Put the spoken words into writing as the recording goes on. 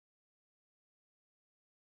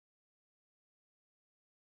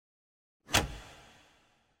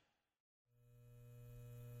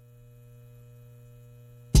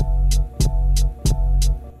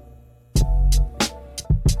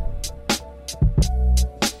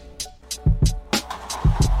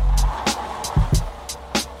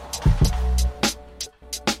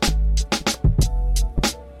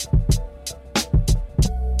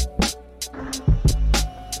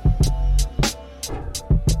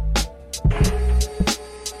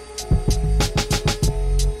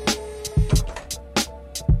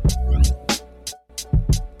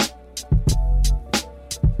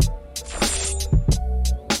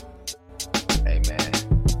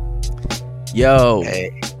Yo.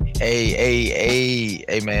 Hey,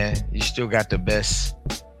 hey, man. You still got the best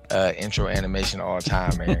intro animation of all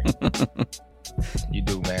time, man. You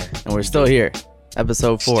do, man. And we're still here.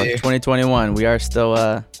 Episode 4, Still. 2021. We are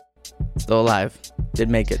still alive.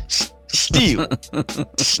 Did make it. Still.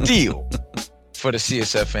 For the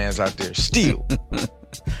CSF fans out there. Still.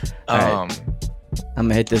 All right. I'm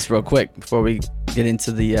gonna hit this real quick before we get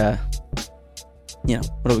into the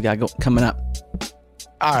what do we got coming up?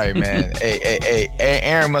 All right, man. Hey,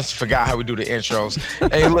 Aaron must have forgot how we do the intros.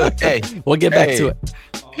 Hey, look, hey. We'll get back to it.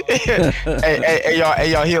 hey,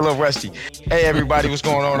 y'all, he a little rusty. Hey, everybody, what's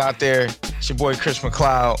going on out there? It's your boy Chris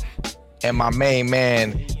McLeod and my main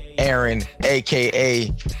man, Aaron,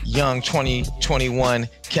 aka Young 2021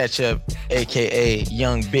 Ketchup, aka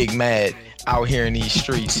Young Big Mad, out here in these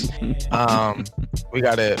streets. We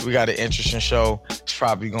got an interesting show. It's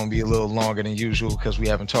probably gonna be a little longer than usual because we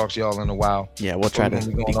haven't talked to y'all in a while. Yeah, we'll try to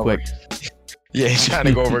be quick. Yeah, trying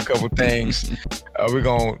to go over a couple things. We're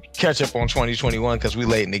gonna catch up on 2021 because we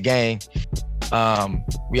late in the game.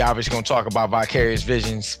 We obviously gonna talk about Vicarious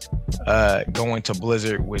Visions going to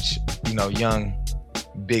Blizzard, which Young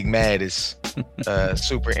Big Mad is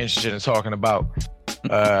super interested in talking about.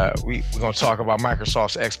 We're gonna talk about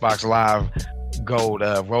Microsoft's Xbox Live Gold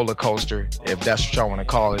roller coaster, if that's what y'all want to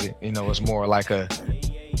call it. It's more like a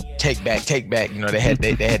take back. They had to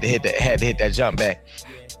hit that jump back.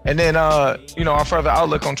 And then our further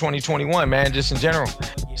outlook on 2021, man, just in general.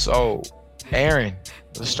 So, Aaron,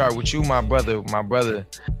 let's start with you, my brother.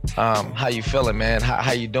 How you feeling, man?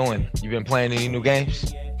 How you doing? You been playing any new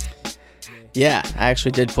games? Yeah, I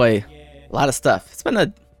actually did play a lot of stuff. It's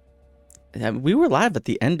been we were live at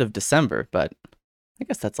the end of December, but I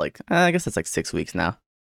guess that's like 6 weeks now.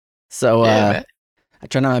 So man. I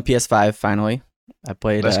turned on my PS5 finally. I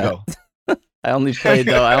played. Let's go. I only played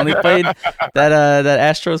that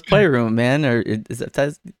Astro's Playroom, man. Or is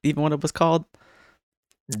that even what it was called?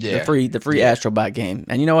 Yeah. The free Astrobot game.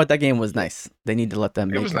 And you know what? That game was nice. They need to let them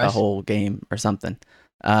make a whole game or something.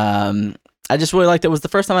 I just really liked it. It was the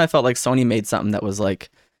first time I felt like Sony made something that was like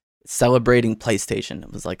celebrating PlayStation.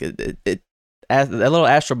 It was like that little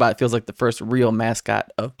Astrobot feels like the first real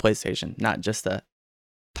mascot of PlayStation, not just a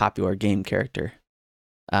popular game character.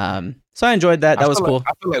 So I enjoyed that. That was cool.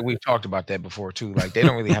 I feel like we've talked about that before too. Like they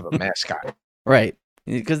don't really have a mascot, right?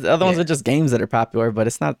 Because the other ones are just games that are popular, but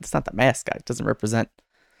it's not the mascot. It doesn't represent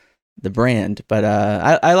the brand. But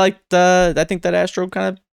I liked. I think that Astro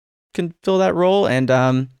kind of can fill that role, and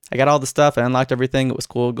I got all the stuff. I unlocked everything. It was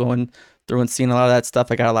cool going through and seeing a lot of that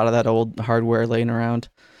stuff. I got a lot of that old hardware laying around.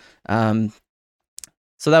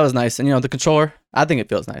 So that was nice. And the controller, I think it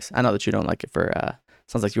feels nice. I know that you don't like it for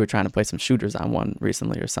sounds like you were trying to play some shooters on one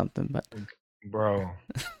recently or something, but bro,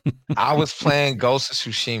 I was playing Ghost of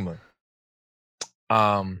Tsushima.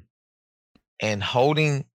 And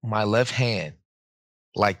holding my left hand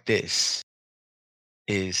like this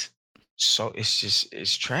it's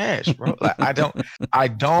trash, bro. Like I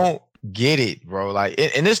don't get it, bro. Like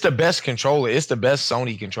and it's the best controller. It's the best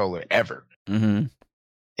Sony controller ever. Mm-hmm.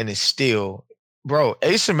 And it's still, bro,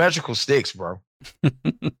 asymmetrical sticks, bro.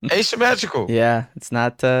 Asymmetrical. Yeah, it's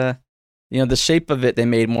not the shape of it they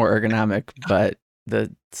made more ergonomic, but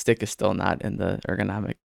the stick is still not in the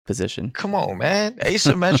ergonomic position. Come on, man.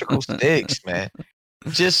 Asymmetrical sticks, man.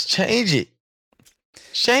 Just change it.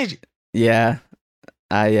 Yeah.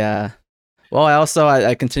 I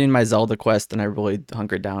continued my Zelda quest and I really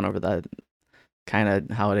hunkered down over the kind of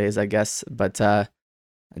holidays, I guess. But I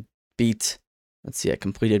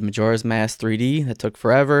completed Majora's Mask 3D. That took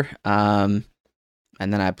forever.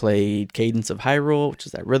 And then I played Cadence of Hyrule, which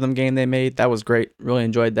is that rhythm game they made. That was great. Really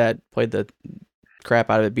enjoyed that. Played the crap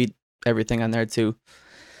out of it. Beat everything on there too.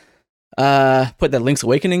 Put that Link's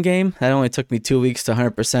Awakening game. That only took me 2 weeks to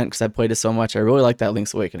 100% because I played it so much. I really like that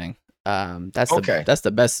Link's Awakening. That's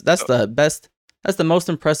the best. That's the most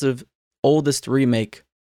impressive, oldest remake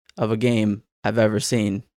of a game I've ever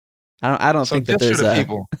seen. I don't think that there's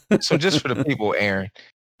people. So just for the people, Aaron,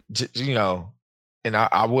 and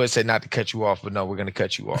I would say not to cut you off, but no, we're going to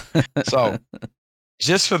cut you off. So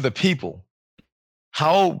just for the people,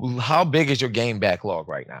 how big is your game backlog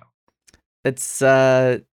right now? It's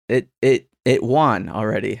it won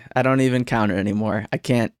already. I don't even count it anymore. I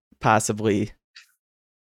can't possibly.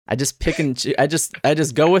 I just pick and I just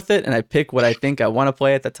go with it, and I pick what I think I want to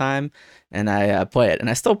play at the time, and I play it. And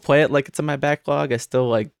I still play it like it's in my backlog. I still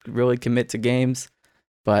like really commit to games.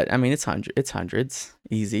 But I mean, it's hundreds,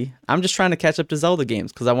 easy. I'm just trying to catch up to Zelda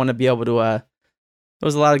games because I want to be able to. There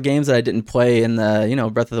was a lot of games that I didn't play, and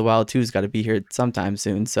Breath of the Wild 2's got to be here sometime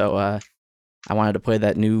soon. So I wanted to play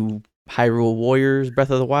that new Hyrule Warriors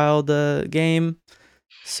Breath of the Wild game.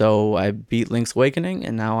 So I beat Link's Awakening,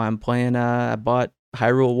 and now I'm playing. I bought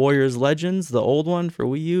Hyrule Warriors Legends, the old one for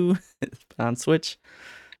Wii U on Switch,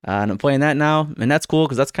 and I'm playing that now, and that's cool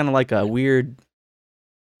because that's kind of like a weird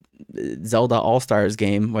Zelda All Stars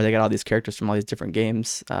game where they got all these characters from all these different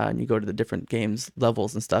games, and you go to the different games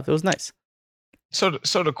levels and stuff. It was nice. So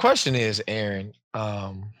the question is, Aaron,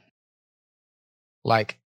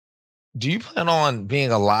 like, do you plan on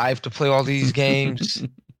being alive to play all these games?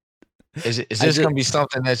 Is this gonna be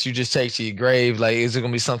something that you just take to your grave? Like, is it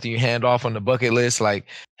gonna be something you hand off on the bucket list? Like,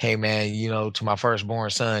 hey man, to my firstborn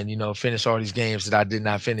son, finish all these games that I did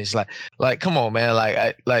not finish. Like, come on,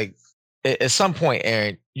 man. At some point,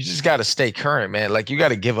 Aaron, you just got to stay current, man. Like, you got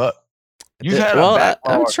to give up. You've had a backlog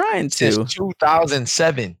I'm trying to since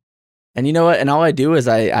 2007. And you know what? And all I do is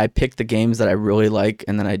I pick the games that I really like,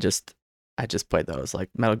 and then I just play those. Like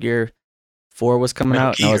Metal Gear 4 was coming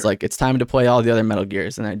out, and I was like, it's time to play all the other Metal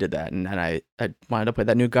Gears, and I did that. And then I wanted to play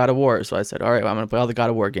that new God of War, so I said, all right, well, I'm gonna play all the God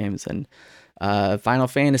of War games. And Final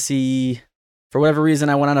Fantasy, for whatever reason,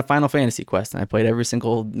 I went on a Final Fantasy quest, and I played every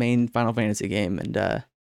single main Final Fantasy game. And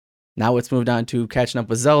now it's moved on to catching up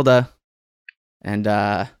with Zelda, and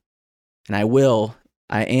I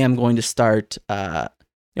am going to start. I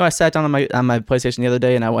sat down on my PlayStation the other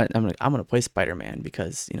day, and I'm gonna play Spider-Man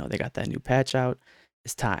because they got that new patch out.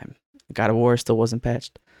 It's time. God of War still wasn't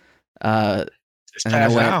patched. And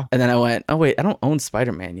then I went, oh wait, I don't own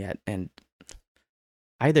Spider-Man yet, and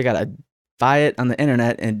I either gotta buy it on the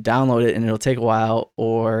internet and download it, and it'll take a while,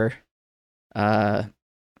 or I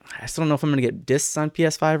still don't know if I'm gonna get discs on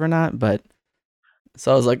PS5 or not. But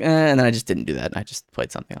so I was like, and then I just didn't do that. I just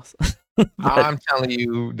played something else. I'm telling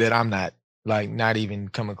you that I'm not even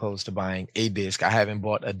coming close to buying a disc. I haven't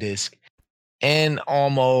bought a disc in I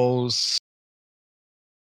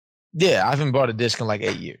haven't bought a disc in like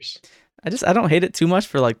 8 years. I don't hate it too much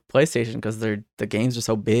for like PlayStation because the games are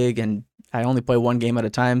so big, and I only play one game at a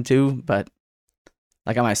time too. But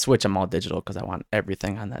like on my Switch, I'm all digital because I want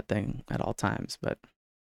everything on that thing at all times. But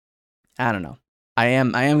I don't know. I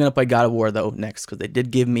am gonna play God of War though next because they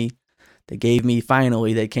gave me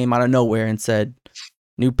finally. They came out of nowhere and said,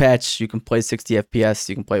 new patch, you can play 60 FPS,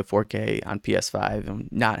 you can play 4K on PS5 and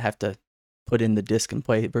not have to put in the disc and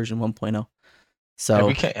play version 1.0. So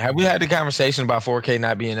have we had the conversation about 4K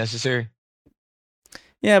not being necessary?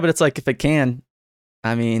 Yeah, but it's like if it can,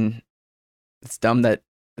 I mean, it's dumb that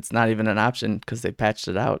it's not even an option because they patched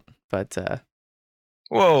it out. But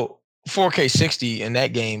well, 4K 60 in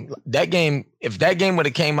that game, if that game would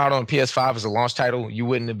have came out on PS5 as a launch title, you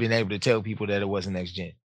wouldn't have been able to tell people that it wasn't next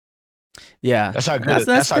gen. Yeah, that's how good.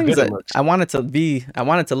 That's how good it looks. I want it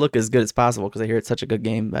to look as good as possible because I hear it's such a good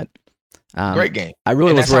game. But great game. I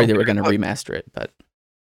really was worried they were going to remaster it, but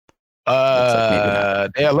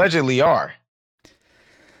they allegedly are.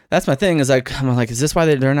 That's my thing. Is I'm like, is this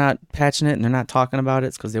why they're not patching it and they're not talking about it?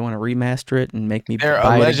 It's because they want to remaster it and make me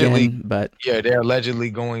buy it again. But yeah, they're allegedly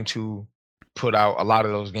going to put out a lot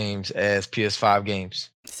of those games as PS5 games.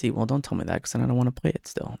 See, well, don't tell me that because then I don't want to play it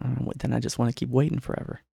still. Then I just want to keep waiting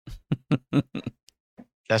forever.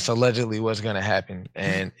 That's allegedly what's going to happen,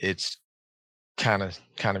 and it's kind of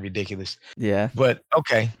ridiculous. Yeah, but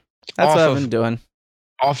okay, that's what I've been doing.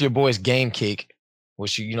 Off your boy's game kick,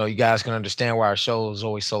 which you guys can understand why our show is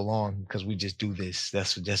always so long because we just do this.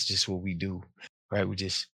 That's just what we do, right? We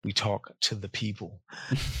talk to the people.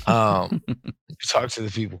 We talk to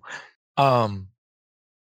the people.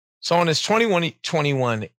 So on this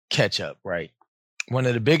 2021 catch up, right? One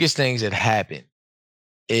of the biggest things that happened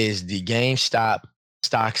is the GameStop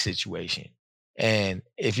stock situation. And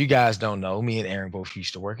if you guys don't know, me and Aaron both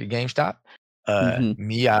used to work at GameStop.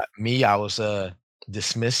 I was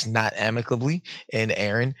dismissed not amicably, and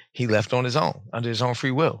Aaron, he left on his own under his own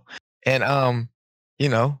free will. And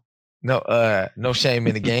no shame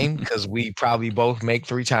in the game because we probably both make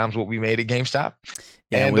 3 times what we made at GameStop.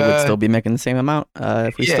 Yeah, and we would still be making the same amount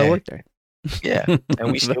if we still worked there. Yeah, and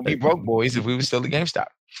we still be broke boys if we were still at GameStop.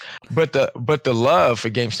 But the love for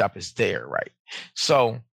GameStop is there, right?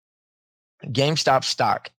 So GameStop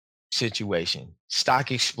stock situation.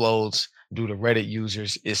 Stock explodes due to Reddit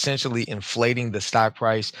users essentially inflating the stock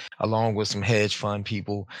price, along with some hedge fund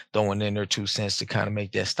people throwing in their 2 cents to kind of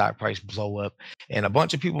make that stock price blow up. And a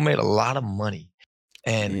bunch of people made a lot of money.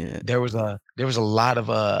 And there was a lot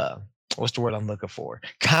of what's the word I'm looking for?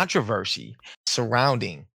 Controversy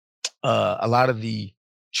surrounding a lot of the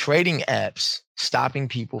trading apps stopping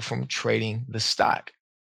people from trading the stock.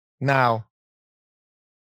 Now,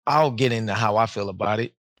 I'll get into how I feel about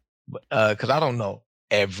it, because I don't know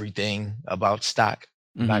everything about stock.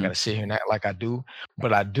 I'm not gonna sit here and act like I do,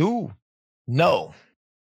 but I do know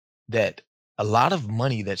that a lot of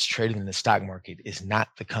money that's traded in the stock market is not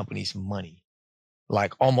the company's money.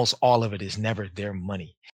 Like almost all of it is never their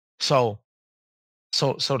money. So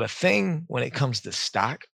so the thing when it comes to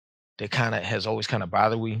stock that kind of has always kind of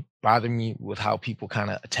bothered me with how people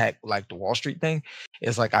kind of attack like the Wall Street thing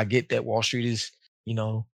is like I get that Wall Street is,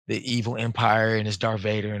 the evil empire and it's Darth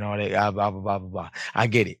Vader and all that, blah blah blah blah blah. I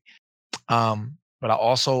get it. But I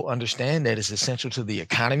also understand that it's essential to the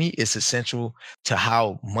economy. It's essential to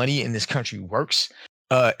how money in this country works.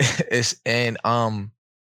 It's and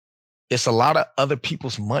it's a lot of other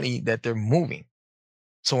people's money that they're moving.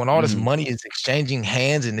 So when all this Mhm. money is exchanging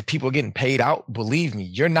hands and the people are getting paid out, believe me,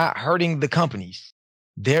 you're not hurting the companies.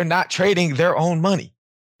 They're not trading their own money.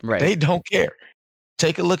 Right. They don't care.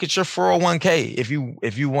 Take a look at your 401k if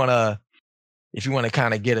you want to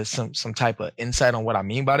kind of get some type of insight on what I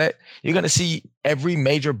mean by that. You're going to see every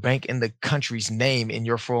major bank in the country's name in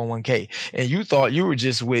your 401k. And you thought you were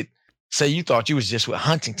just with you thought you was just with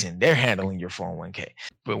Huntington. They're handling your 401k.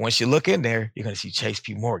 But once you look in there, you're going to see Chase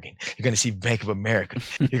P. Morgan. You're going to see Bank of America.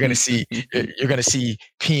 You're going to see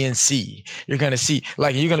PNC. You're going to see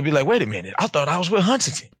you're going to be like, wait a minute, I thought I was with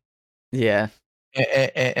Huntington. Yeah.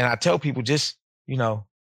 And I tell people just,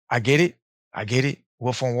 I get it.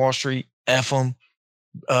 Wolf on Wall Street, F them,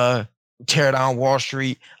 tear down Wall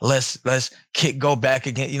Street. Let's go back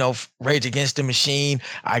again, rage against the machine.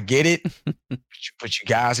 I get it. But you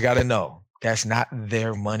guys got to know that's not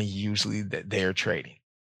their money usually that they're trading.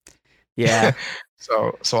 Yeah.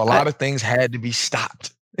 So a lot of things had to be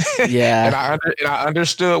stopped. Yeah. and I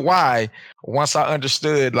understood why once I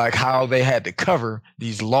understood how they had to cover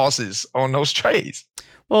these losses on those trades.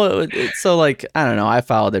 Well, so I don't know. I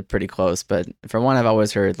followed it pretty close, but from one I've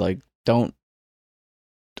always heard don't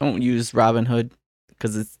use Robinhood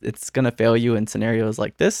because it's gonna fail you in scenarios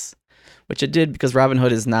like this, which it did because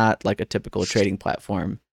Robinhood is not like a typical trading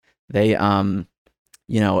platform. They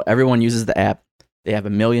everyone uses the app. They have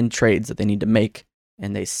 1 million trades that they need to make,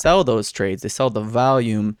 and they sell those trades. They sell the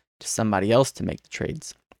volume to somebody else to make the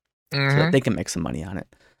trades, so that they can make some money on it.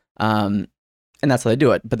 And that's how they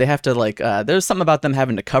do it. But they have to there's something about them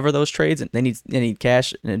having to cover those trades, and they need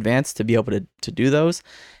cash in advance to be able to do those.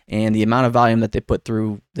 And the amount of volume that they put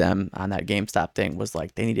through them on that GameStop thing was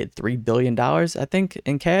they needed $3 billion, I think,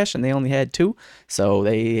 in cash, and they only had 2, so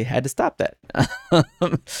they had to stop that.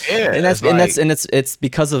 Yeah, and it's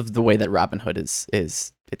because of the way that Robinhood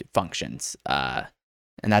it functions. And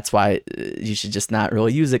that's why you should just not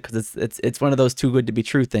really use it because it's one of those too good to be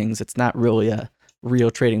true things. It's not really a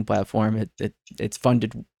real trading platform. It's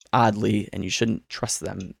funded oddly, and you shouldn't trust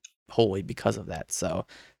them wholly because of that. So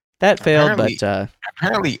that failed, but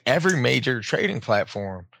apparently every major trading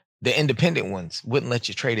platform, the independent ones, wouldn't let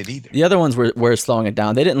you trade it either. The other ones were slowing it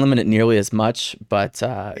down. They didn't limit it nearly as much, but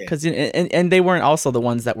because and they weren't also the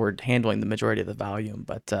ones that were handling the majority of the volume.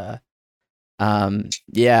 But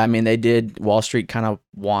yeah, I mean, they did. Wall Street kind of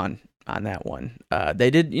won on that one.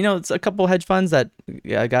 They did, it's a couple hedge funds that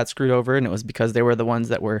got screwed over, and it was because they were the ones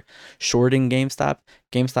that were shorting GameStop.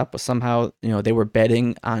 GameStop was somehow, they were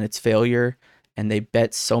betting on its failure, and they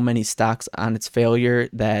bet so many stocks on its failure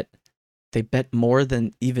that they bet more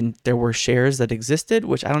than even there were shares that existed,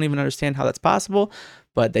 which I don't even understand how that's possible,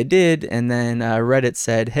 but they did. And then Reddit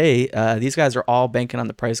said, hey, these guys are all banking on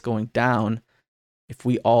the price going down. If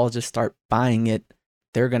we all just start buying it,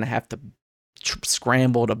 they're going to have to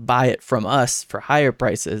scramble to buy it from us for higher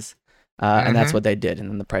prices. And that's what they did. And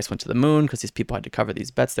then the price went to the moon because these people had to cover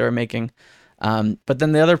these bets they were making. But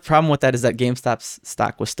then the other problem with that is that GameStop's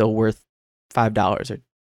stock was still worth $5 or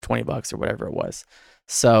 $20 or whatever it was.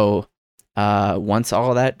 So once all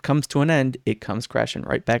of that comes to an end, it comes crashing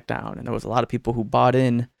right back down. And there was a lot of people who bought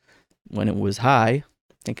in when it was high,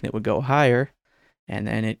 thinking it would go higher. And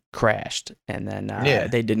then it crashed, and then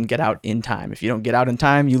they didn't get out in time. If you don't get out in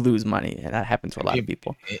time, you lose money, and that happens to a lot of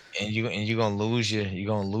people. And you're gonna lose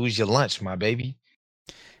your lunch, my baby.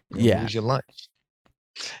 Lose your lunch.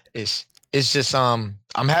 It's just I'm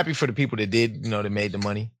happy for the people that did, that made the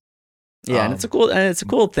money. Yeah, and it's a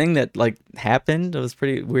cool thing that happened. It was a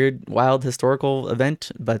pretty weird, wild historical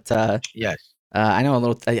event. But yes, I know a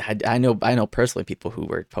little. I know personally people who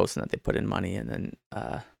were posting that they put in money and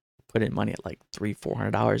then put in money at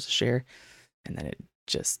 $300-$400 a share, and then it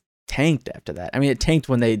just tanked after that. I mean, it tanked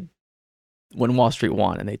when Wall Street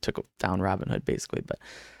won and they took down Robinhood basically. But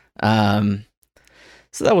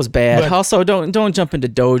so that was bad. But also, don't jump into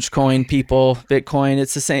Dogecoin, people. Bitcoin,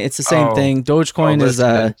 it's the same. It's the same thing. Dogecoin is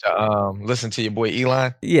listen to your boy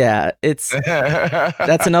Elon. Yeah,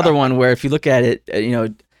 that's another one where if you look at it,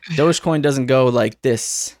 Dogecoin doesn't go like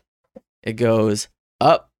this. It goes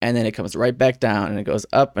up, and then it comes right back down, and it goes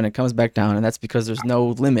up, and it comes back down, and that's because there's no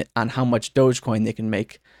limit on how much Dogecoin they can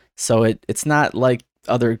make. So it's not like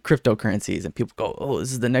other cryptocurrencies, and people go, "Oh,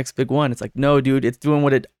 this is the next big one." It's like, no, dude, it's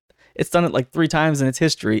doing it's done it like 3 times in its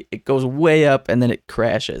history. It goes way up, and then it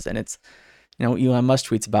crashes, and it's, Elon Musk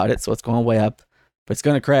tweets about it, so it's going way up, but it's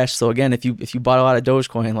gonna crash. So again, if you bought a lot of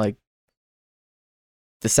Dogecoin, like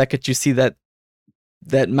the second you see that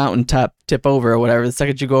mountaintop tip over or whatever, the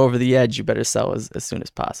second you go over the edge, you better sell as soon as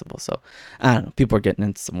possible. So I don't know. People are getting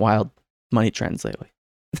into some wild money trends lately.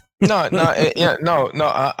 No,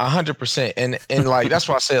 100%. And like, that's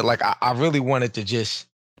why I said, like, I really wanted to just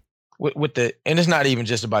with the, and it's not even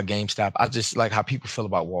just about GameStop. I just like how people feel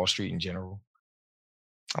about Wall Street in general.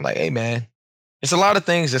 I'm like, hey man, it's a lot of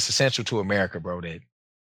things that's essential to America, bro, that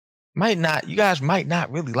you guys might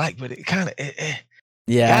not really like, but it kind of, yeah,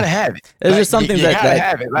 you gotta have it. There's just something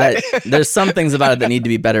that there's some things about it that need to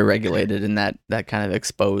be better regulated, and that kind of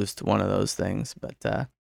exposed one of those things. But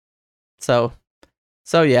so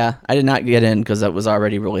yeah, I did not get in because it was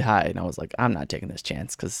already really high, and I was like, I'm not taking this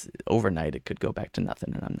chance because overnight it could go back to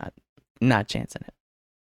nothing, and I'm not chancing it.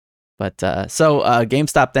 But so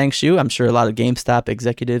GameStop thanks you. I'm sure a lot of GameStop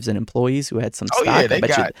executives and employees who had some stock. Yeah, I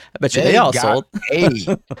bet you they all sold.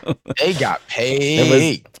 They got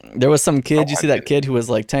paid. There was some kid. You see that kid who was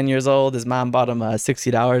like 10 years old? His mom bought him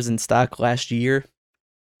 $60 in stock last year.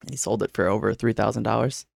 He sold it for over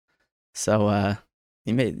 $3,000. So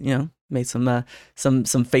he made some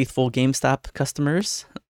faithful GameStop customers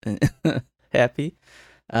happy.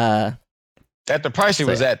 At the price it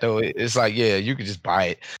was at, though, it's like, yeah, you could just buy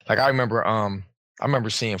it. Like I remember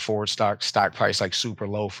seeing Ford stock price like super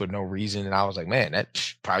low for no reason, and I was like, man,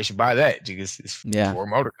 that probably should buy that because it's Ford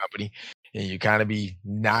Motor Company, and you kind of be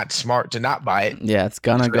not smart to not buy it. Yeah, it's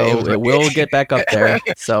gonna go. It will get back up there.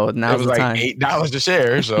 So now's the time. It was like $8 a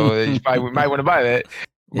share, so you probably might want to buy that.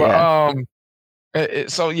 But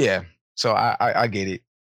so I get it.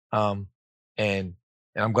 And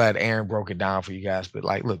I'm glad Aaron broke it down for you guys. But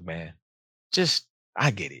like, look, man.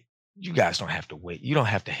 I get it. You guys don't have to wait. You don't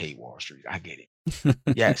have to hate Wall Street. I get it.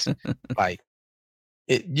 Yes. Like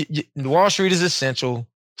Wall Street is essential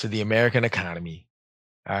to the American economy.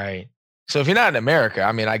 All right. So if you're not in America,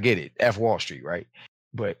 I mean, I get it. F Wall Street, right?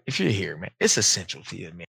 But if you're here, man, it's essential to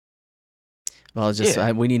you, man. Well, it's just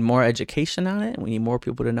we need more education on it. We need more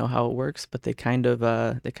people to know how it works. But they kind of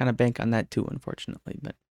bank on that too, unfortunately.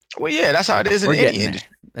 But well, yeah, that's how it is in any industry.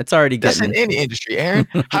 It's already getting. That's in any industry, Aaron.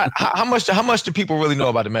 How much do people really know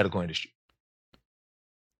about the medical industry?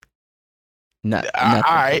 Nothing. All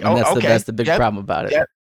right. Okay. That's the big problem about it.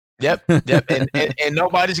 Yep. And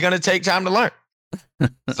nobody's gonna take time to learn.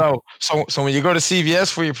 So when you go to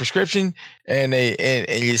CVS for your prescription and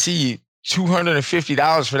you see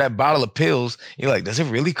 $250 for that bottle of pills, you're like, does it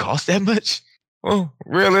really cost that much? Well,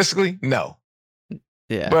 realistically, no.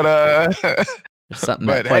 Yeah. But there's something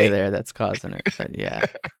at play there that's causing it. But yeah.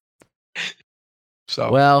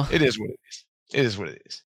 So well, it is what it is. It is what it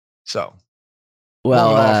is. So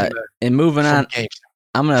moving on,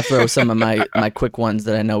 I'm gonna throw some of my quick ones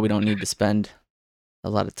that I know we don't need to spend a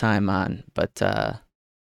lot of time on. But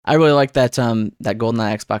I really like that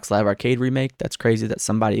GoldenEye Xbox Live Arcade remake. That's crazy that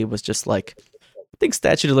somebody was just like, I think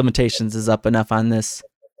statute of limitations is up enough on this.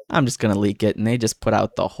 I'm just gonna leak it, and they just put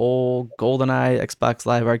out the whole GoldenEye Xbox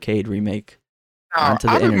Live Arcade remake onto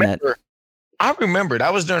the internet. I remember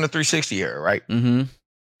that was during the 360 era, right? Mm-hmm.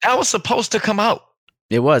 That was supposed to come out.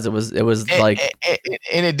 It was like,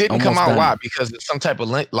 and it didn't come out. Done. Why? Because it's some type of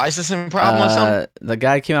licensing problem or something. The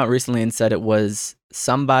guy came out recently and said it was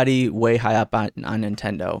somebody way high up on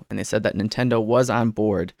Nintendo, and they said that Nintendo was on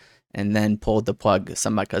board and then pulled the plug.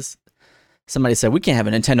 Because somebody said we can't have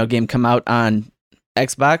a Nintendo game come out on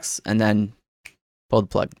Xbox and then pulled the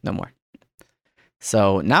plug. No more.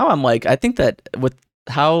 So now I'm like, I think that with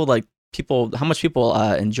how much people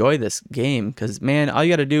enjoy this game, because man, all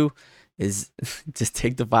you got to do is just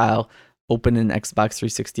take the file, open an Xbox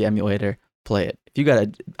 360 emulator, play it. If you got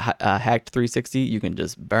a hacked 360, you can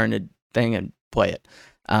just burn a thing and play it.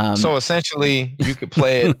 So essentially, you could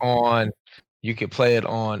play it on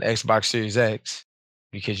Xbox Series X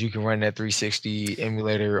because you can run that 360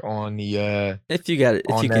 emulator on the if you can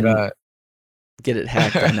get it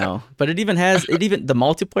hacked, I know. But it even the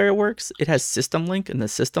multiplayer works. It has System Link, and the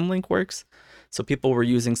System Link works. So people were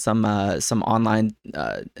using some online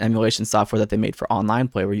emulation software that they made for online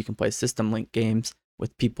play, where you can play System Link games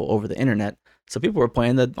with people over the internet. So people were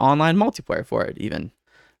playing the online multiplayer for it even.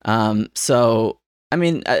 So I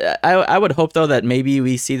mean, I would hope though that maybe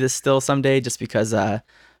we see this still someday, just because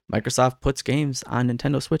Microsoft puts games on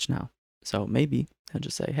Nintendo Switch now. So maybe they'll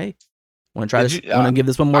just say, hey, Want to try Did this? you- Want to give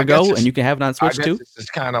this one more I guess go, it's- and you can have it on I Switch guess too. this is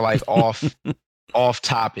kind of like off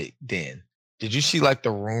topic. Then did you see like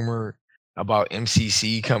the rumor about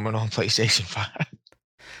MCC coming on PlayStation 5?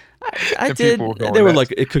 I The did. people were going They were nuts.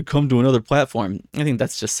 like, it could come to another platform. I think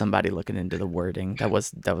that's just somebody looking into the wording. That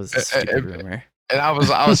was a stupid rumor. And I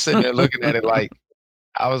was sitting there looking at it like,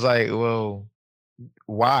 I was like, well,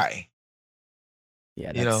 why?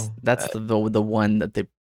 Yeah, You know, that's the one that they.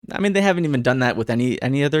 I mean, they haven't even done that with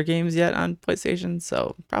any other games yet on PlayStation,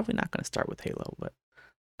 so probably not going to start with Halo. But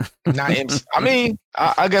Not MC. I mean,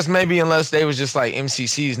 I guess maybe unless they was just like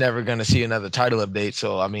MCC is never going to see another title update.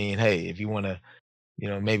 So I mean, hey, if you want to,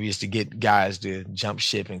 maybe it's to get guys to jump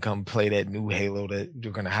ship and come play that new Halo that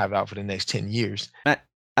they're going to have out for the next 10 years.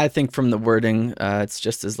 I think from the wording, it's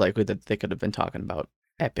just as likely that they could have been talking about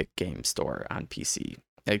Epic Game Store on PC.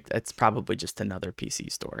 It's probably just another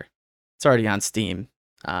PC store. It's already on Steam,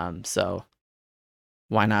 so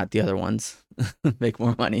why not the other ones make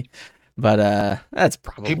more money? But that's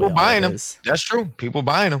probably People all buying it them. is. That's true. People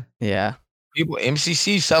buying them. Yeah. People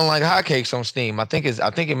MCC selling like hotcakes on Steam. I think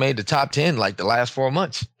it made the top 10 like the last 4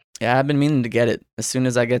 months. Yeah, I've been meaning to get it. As soon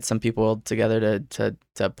as I get some people together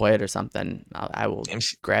to play it or something, I will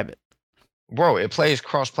grab it. Bro, it plays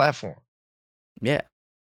cross-platform. Yeah.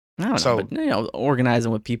 I don't So- know, but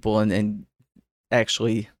organizing with people and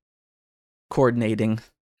actually coordinating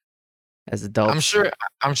as adults.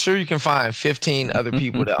 I'm sure you can find 15 other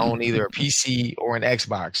people that own either a PC or an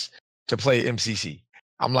Xbox to play MCC.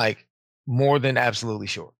 I'm like more than absolutely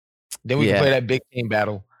sure. Then we Yeah. can play that big team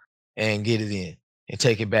battle and get it in and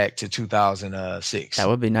take it back to 2006. That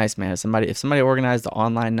would be nice, man. If somebody organized the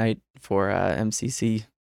online night for MCC,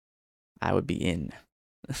 I would be in.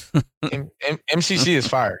 MCC is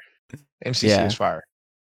fire. MCC Yeah. is fire.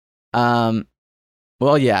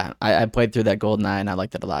 Well, yeah, I played through that GoldenEye and I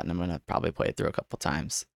liked it a lot, and I'm gonna probably play it through a couple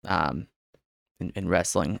times. In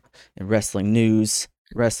wrestling news,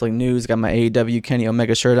 got my AEW Kenny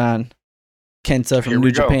Omega shirt on. Kenta Here from we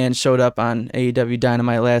New go. Japan showed up on AEW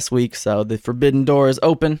Dynamite last week, so the forbidden door is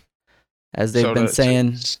open, as they've been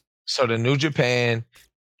saying. So the New Japan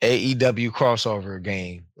AEW crossover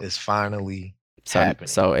game is finally happening.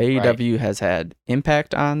 So AEW has had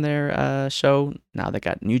Impact on their show. Now they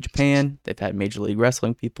got New Japan. They've had Major League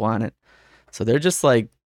Wrestling people on it. So they're just like,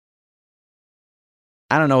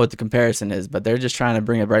 I don't know what the comparison is, but they're just trying to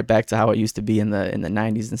bring it right back to how it used to be in the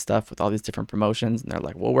 90s and stuff with all these different promotions. And they're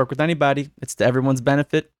like, we'll work with anybody. It's to everyone's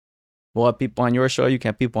benefit. We'll have people on your show. You can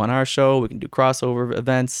have people on our show. We can do crossover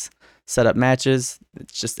events, set up matches.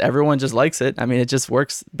 It's just everyone just likes it. I mean, it just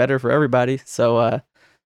works better for everybody. So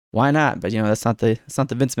why not? But that's not the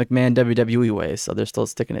Vince McMahon WWE way. So they're still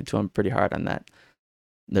sticking it to him pretty hard on that.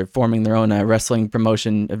 They're forming their own wrestling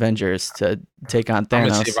promotion, Avengers, to take on Thanos. I'm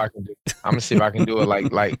gonna see if I can do it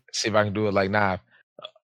like see if I can do it like Nav.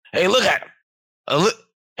 Hey, look at him. Look.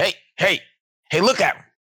 Hey, look at him.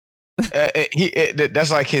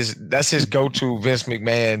 That's like his go-to Vince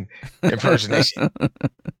McMahon impersonation.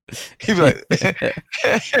 He's like,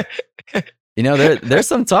 There's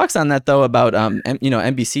some talks on that though about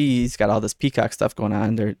NBC's got all this Peacock stuff going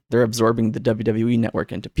on. They're absorbing the WWE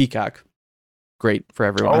network into Peacock. Great for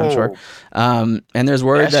everyone, I'm sure. And there's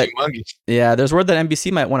word that's that humongous. there's word that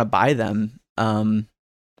NBC might want to buy them.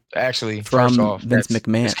 Actually, from first off, Vince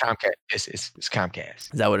McMahon. It's Comcast. It's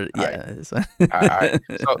Comcast. Is that what it? All Yeah. right.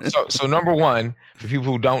 All right. So number one, for people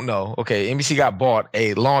who don't know, okay, NBC got bought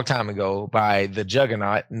a long time ago by the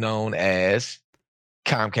juggernaut known as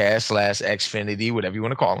Comcast / Xfinity, whatever you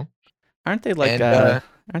want to call them. Aren't they like And,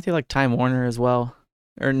 aren't they like Time Warner as well?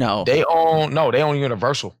 Or no? They own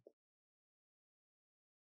Universal.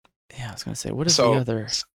 Yeah, I was gonna say, what is So- the other?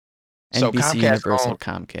 So NBC, Comcast Universal, own-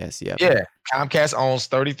 Comcast. Yeah. Yeah, Comcast owns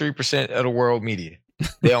 33% of the world media.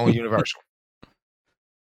 They own Universal.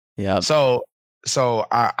 Yeah. So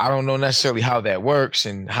I don't know necessarily how that works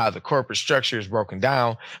and how the corporate structure is broken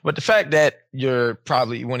down, but the fact that you're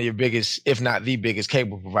probably one of your biggest, if not the biggest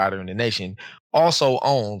cable provider in the nation, also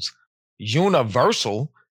owns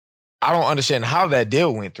Universal. I don't understand how that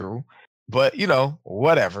deal went through, but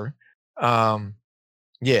whatever.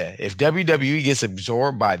 Yeah, if WWE gets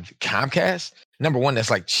absorbed by Comcast, number one,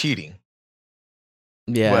 that's like cheating.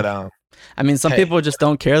 Yeah. But I mean, some hey. people just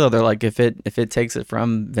don't care though. They're like, if it takes it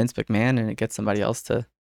from Vince McMahon and it gets somebody else to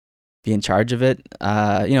be in charge of it,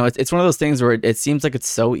 it's one of those things where it seems like it's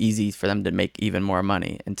so easy for them to make even more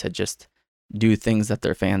money and to just do things that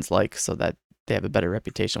their fans like, so that they have a better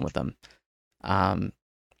reputation with them.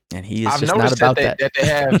 And he is I've just not noticed about that they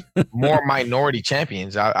have more minority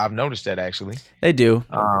champions. I've noticed that actually. They do,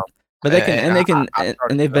 but they can, and I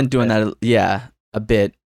started they've been doing that, a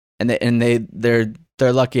bit, and they're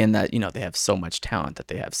they're lucky in that, you know, they have so much talent that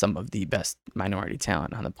they have some of the best minority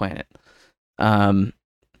talent on the planet.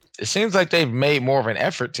 It seems like they've made more of an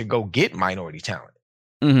effort to go get minority talent.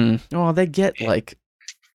 Well, they get like,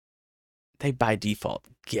 they by default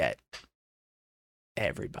get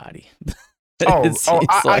everybody.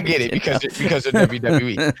 I get it because of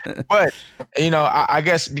WWE. But you know, I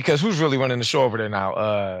guess because who's really running the show over there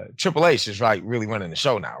now? Triple H is like really running the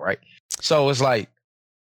show now, right? So it's like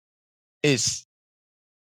it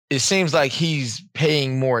seems like he's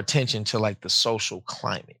paying more attention to like the social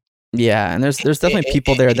climate. Yeah, and there's definitely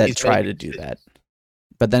people there that try to do that,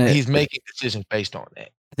 but then he's making decisions based on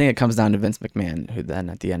that. I think it comes down to Vince McMahon, who then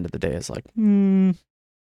at the end of the day is like, you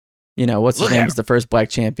know, what's his name was the first black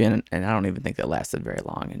champion, and I don't even think that lasted very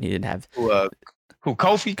long, and he didn't have who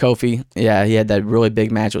Kofi? Kofi, yeah, he had that really big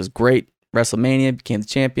match. It was great. WrestleMania, became the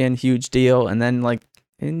champion, huge deal, and then like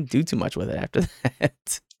he didn't do too much with it after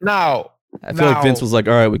that. Now, I feel like Vince was like,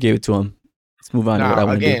 all right, we gave it to him. Let's move on to what I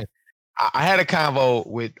want to do. I had a convo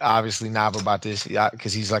with obviously Nav about this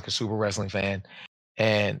because he's like a super wrestling fan,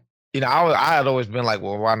 and you know I had always been like,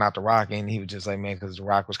 well, why not The Rock? And he was just like, man, because The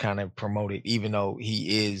Rock was kind of promoted, even though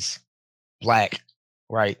he is black,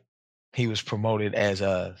 right? He was promoted as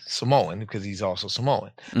a Samoan because he's also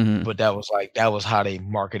Samoan, but that was how they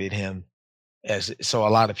marketed him as. So a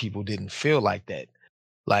lot of people didn't feel like that.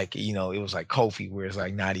 Like, you know, it was like Kofi, where it's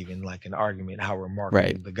like not even like an argument how we're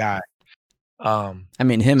marketing the guy. I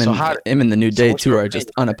mean, him and the New Day too are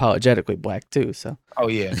just unapologetically black too. So oh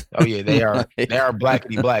yeah, they are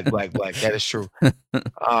blackity black. That is true.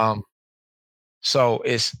 So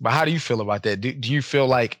but how do you feel about that? Do you feel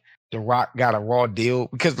like The Rock got a raw deal?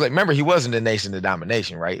 Because like, remember, he was in the Nation of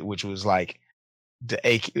Domination, right? Which was like the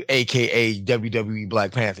AKA WWE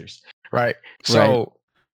Black Panthers, right? So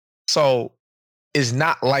it's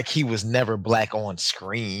not like he was never black on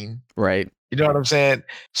screen, right? You know what I'm saying?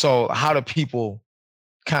 So how do people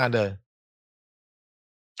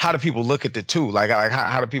look at the two? Like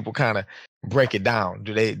how do people kind of break it down?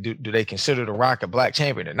 Do they consider The Rock a black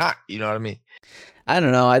champion or not? You know what I mean? I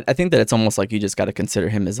don't know. I think that it's almost like you just got to consider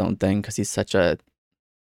him his own thing because he's such a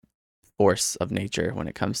force of nature when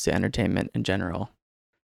it comes to entertainment in general.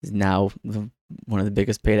 He's now one of the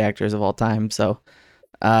biggest paid actors of all time. So,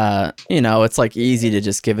 you know, it's like easy to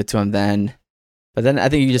just give it to him then. But then I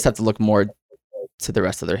think you just have to look more to the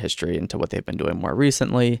rest of their history and to what they've been doing more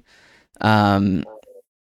recently. You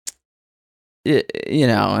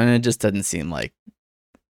know, and it just doesn't seem like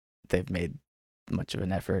they've made much of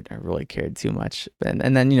an effort or really cared too much.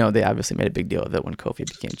 And then, you know, they obviously made a big deal of it when Kofi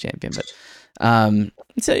became champion. But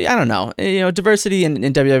so I don't know. You know, diversity in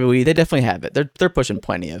WWE, they definitely have it. They're pushing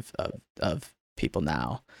plenty of people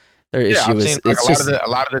now. Their issue is a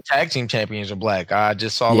lot of the tag team champions are black. I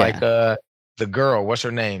just saw like the girl, what's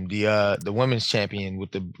her name? The women's champion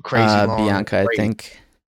with the crazy long Bianca, braid. I think.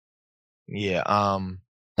 Yeah,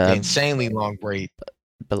 the insanely long braid.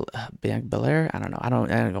 Bianca Belair? I don't know. I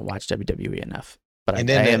don't watch WWE enough, but I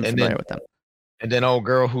am familiar with them. And then old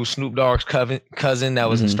girl who's Snoop Dogg's cousin that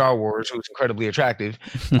was in Star Wars, who's incredibly attractive.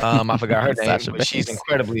 I forgot her name, but she's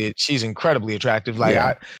incredibly attractive.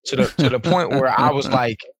 Like to the point where I was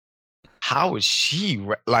like, how is she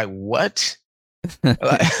like what?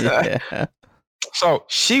 So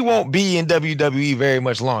she won't be in WWE very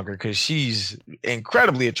much longer because she's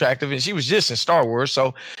incredibly attractive, and she was just in Star Wars.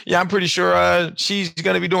 So yeah, I'm pretty sure she's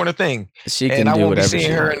gonna be doing a thing. She can do whatever she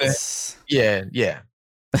wants. Yeah.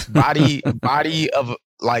 Body of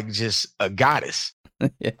like just a goddess.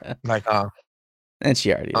 Yeah. Like and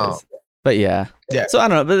she already is. But yeah. So I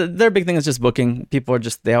don't know. But their big thing is just booking. People are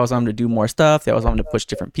they always want them to do more stuff. They always want them to push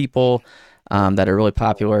different people that are really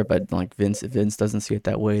popular. But like if Vince doesn't see it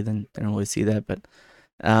that way, then they don't really see that. But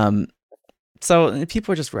so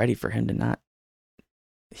people are just ready for him to not.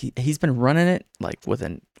 He's been running it like with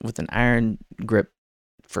an iron grip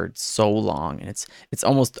for so long, and it's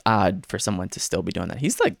almost odd for someone to still be doing that.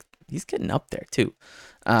 He's getting up there too.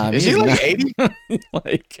 Is he like 80?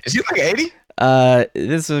 Is he like 80?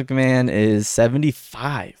 This man is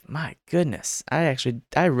 75. My goodness. I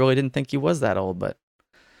really didn't think he was that old, but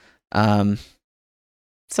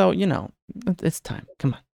so you know, it's time.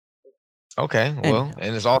 Come on. Okay, well,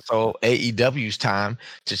 and it's also AEW's time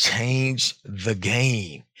to change the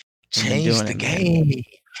game. Change the game.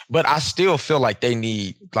 But I still feel like they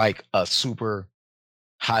need like a super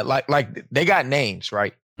high, like they got names,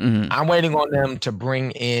 right? I'm waiting on them to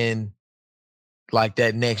bring in like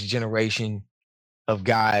that next generation of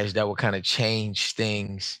guys that will kind of change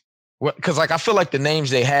things. Because like I feel like the names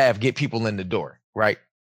they have get people in the door, right?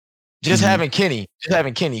 Just having Kenny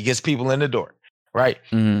gets people in the door, right?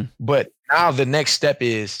 But now the next step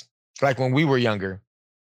is like when we were younger,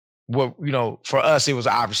 what for us, it was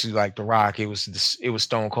obviously like The Rock. It was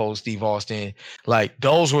Stone Cold, Steve Austin. Like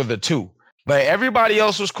those were the two. But everybody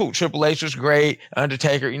else was cool. Triple H was great.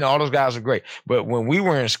 Undertaker, all those guys were great. But when we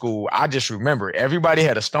were in school, I just remember everybody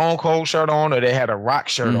had a Stone Cold shirt on or they had a Rock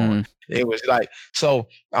shirt on. It was like, so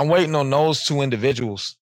I'm waiting on those two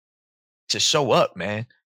individuals to show up, man,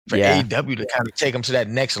 for AEW to kind of take them to that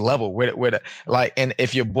next level. And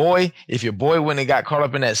if your boy wouldn't have got caught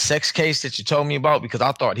up in that sex case that you told me about, because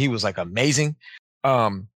I thought he was like amazing,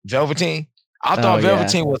 Velveteen. I thought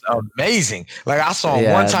Velveteen was amazing. Like I saw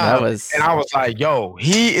him one time, and I was like, "Yo,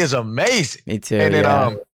 he is amazing." Me too. And then,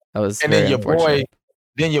 that was. And then your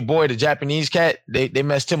boy, the Japanese cat, they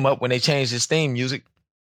messed him up when they changed his theme music.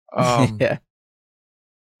 Yeah.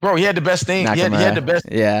 Bro, he had the best thing. He had the best.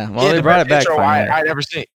 Yeah. Well, they brought it back. I'd ever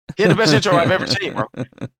seen. He had the best intro I've ever seen, bro.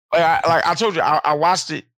 Like I told you, I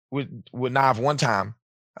watched it with Nav one time.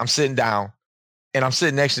 I'm sitting down, and I'm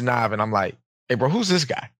sitting next to Nav, and I'm like, "Hey, bro, who's this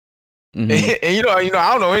guy?" And I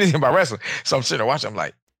don't know anything about wrestling, so I'm sitting there watching. I'm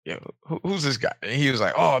like, "Yo, who's this guy?" And he was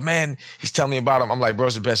like, "Oh man," he's telling me about him. I'm like, "Bro,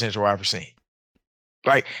 it's the best intro I've ever seen."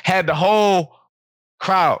 Like, had the whole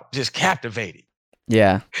crowd just captivated.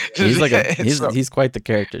 Yeah, he's like he's quite the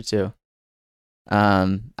character too.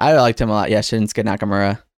 I liked him a lot. Yeah, Shinsuke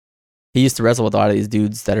Nakamura. He used to wrestle with a lot of these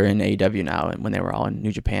dudes that are in AEW now, and when they were all in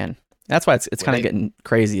New Japan. That's why it's kind of getting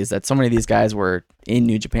crazy. Is that so many of these guys were in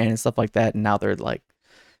New Japan and stuff like that, and now they're like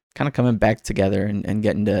kind of coming back together and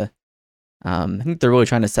getting to. I think they're really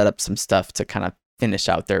trying to set up some stuff to kind of finish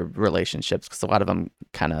out their relationships, because a lot of them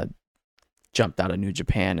kind of jumped out of New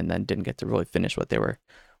Japan and then didn't get to really finish what they were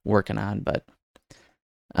working on. But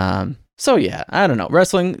so yeah, I don't know.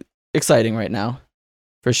 Wrestling exciting right now,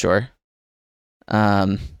 for sure.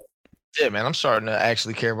 Yeah, man, I'm starting to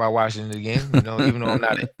actually care about watching it again. Even though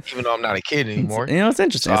I'm not a kid anymore. It's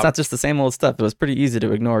interesting. It's not just the same old stuff. It was pretty easy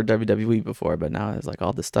to ignore WWE before, but now there's like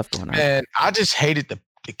all this stuff going on. And I just hated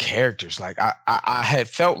the characters. Like I had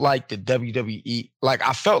felt like the WWE. Like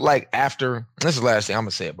I felt like after, this is the last thing I'm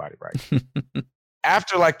gonna say about it, right?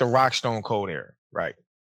 After like the Rock Stone Cold era, right?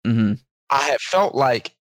 Mm-hmm. I had felt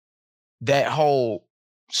like that whole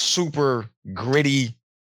super gritty,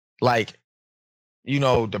 like,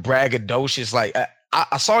 the braggadocious, like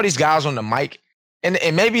I saw these guys on the mic, and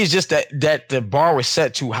maybe it's just that the bar was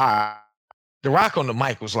set too high. The Rock on the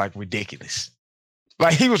mic was like ridiculous.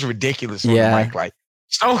 Like he was ridiculous on the mic. Like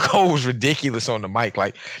Stone Cold was ridiculous on the mic.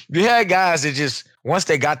 Like you had guys that just, once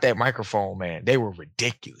they got that microphone, man, they were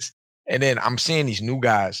ridiculous. And then I'm seeing these new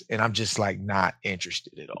guys, and I'm just like not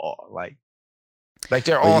interested at all. Like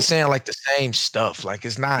they're all saying like the same stuff. Like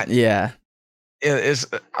it's not. Yeah. It's.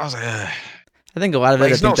 I was like. Ugh. I think a lot of it.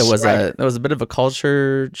 I think there was a bit of a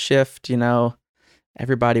culture shift.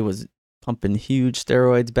 Everybody was pumping huge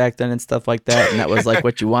steroids back then and stuff like that, and that was like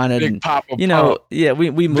what you wanted. Big and Papa we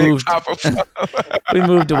moved. We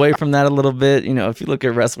moved away from that a little bit. If you look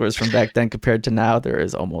at wrestlers from back then compared to now, there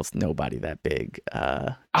is almost nobody that big.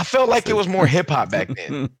 I felt like it was more hip hop back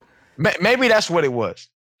then. Maybe that's what it was.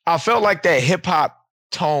 I felt like that hip hop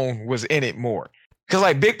tone was in it more, because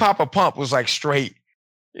like Big Papa Pump was like straight.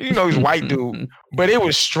 He's a white dude, but it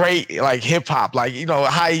was straight like hip hop. Like,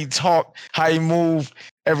 how he talked, how he moved,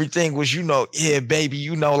 everything was, yeah, baby,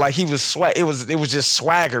 like he was swag. It was just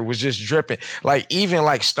swagger, was just dripping. Like even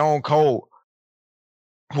like Stone Cold,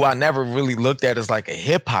 who I never really looked at as like a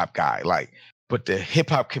hip hop guy, like, but the hip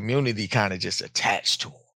hop community kind of just attached to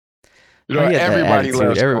him. Everybody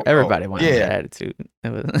loves everybody wanted that attitude.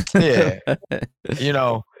 Yeah.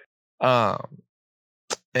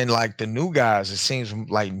 And like the new guys, it seems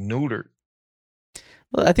like neutered.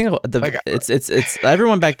 Well, I think it's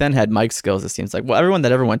everyone back then had mic skills. It seems like everyone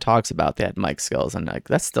that everyone talks about, they had mic skills, and like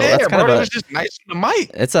that's kind of it was just nice on the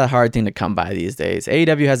mic. It's a hard thing to come by these days.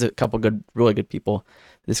 AEW has a couple really good people.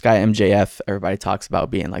 This guy MJF, everybody talks about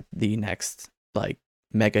being like the next like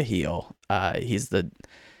mega heel. He's the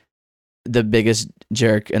biggest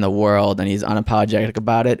jerk in the world, and he's unapologetic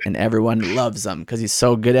about it, and everyone loves him because he's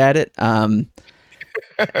so good at it.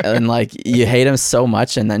 And like you hate him so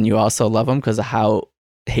much, and then you also love him because of how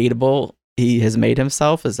hateable he has made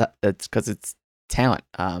himself. It's because it's talent.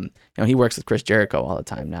 He works with Chris Jericho all the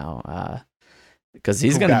time now, because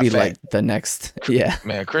he's gonna be like the next. Yeah,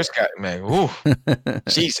 man, Chris got ooh,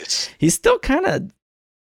 Jesus. He's still kind of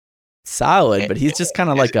solid, but he's just kind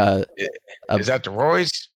of like a. Is that the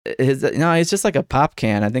roids? He's just like a pop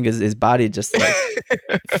can. I think his body just like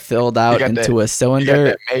filled out into a cylinder. You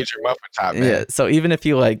got that major muffin top, man. Yeah. So even if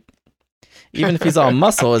he's all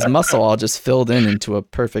muscle, his muscle all just filled into a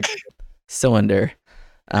perfect cylinder.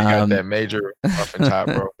 He got that major muffin top,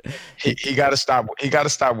 bro. He got to stop. He got to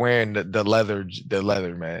stop wearing the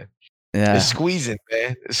leather, man. Yeah. It's squeezing,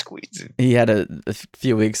 man. It's squeezing. He had a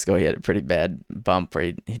few weeks ago. He had a pretty bad bump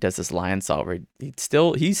where he does this lion salt where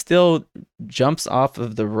he still jumps off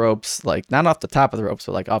of the ropes, like not off the top of the ropes,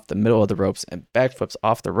 but like off the middle of the ropes and backflips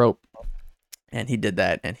off the rope. And he did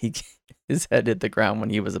that, and his head hit the ground when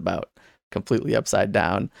he was about completely upside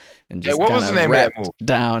down and just what was the name of that move?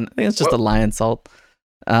 Down. I think it's just a lion salt.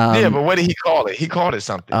 Yeah, but what did he call it? He called it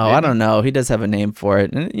something. Oh, I don't know. He does have a name for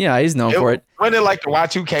it. And yeah, he's known for it. Wasn't it like the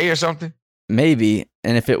Y2K or something? Maybe.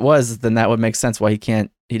 And if it was, then that would make sense why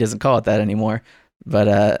he doesn't call it that anymore.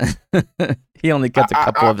 But he only kept a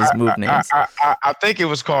couple of his move names. I think it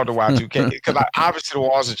was called the Y2K because obviously the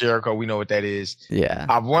Walls of Jericho, we know what that is. Yeah.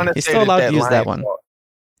 I want to say still allowed to use that one.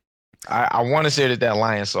 I want to say that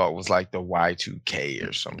lion salt was like the Y2K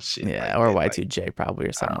or some shit. Yeah, or Y2J probably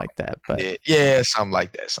or something like that. But yeah, something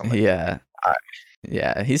like that.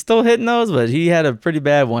 Yeah, he's still hitting those, but he had a pretty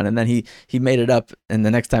bad one, and then he made it up, and the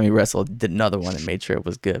next time he wrestled, did another one and made sure it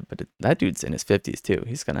was good. But that dude's in his 50s too.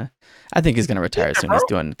 I think he's gonna retire soon. He's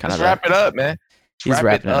doing kind of wrap it up, man. He's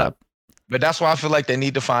wrapping it up. But that's why I feel like they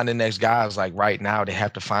need to find the next guys. Like right now, they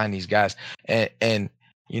have to find these guys. And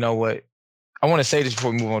you know what? I want to say this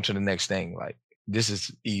before we move on to the next thing. Like, this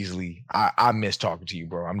is easily, I miss talking to you,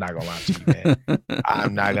 bro. I'm not gonna lie to you, man.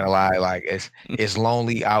 I'm not gonna lie. Like, it's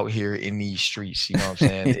lonely out here in these streets. You know what I'm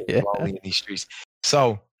saying? It's lonely in these streets.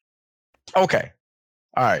 So, okay,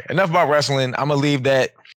 all right. Enough about wrestling. I'm gonna leave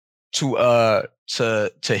that to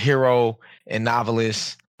Hero and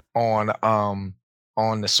Novelist on the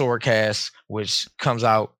Swordcast, which comes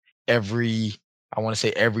out every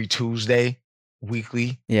Tuesday.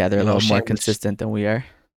 Weekly. Yeah, they're a little more consistent than we are.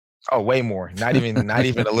 Oh, way more. Not even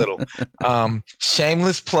a little.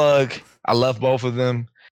 Shameless plug. I love both of them.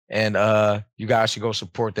 And you guys should go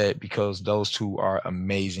support that because those two are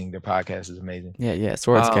amazing. Their podcast is amazing. Yeah,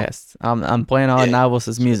 Swordscast. I'm playing all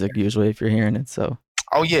Novelist's music usually if you're hearing it. So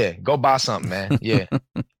oh yeah, go buy something, man. Yeah.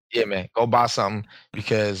 Yeah, man. Go buy something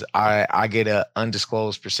because I get an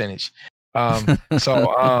undisclosed percentage.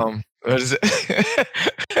 What is it?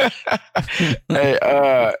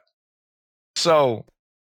 Hey, so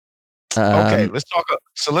okay,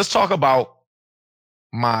 let's talk about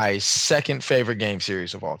my second favorite game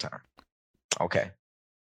series of all time. Okay.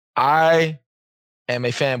 I am a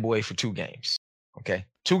fanboy for two games. Okay.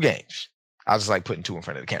 Two games. I was just like putting two in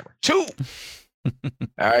front of the camera. Two.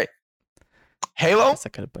 All right. Halo. I guess I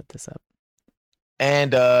could have put this up. And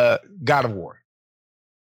God of War.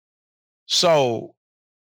 So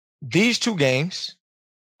these two games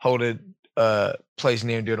hold a place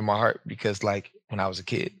near and dear to my heart because, like, when I was a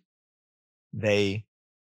kid, they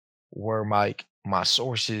were my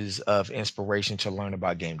sources of inspiration to learn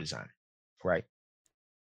about game design, right?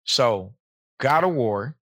 So, God of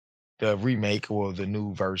War, the remake or the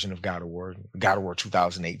new version of God of War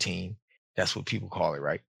 2018, that's what people call it,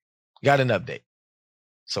 right? Got an update.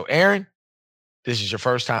 So, Aaron, this is your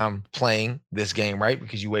first time playing this game, right?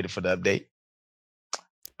 Because you waited for the update.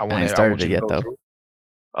 I ain't started it yet, though.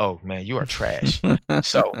 Oh man, you are trash.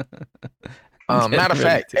 So, matter of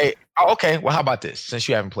fact, hey, okay. Well, how about this? Since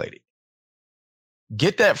you haven't played it,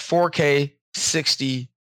 get that 4K 60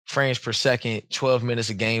 frames per second, 12 minutes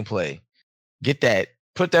of gameplay. Get that.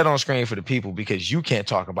 Put that on screen for the people because you can't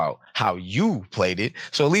talk about how you played it.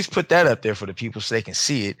 So at least put that up there for the people so they can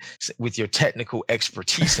see it with your technical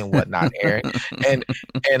expertise and whatnot, Aaron. And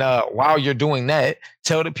while you're doing that,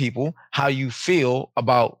 tell the people how you feel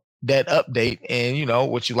about that update and, you know,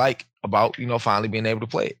 what you like about, you know, finally being able to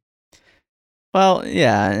play it. Well,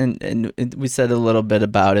 yeah, and we said a little bit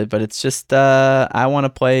about it, but it's just I want to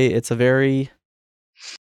play. It's a very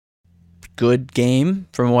good game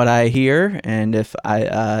from what I hear, and if I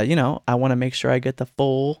I want to make sure I get the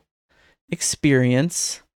full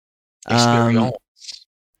experience.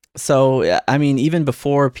 So I mean, even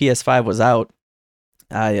before PS5 was out,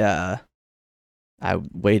 I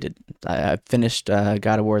waited. I finished God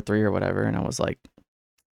of War 3 or whatever, and I was like,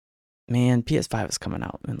 man, PS5 is coming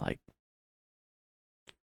out in like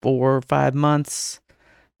 4 or 5 months.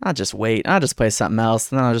 I'll just wait. I'll just play something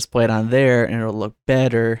else, and then I'll just play it on there, and it'll look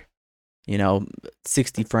better.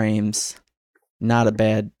 60 frames, not a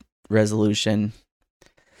bad resolution.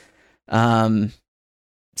 So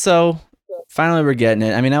finally we're getting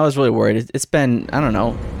it. I mean, I was really worried. It's been, I don't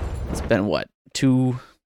know, it's been what,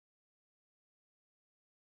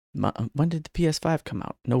 when did the PS5 come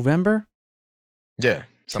out? November? Yeah,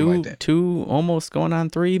 something like that. 2, almost going on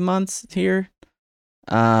 3 months here.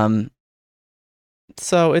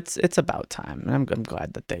 So it's about time, and I'm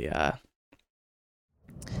glad that they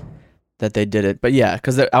did it. But yeah,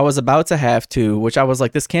 because I was about to have to, which I was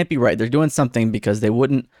like, this can't be right. They're doing something because they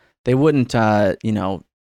wouldn't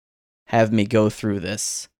have me go through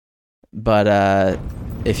this. But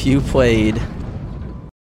if you played,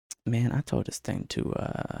 man, I told this thing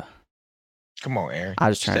to. Come on, Aaron.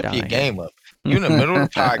 I just turned it Step down. your game up. You in the middle of the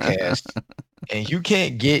podcast, and you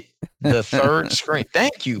can't get the third screen.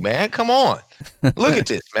 Thank you, man. Come on, look at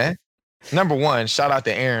this, man. Number one, shout out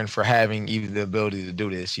to Aaron for having even the ability to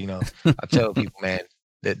do this. You know, I tell people, man,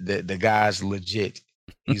 that the guy's legit.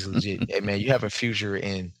 He's legit. Hey, man, you have a future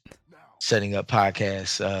in setting up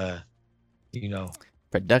podcasts. You know,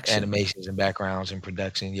 Production, animations and backgrounds and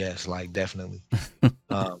production. Yes, like definitely.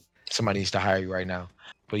 Somebody needs to hire you right now.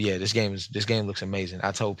 But yeah, this game looks amazing.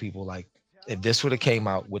 I told people, like, if this would have came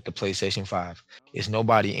out with the PlayStation 5, there's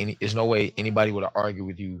no way anybody would have argued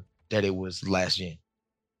with you that it was last gen.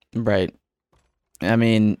 right? I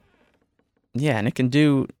mean, yeah, and it can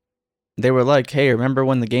do. They were like, hey, remember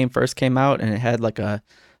when the game first came out and it had like a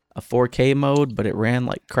 4K mode, but it ran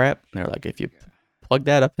like crap? And they're like, if you plug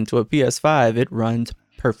that up into a PS5, it runs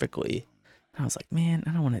perfectly. And I was like, man,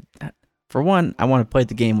 I don't want to. For one, I want to play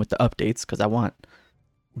the game with the updates because I want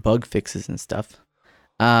bug fixes and stuff.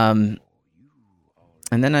 And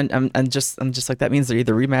then I'm just like, that means they're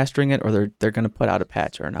either remastering it or they're gonna put out a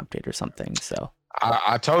patch or an update or something. So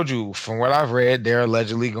I told you, from what I've read, they're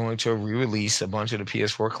allegedly going to re-release a bunch of the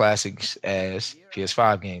PS4 classics as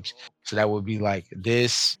PS5 games. So that would be like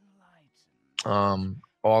this,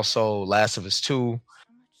 also Last of Us 2,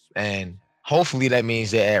 and hopefully that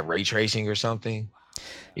means they add ray tracing or something.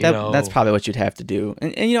 That's probably what you'd have to do.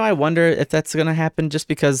 And you know, I wonder if that's gonna happen, just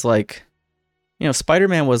because, like, you know,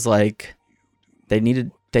 Spider-Man was like, they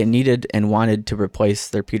needed and wanted to replace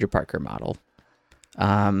their Peter Parker model.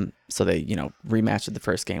 So they, you know, remastered the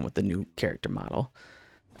first game with the new character model.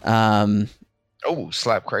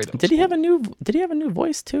 Slap Kratos. Did he have a new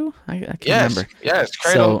voice too? I can't remember. Yes,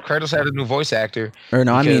 Kratos had a new voice actor. Or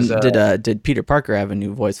no, because, did Peter Parker have a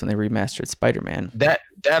new voice when they remastered Spider-Man? That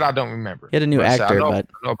I don't remember. He had a new actor, but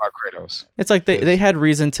I know about Kratos. It's like they had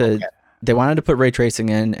reason to. Okay. They wanted to put ray tracing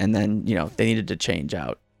in, and then, you know, they needed to change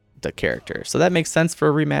out the character. So that makes sense for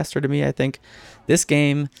a remaster to me, I think. This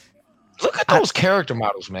game, look at those character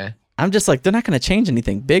models, man. I'm just like, they're not going to change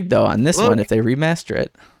anything big though on this one if they remaster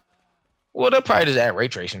it. Well, they'll probably just add ray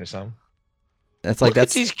tracing or something. Look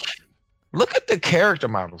at the character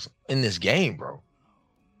models in this game, bro.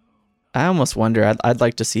 I almost wonder, I'd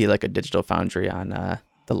like to see like a Digital Foundry on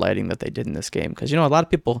the lighting that they did in this game, because, you know, a lot of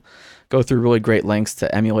people go through really great lengths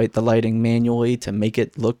to emulate the lighting manually to make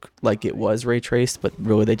it look like it was ray traced, but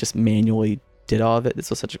really they just manually did all of it. This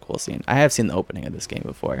was such a cool scene. I have seen the opening of this game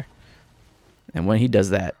before, and when he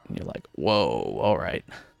does that, you're like, whoa, all right,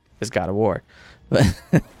 it's God of War.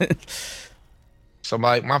 So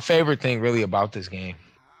my favorite thing really about this game,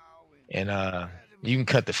 and you can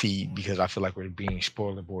cut the feed because I feel like we're being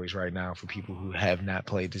spoiler boys right now for people who have not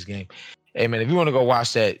played this game. Hey man, if you want to go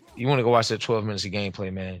watch that, 12 minutes of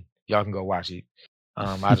gameplay, man, y'all can go watch it.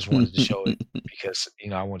 I just wanted to show it because, you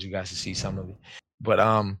know, I want you guys to see some of it. But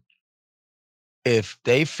if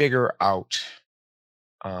they figure out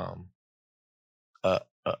a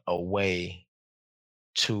way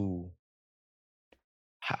to,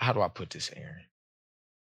 how do I put this, Aaron?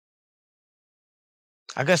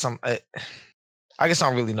 I guess I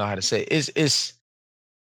don't really know how to say it. It's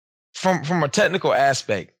from a technical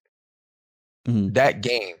aspect, that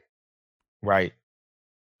game, right?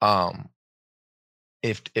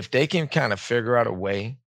 If they can kind of figure out a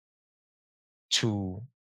way to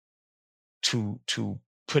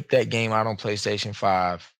put that game out on PlayStation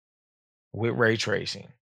 5 with ray tracing,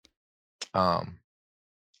 I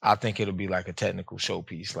think it'll be like a technical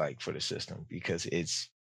showpiece, like, for the system, because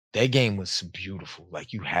that game was beautiful.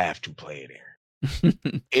 Like, you have to play it,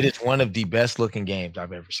 Aaron. It is one of the best looking games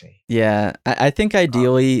I've ever seen. Yeah, I think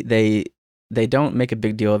ideally they don't make a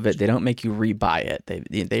big deal of it. They don't make you rebuy it.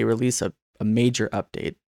 They release a major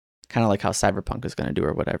update, kind of like how Cyberpunk is going to do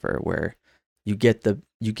or whatever, where you get the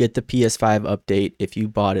PS5 update if you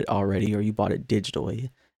bought it already or you bought it digitally.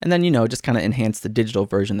 And then, you know, just kind of enhance the digital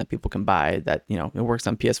version that people can buy, that, you know, it works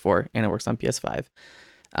on PS4 and it works on PS5.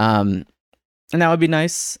 And that would be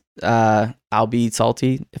nice. I'll be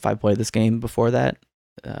salty if I play this game before that.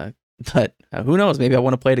 But who knows? Maybe I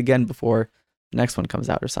want to play it again before the next one comes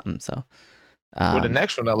out or something. So, well, the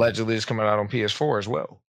next one allegedly is coming out on PS4 as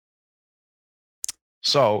well.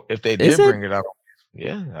 So if they did bring it out,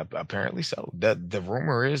 yeah, apparently so. The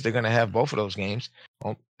rumor is they're going to have both of those games.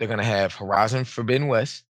 They're going to have Horizon Forbidden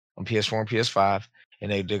West on PS4 and PS5,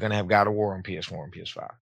 and they're going to have God of War on PS4 and PS5.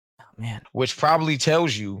 Oh, man. Which probably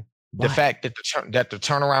tells you the fact that the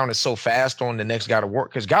turnaround is so fast on the next God of War,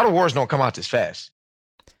 because God of Wars don't come out this fast.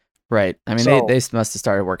 Right. I mean, they must have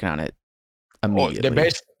started working on it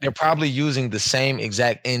immediately. They're probably using the same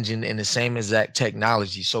exact engine and the same exact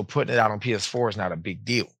technology. So putting it out on PS4 is not a big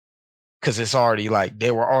deal because it's already like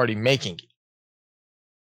they were already making it.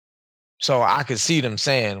 So I could see them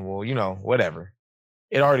saying, well, whatever.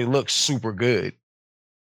 It already looks super good.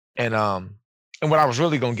 And what I was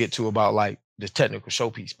really gonna get to about like the technical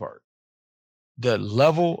showpiece part, the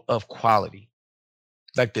level of quality,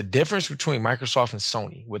 like the difference between Microsoft and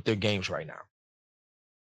Sony with their games right now.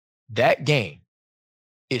 That game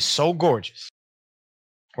is so gorgeous,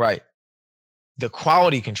 right? The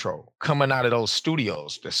quality control coming out of those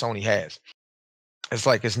studios that Sony has, it's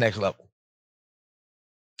like it's next level.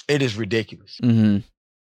 It is ridiculous. Mm-hmm.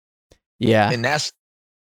 Yeah, And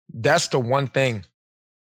that's the one thing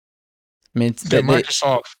I mean, that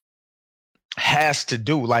Microsoft has to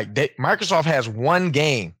do. Like Microsoft has one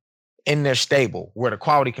game in their stable where the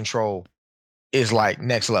quality control is like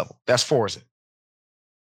next level. That's Forza.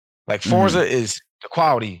 Like Forza is the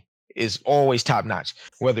quality is always top notch.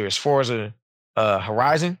 Whether it's Forza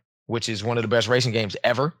Horizon, which is one of the best racing games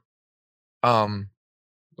ever. Well,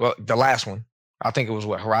 the last one, I think it was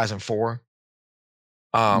Horizon 4.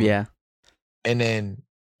 Yeah. And then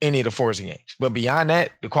any of the Forza games. But beyond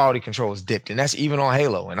that, the quality control is dipped. And that's even on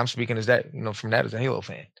Halo. And I'm speaking as that, from that as a Halo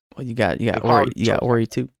fan. Well, you got Ori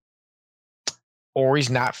too. Ori's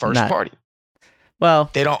not first party. Well,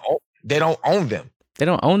 they don't own them. They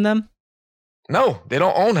don't own them? No, they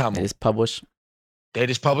don't own them. They just publish. They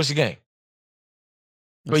just publish the game.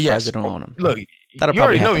 But yes, they don't own them. Look, you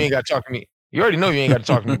already know you ain't got to talk to me. You already know you ain't got to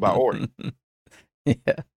talk to me about Ori. Yeah.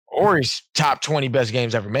 Ori's top 20 best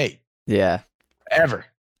games ever made. Yeah. Ever.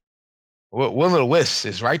 Will of the Wisps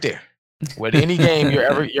is right there. With any game you're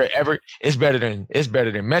ever, it's better than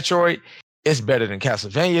Metroid. It's better than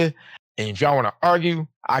Castlevania. And if y'all want to argue,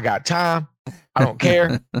 I got time. I don't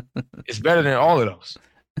care. It's better than all of those.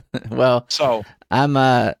 Well, so I'm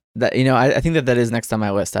I think that is next on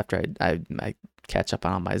my list after I catch up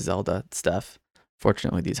on all my Zelda stuff.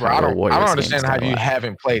 Fortunately, these Hyrule Warriors. I don't understand how you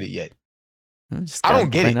haven't played it yet. I don't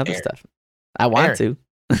get it. Other stuff. I want to.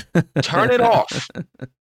 Turn it off.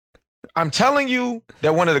 I'm telling you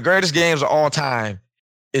that one of the greatest games of all time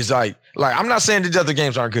is like I'm not saying these other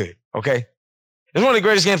games aren't good. Okay, it's one of the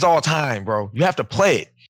greatest games of all time, bro. You have to play it.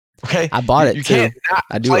 Okay, I bought it too.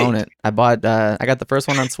 I do own it. I bought. I got the first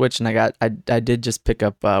one on Switch, and I did just pick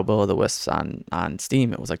up Will of the Wisps on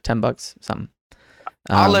Steam. It was like $10 something.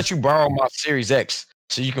 I'll let you borrow my Series X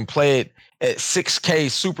so you can play it at 6K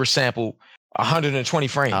super sample, 120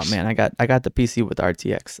 frames. Oh man, I got the PC with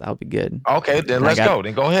RTX. I'll be good. Okay, then let's go.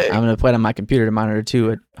 Then go ahead. I'm gonna play it on my computer to monitor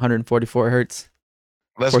too at 144 hertz.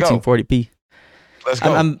 Let's 1440p. Let's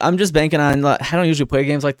go. I'm just banking on. I don't usually play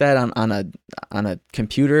games like that on a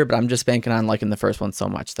computer, but I'm just banking on liking the first one so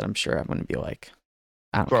much that I'm sure I'm gonna be like,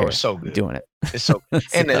 I don't care. It's so good. I'm doing it. It's so good.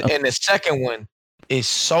 And the second one is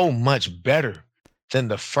so much better than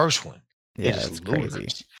the first one. Yeah, it's crazy.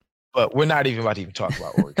 But we're not even about to talk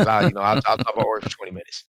about Ori because I'll talk about Ori for 20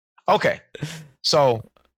 minutes. Okay, so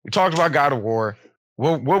we talked about God of War.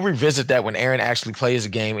 We'll revisit that when Aaron actually plays a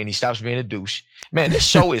game and he stops being a douche. Man, this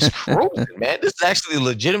show is cruising, man. This is actually a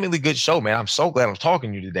legitimately good show, man. I'm so glad I'm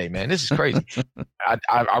talking to you today, man. This is crazy.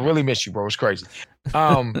 I really miss you, bro. It's crazy.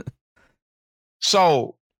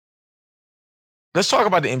 So let's talk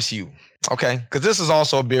about the MCU, okay? Because this is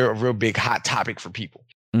also a real big hot topic for people.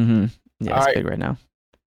 Mm-hmm. Yeah, it's big right now.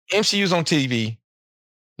 MCU's on TV.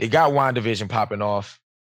 They got WandaVision popping off.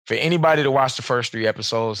 For anybody to watch the first 3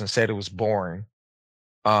 episodes and said it was boring,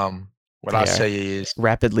 what I'll say is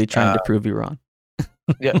rapidly trying to prove you wrong.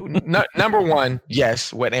 Yeah, number one,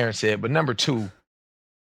 yes, what Aaron said, but number 2,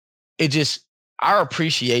 it just our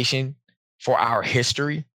appreciation for our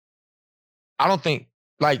history. I don't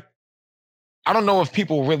know if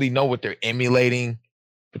people really know what they're emulating,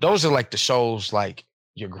 but those are like the shows like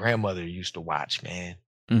your grandmother used to watch, man.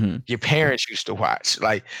 Mm-hmm. Your parents used to watch.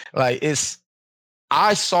 Like it's.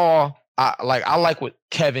 I like what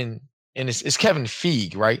Kevin, and it's Kevin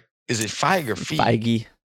Feige, right? Is it Feige or Feige? Feige.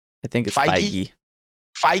 I think it's Feige.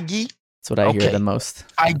 Feige? That's what I hear the most.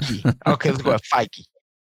 Feige. Okay, let's go with Feige.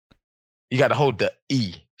 You got to hold the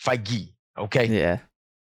E. Feige. Okay? Yeah.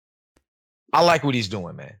 I like what he's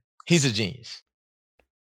doing, man. He's a genius.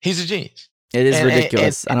 He's a genius. It is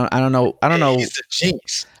ridiculous. I don't know. He's a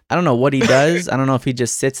genius. I don't know what he does. I don't know if he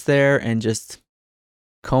just sits there and just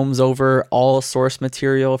combs over all source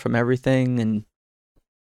material from everything and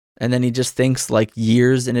then he just thinks like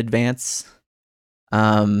years in advance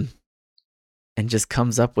and just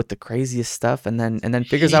comes up with the craziest stuff and then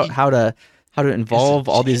figures out how to involve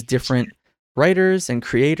all these different writers and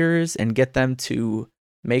creators and get them to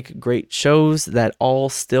make great shows that all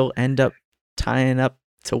still end up tying up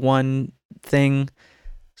to one thing.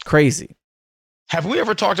 Crazy. Have we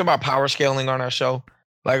ever talked about power scaling on our show?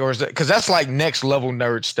 Like, or is that because that's like next level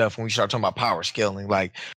nerd stuff when we start talking about power scaling?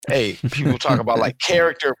 Like, hey, people talk about like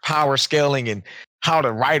character power scaling and how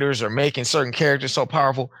the writers are making certain characters so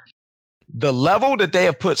powerful. The level that they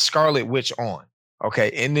have put Scarlet Witch on, okay,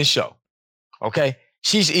 in this show, okay,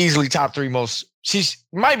 she's easily top 3 most. She's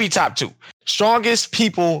might be top 2 strongest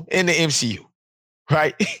people in the MCU,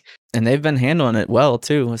 right? And they've been handling it well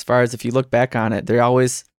too. As far as if you look back on it,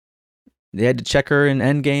 they had to check her in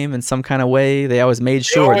Endgame in some kind of way. They always made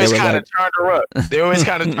sure they always kind of turned her up. They always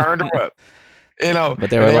kind of turned her up, you know. But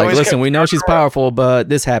they were like, "Listen, we know she's powerful, but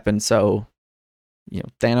this happened, so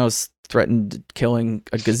Thanos threatened killing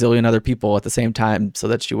a gazillion other people at the same time so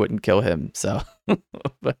that she wouldn't kill him." So,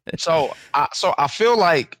 so I feel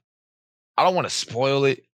like I don't want to spoil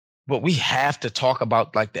it, but we have to talk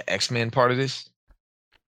about like the X-Men part of this.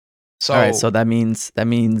 So, all right, so that means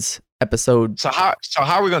episode. So how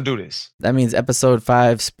are we gonna do this? That means episode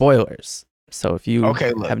 5 spoilers. So if you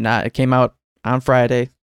have not, it came out on Friday. If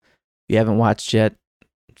you haven't watched yet,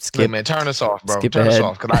 skip. Look, man, turn us off, bro. Skip turn ahead.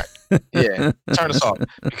 us off, turn us off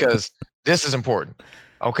because this is important.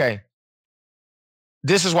 Okay,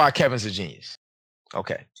 this is why Kevin's a genius.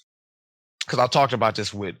 Okay, because I talked about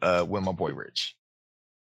this with my boy Rich.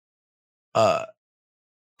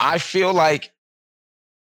 I feel like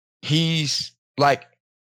he's like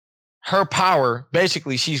her power.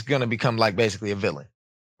 Basically, she's gonna become like basically a villain,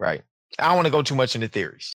 right? I don't want to go too much into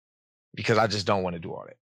theories because I just don't want to do all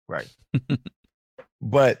that, right?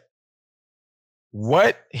 But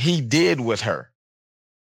what he did with her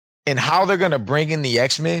and how they're gonna bring in the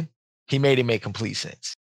X-Men, he made it make complete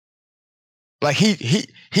sense. Like he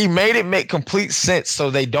made it make complete sense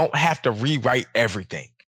so they don't have to rewrite everything.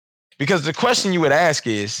 Because the question you would ask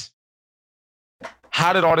is,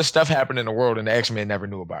 how did all this stuff happen in the world and the X-Men never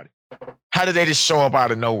knew about it? How did they just show up out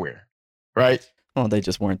of nowhere? Right? Well, they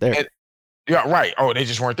just weren't there. Yeah, right. Oh, they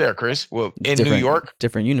just weren't there, Chris. Well, in New York.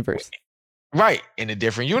 Different universe. Right. In a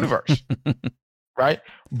different universe. Right?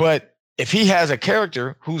 But if he has a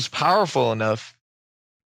character who's powerful enough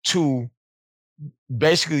to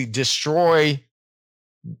basically destroy,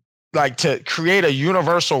 like to create a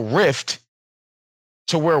universal rift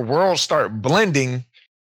to where worlds start blending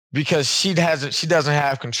because she doesn't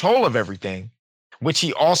have control of everything, which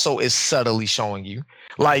he also is subtly showing you.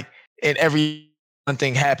 Like, and every one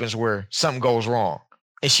thing happens where something goes wrong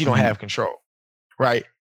and she don't have control, right?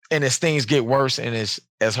 And as things get worse and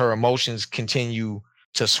as her emotions continue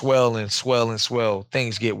to swell and swell and swell,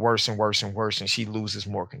 things get worse and worse and worse and she loses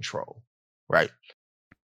more control, right?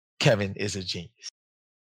 Kevin is a genius.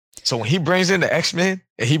 So when he brings in the X-Men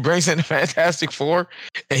and he brings in the Fantastic Four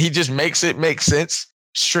and he just makes it make sense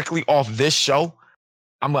strictly off this show,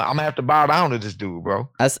 I'm gonna have to bow down to this dude, bro.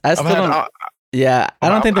 I still don't. I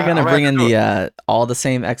don't think they're gonna bring in the all the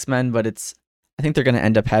same X-Men, but I think they're gonna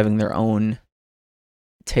end up having their own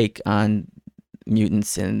take on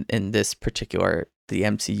mutants in this particular the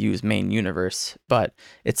MCU's main universe. But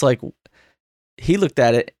it's like he looked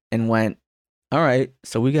at it and went, "All right,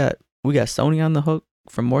 so we got Sony on the hook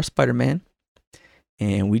for more Spider-Man,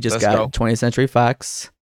 and we just got 20th Century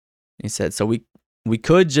Fox." He said, "So we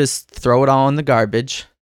could just throw it all in the garbage,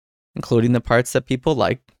 including the parts that people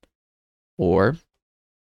like, or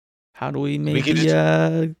how do we maybe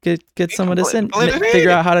get some of this in? Figure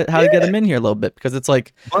out how to get them in here a little bit, because it's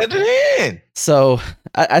like blend it in." So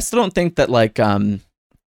I still don't think that like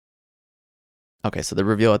okay, so the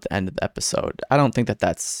reveal at the end of the episode, I don't think that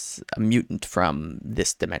that's a mutant from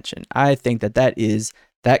this dimension. I think that is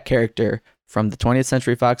that character from the 20th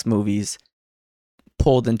Century Fox movies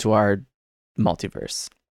pulled into our multiverse.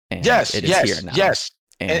 And it is here now. Yes.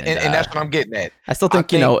 And that's what I'm getting at. I still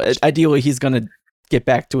think, ideally he's going to get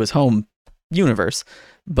back to his home universe.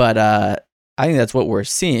 But I think that's what we're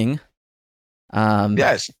seeing.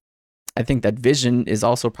 Yes. I think that Vision is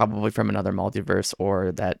also probably from another multiverse,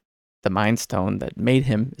 or that the Mind Stone that made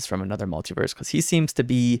him is from another multiverse, because he seems to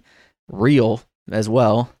be real as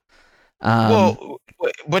well. Well,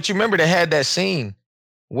 but you remember they had that scene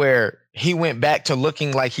where he went back to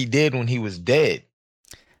looking like he did when he was dead.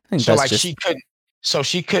 So like she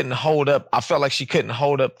couldn't hold up. I felt like she couldn't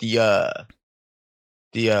hold up the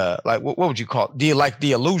like what would you call it?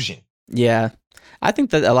 The illusion. Yeah. I think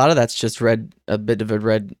that a lot of that's just a bit of a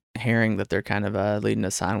red herring that they're kind of leading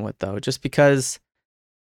us on with, though, just because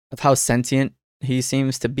of how sentient he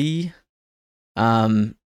seems to be.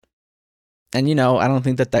 And I don't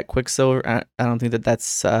think that Quicksilver, I don't think that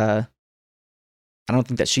that's I I don't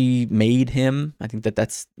think that she made him. I think that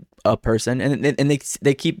that's a person, and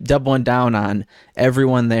they keep doubling down on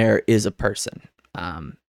everyone there is a person.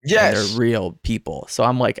 And they're real people. So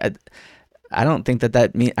I'm like, I don't think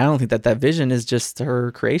that vision is just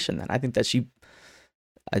her creation. Then I think that she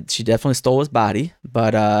definitely stole his body,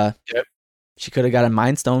 but she could have got a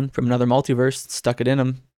Mind Stone from another multiverse, stuck it in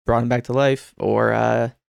him, brought him back to life,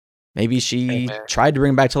 or maybe she tried to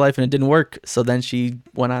bring him back to life and it didn't work. So then she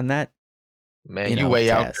went on that. Man, you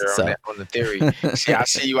way out there on the theory. See, I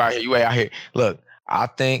see you out here. You way out here. Look, I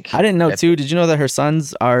think I didn't know too. Did you know that her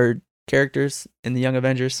sons are characters in the Young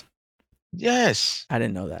Avengers? Yes, I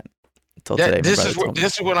didn't know that until today. This is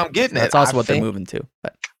what I'm getting at. That's also what they're moving to.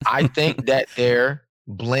 But. I think that they're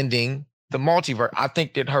blending the multiverse. I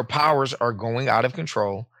think that her powers are going out of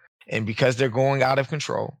control, and because they're going out of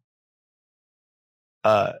control,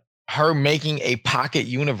 her making a pocket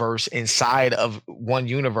universe inside of one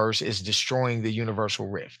universe is destroying the universal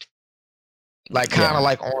rift. Like kind of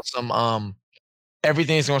like on some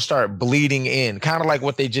everything's gonna start bleeding in, kind of like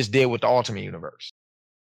what they just did with the Ultimate Universe.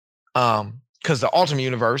 Because the Ultimate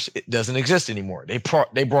Universe, it doesn't exist anymore.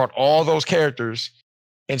 They brought all those characters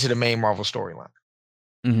into the main Marvel storyline.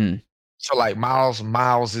 Mm-hmm. So like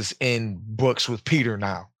Miles is in books with Peter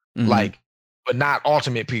now, like, but not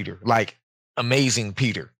Ultimate Peter, like Amazing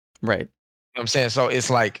Peter. Right. You know what I'm saying? So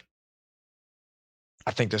it's like,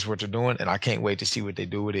 I think that's what they're doing, and I can't wait to see what they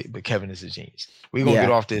do with it. But Kevin is a genius. We're gonna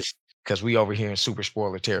get off this because we over here in super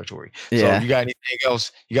spoiler territory. So you got anything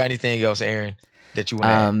else? You got anything else, Aaron, that you want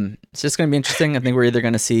to add? It's just gonna be interesting. I think we're either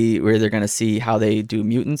gonna see how they do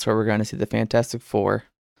mutants, or we're gonna see the Fantastic Four.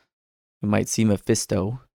 We might see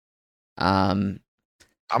Mephisto. I'm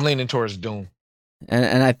leaning towards Doom.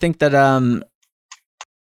 And I think that I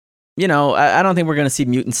don't think we're gonna see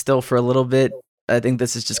mutants still for a little bit. I think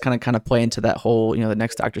this is just kind of play into that whole, the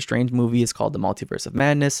next Doctor Strange movie is called The Multiverse of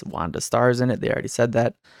Madness. Wanda stars in it. They already said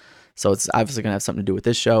that. So it's obviously going to have something to do with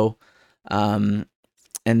this show. And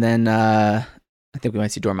then I think we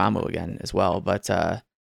might see Dormammu again as well. But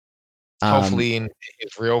hopefully in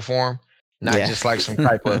his real form, not just like some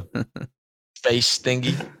type of face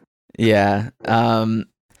thingy. Yeah. And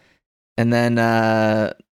then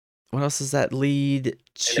what else does that lead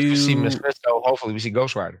to? And if we see Mephisto, hopefully we see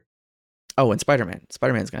Ghost Rider. Oh, and Spider-Man.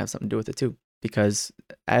 Spider-Man's gonna have something to do with it too, because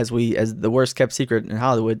as the worst kept secret in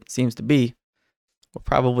Hollywood seems to be, we're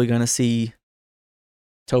probably gonna see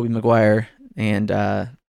Tobey Maguire and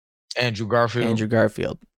Andrew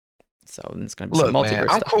Garfield. So it's gonna be some multiverse man,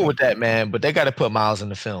 I'm stuff. cool with that, man. But they got to put Miles in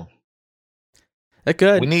the film. They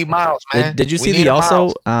could. We need Miles, man. Did you see the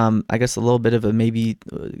also? I guess a little bit of a maybe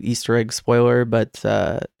Easter egg spoiler, but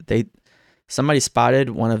somebody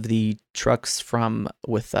spotted one of the trucks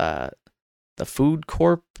with the Food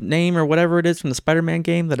Corp name or whatever it is from the Spider-Man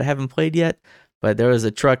game that I haven't played yet, but there was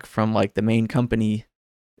a truck from like the main company,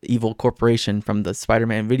 Evil Corporation, from the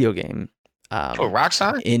Spider-Man video game.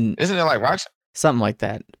 Roxxon? Isn't it like Roxxon? Something like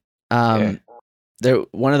that.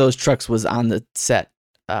 One of those trucks was on the set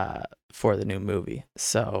for the new movie.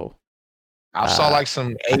 So I saw like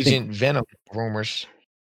some Agent Venom rumors.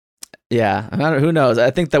 Yeah, who knows?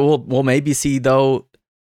 I think that we'll maybe see though.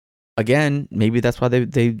 Again, maybe that's why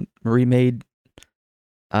they remade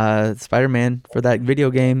Spider-Man for that video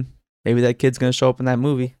game. Maybe that kid's gonna show up in that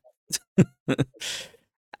movie.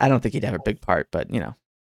 I don't think he'd have a big part, but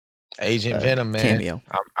Agent Venom, man. Cameo.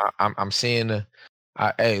 I'm seeing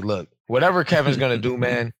hey, look, whatever Kevin's gonna do,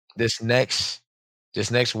 man. This next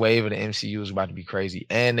wave of the MCU is about to be crazy,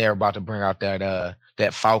 and they're about to bring out that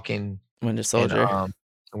Falcon Winter Soldier. And,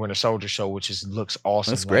 Winter Soldier show, which looks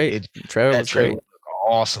awesome. That's great. Trailer was great.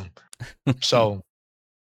 Awesome. So,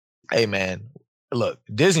 hey man, look,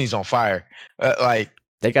 Disney's on fire. Like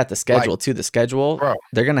they got the schedule too. The schedule, bro,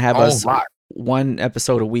 they're gonna have us one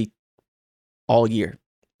episode a week all year.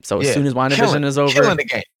 So as soon as WandaVision is over, the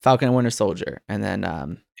game. Falcon and Winter Soldier, and then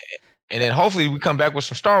hopefully we come back with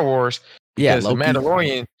some Star Wars. Yeah, because Loki, the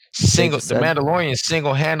Mandalorian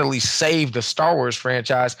single-handedly saved the Star Wars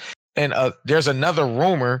franchise. And there's another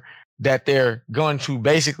rumor that they're going to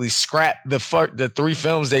basically scrap the 3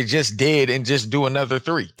 films they just did and just do another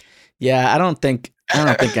 3. Yeah, I don't think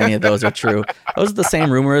any of those are true. Those are the same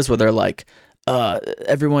rumors where they're like,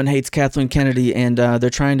 everyone hates Kathleen Kennedy and they're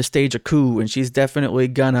trying to stage a coup and she's definitely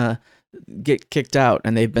gonna get kicked out.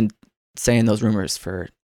 And they've been saying those rumors for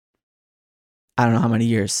I don't know how many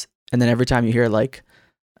years. And then every time you hear like,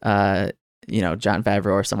 Jon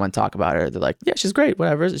Favreau or someone talk about her, they're like, yeah, she's great,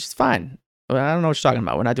 whatever, she's fine. Well, I don't know what you're talking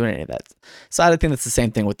about. We're not doing any of that. So I think that's the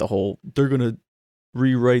same thing with the whole, they're going to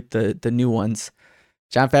rewrite the new ones.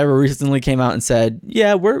 Jon Favreau recently came out and said,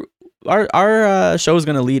 yeah, we're our show is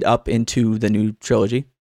gonna lead up into the new trilogy.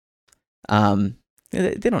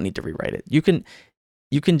 They don't need to rewrite it. You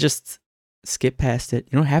can just skip past it.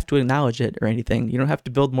 You don't have to acknowledge it or anything. You don't have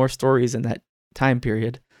to build more stories in that time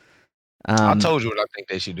period. I told you what I think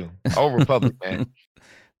they should do. Old Republic, man.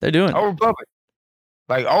 They're doing Old Republic.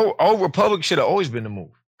 Like Old Republic should have always been the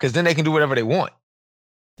move, because then they can do whatever they want.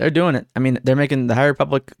 They're doing it. I mean, they're making the High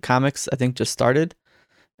Republic comics. I think just started,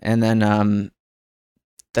 and then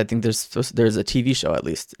I think there's a TV show at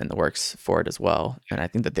least in the works for it as well, and I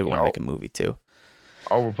think that they want to make a movie too.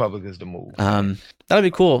 Old Republic is the move. That'll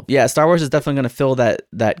be cool. Yeah, Star Wars is definitely going to fill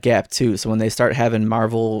that gap too. So when they start having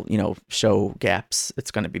Marvel, show gaps,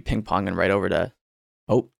 it's going to be ping ponging right over to,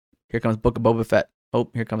 oh, here comes Book of Boba Fett. Oh,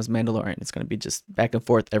 here comes Mandalorian. It's going to be just back and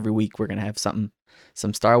forth every week. We're going to have some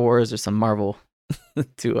Star Wars or some Marvel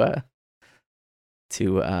to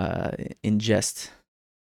ingest,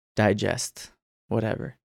 digest,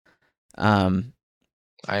 whatever. I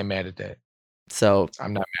ain't mad at that. So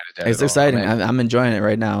I'm not mad at that. It's exciting. I'm enjoying it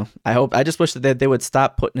right now. I just wish that they would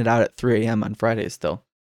stop putting it out at 3 a.m. on Fridays still.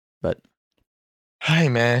 But hey,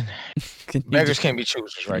 man, beggars can't be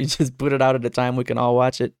choosers, right? You just put it out at a time we can all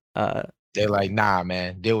watch it. They're like, nah,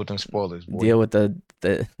 man, deal with them spoilers. Boy. Deal with the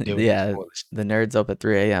nerds up at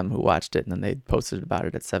 3 a.m. who watched it, and then they posted about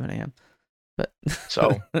it at 7 a.m. But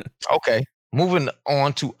so okay, moving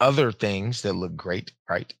on to other things that look great,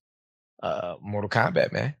 right? Mortal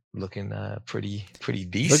Kombat, man, looking pretty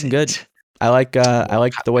decent. Looking good. I like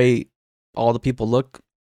the way all the people look.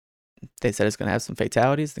 They said it's gonna have some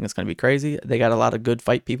fatalities. I think it's gonna be crazy. They got a lot of good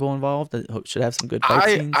fight people involved that should have some good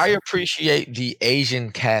fight scenes. I appreciate the Asian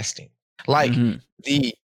casting. Like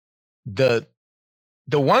the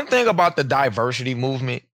one thing about the diversity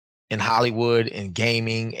movement in Hollywood and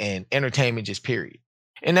gaming and entertainment, just period,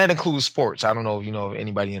 and that includes sports. I don't know if you know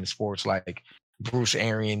anybody in the sports, like Bruce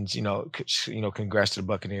Arians. Congrats to the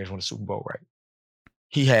Buccaneers won the Super Bowl, right?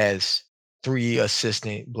 He has 3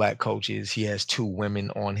 assistant black coaches. He has 2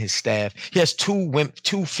 women on his staff. He has 2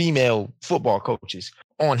 female football coaches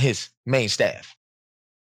on his main staff,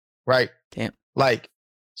 right? Damn.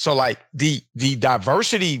 So the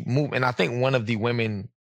diversity movement, I think one of the women,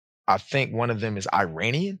 one of them is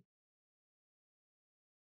Iranian.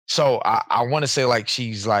 So I want to say like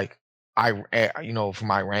she's like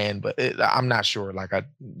from Iran, but I'm not sure. Like I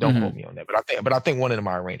don't quote me on that, but I think one of them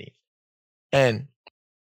are Iranian. And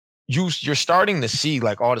you're starting to see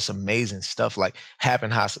like all this amazing stuff like happen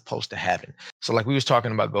how it's supposed to happen. So like we was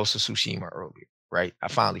talking about Ghost of Tsushima earlier, right? I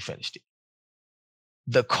finally finished it.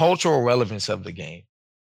 The cultural relevance of the game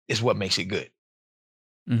is what makes it good.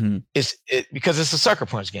 It's because it's a sucker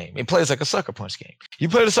punch game. It plays like a sucker punch game. You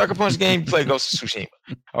play the sucker punch game, you play Ghost of Tsushima.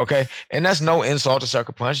 Okay. And that's no insult to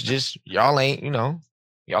sucker punch. Just y'all ain't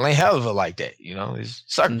hell of it like that. It's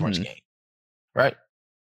sucker punch game. Right.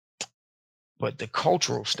 But the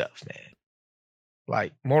cultural stuff, man,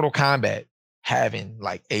 like Mortal Kombat having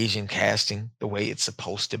like Asian casting the way it's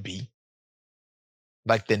supposed to be.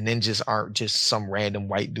 Like the ninjas aren't just some random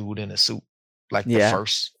white dude in a suit, like the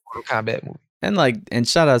first Mortal Kombat movie. And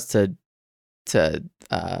shout outs to the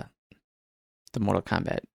Mortal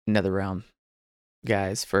Kombat NetherRealm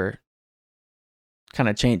guys for kind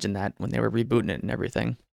of changing that when they were rebooting it and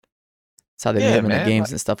everything. That's how they made them in the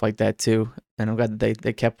games and stuff like that too. And I'm glad that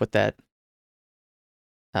they kept with that.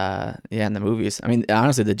 In the movies. I mean,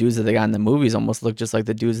 honestly, the dudes that they got in the movies almost look just like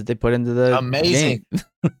the dudes that they put into the amazing.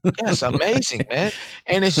 Game. Yes, amazing, man.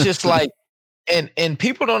 And it's just like, and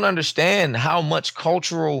people don't understand how much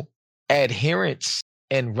cultural adherence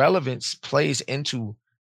and relevance plays into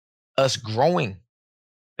us growing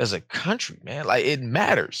as a country, man. Like it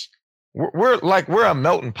matters. We're a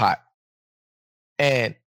melting pot,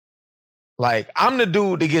 and like I'm the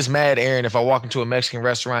dude that gets mad, Aaron, if I walk into a Mexican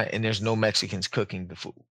restaurant and there's no Mexicans cooking the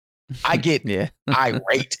food. I get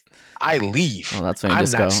irate. I leave. Well, that's when you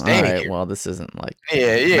just go, all right, well, this isn't like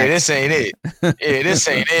this ain't it. Yeah, this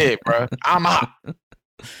ain't it, bro. I'm out.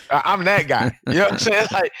 I'm that guy. You know what I'm saying?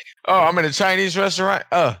 Like, oh, I'm in a Chinese restaurant.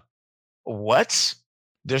 What?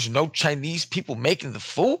 There's no Chinese people making the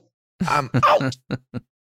food? I'm out.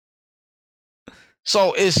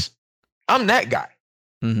 So I'm that guy.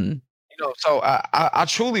 So I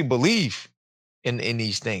truly believe in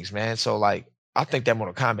these things, man. So like I think that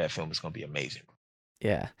Mortal Kombat film is gonna be amazing.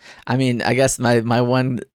 Yeah. I mean, I guess my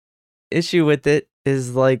one issue with it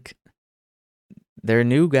is like their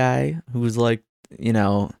new guy who's like,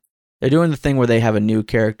 they're doing the thing where they have a new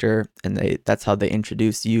character and that's how they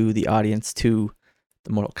introduce you, the audience, to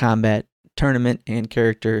the Mortal Kombat tournament and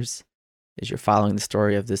characters, is you're following the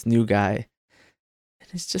story of this new guy. And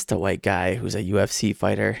it's just a white guy who's a UFC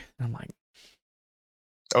fighter. I'm like,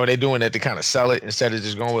 Or are they doing that to kind of sell it instead of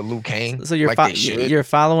just going with Liu Kang? So you're like they should. you're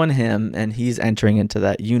following him, and he's entering into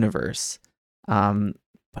that universe.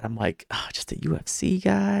 But I'm like, oh, just a UFC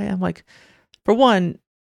guy. I'm like, for one,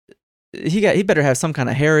 he better have some kind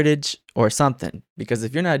of heritage or something, because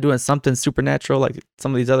if you're not doing something supernatural like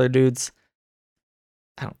some of these other dudes,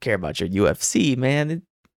 I don't care about your UFC, man.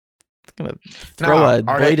 It's gonna throw a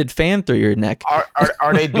bladed fan through your neck.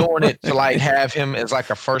 Are they doing it to like have him as like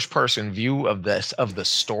a first person view of the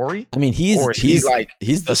story? I mean, he's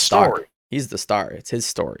the star. Story? He's the star. It's his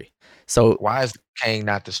story. So why is Kang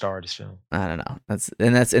not the star of this film? I don't know.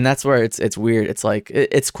 That's where it's weird. It's like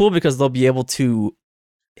it's cool because they'll be able to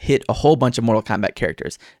hit a whole bunch of Mortal Kombat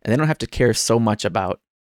characters, and they don't have to care so much about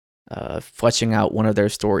fleshing out one of their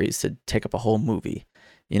stories to take up a whole movie.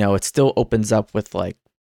 You know, it still opens up with like,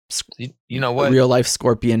 you know what, real life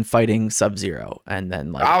Scorpion fighting Sub-Zero, and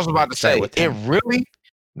then like I was about to say, it really,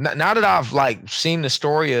 now that I've like seen the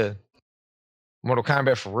story of Mortal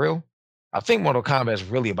Kombat for real, I think Mortal Kombat is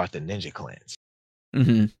really about the ninja clans.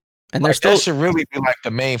 Mm-hmm. And like, that should really be like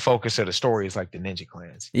the main focus of the story, is like the ninja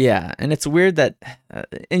clans. Yeah, and it's weird that,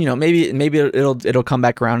 and you know, maybe it'll come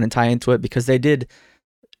back around and tie into it, because they did,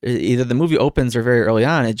 either the movie opens or very early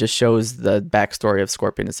on, it just shows the backstory of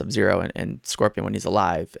Scorpion and Sub-Zero, and Scorpion when he's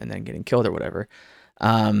alive and then getting killed or whatever.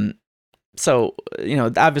 So you know,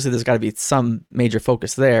 obviously there's got to be some major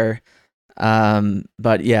focus there.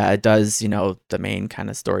 But yeah, it does. You know, the main kind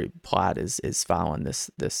of story plot is following this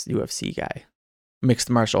UFC guy.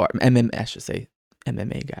 Mixed martial art, MMA, I should say,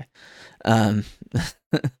 MMA guy.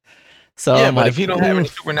 So yeah, but if he don't have any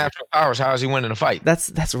supernatural powers, how is he winning a fight?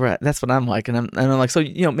 That's what I'm like, and I'm like, so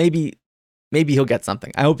you know, maybe he'll get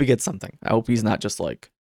something. I hope he gets something. I hope he's not just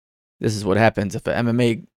like, this is what happens if an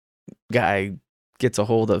MMA guy gets a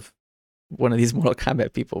hold of one of these Mortal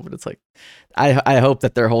Kombat people. But it's like, I hope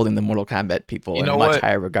that they're holding the Mortal Kombat people in a much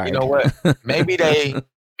higher regard. You know what? Maybe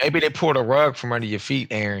they pulled a rug from under your feet,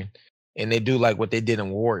 Aaron. And they do like what they did in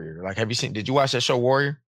Warrior. Like, did you watch that show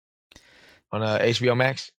Warrior on HBO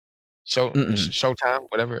Max? Showtime,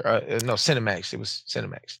 whatever. No, Cinemax. It was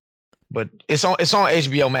Cinemax, but it's on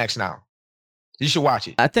HBO Max now. You should watch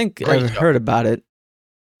it. I think I've heard about it.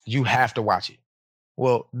 You have to watch it.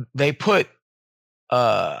 Well, they put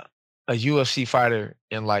a UFC fighter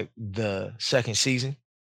in like the second season.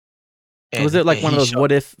 Was it like one of those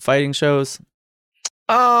what if fighting shows?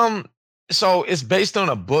 So it's based on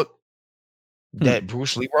a book that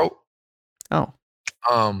Bruce Lee wrote. Oh.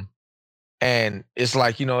 And it's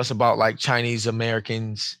like, you know, it's about like Chinese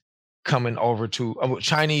Americans coming over to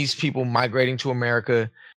Chinese people migrating to America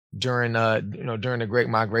during during the Great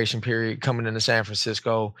Migration period, coming into San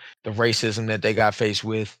Francisco, the racism that they got faced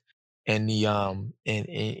with, and the and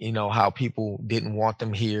you know, how people didn't want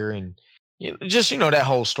them here, and just, you know, that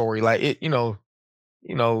whole story, like it, you know,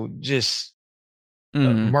 just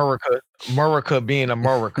America being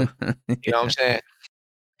America. You know what I'm saying?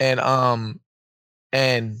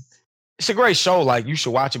 And it's a great show. Like, you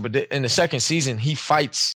should watch it. But in the second season,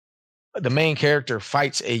 the main character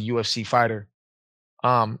fights a UFC fighter.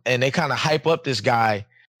 And they kind of hype up this guy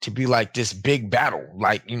to be like this big battle,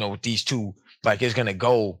 like, you know, with these two, like it's gonna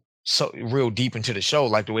go so real deep into the show,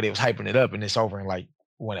 like the way they was hyping it up, and it's over in like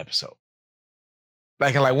one episode.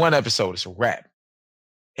 Like in like one episode, it's a wrap,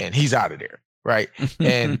 and he's out of there, right?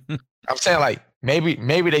 And I'm saying, like, maybe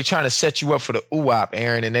they trying to set you up for the UWAP,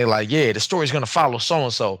 Aaron, and they like, yeah, the story's gonna follow so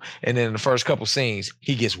and so, and then in the first couple scenes,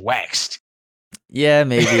 he gets waxed. Yeah,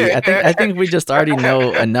 maybe. I think we just already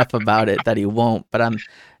know enough about it that he won't. But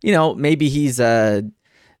you know, maybe he's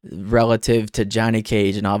relative to Johnny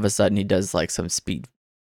Cage, and all of a sudden he does like some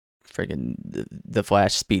the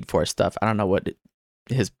Flash Speed Force stuff. I don't know what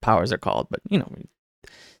his powers are called, but you know,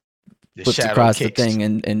 flips across the thing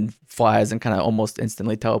and flies and kind of almost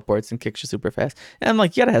instantly teleports and kicks you super fast. And I'm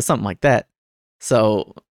like, you gotta have something like that.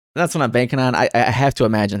 So that's what I'm banking on. I have to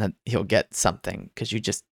imagine that he'll get something, because you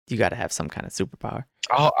gotta have some kind of superpower.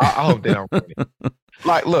 I hope they don't.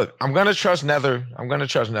 Like, look, I'm gonna trust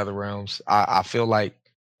NetherRealms. I feel like,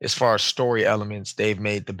 as far as story elements, they've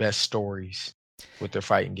made the best stories with their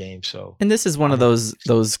fighting games. So, and this is one of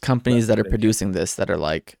those companies that are producing this, that are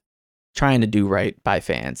like trying to do right by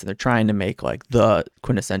fans, and they're trying to make like the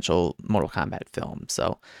quintessential Mortal Kombat film.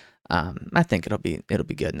 So I think it'll be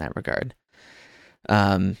good in that regard.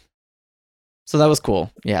 So that was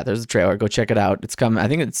cool. Yeah, there's a trailer. Go check it out. It's coming. I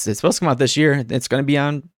think it's supposed to come out this year. It's going to be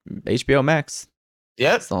on HBO Max.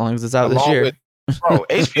 Yeah, as long as it's out this year. Bro,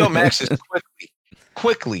 HBO Max is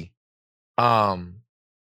quickly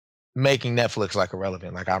making Netflix like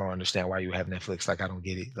irrelevant. Like, I don't understand why you have Netflix. Like, I don't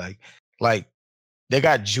get it. Like They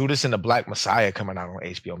got Judas and the Black Messiah coming out on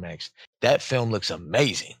HBO Max. That film looks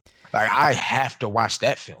amazing. Like, I have to watch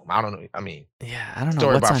that film. I don't know. I mean, yeah, I don't know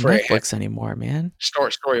what's on Netflix anymore, man.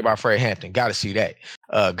 Story about Fred Hampton. Got to see that.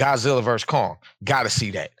 Godzilla vs. Kong. Got to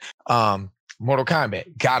see that. Mortal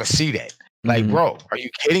Kombat. Got to see that. Like, bro, are you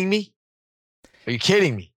kidding me? Are you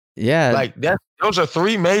kidding me? Yeah. Like, those are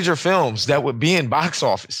 3 major films that would be in box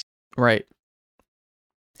office. Right.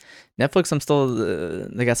 Netflix, I'm still.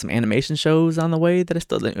 They got some animation shows on the way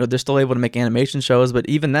that they're still able to make animation shows. But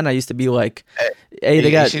even then, I used to be like,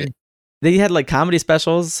 hey, they had like comedy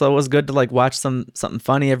specials, so it was good to like watch something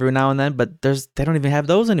funny every now and then. But they don't even have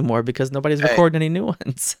those anymore because nobody's recording any new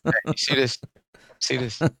ones. See this.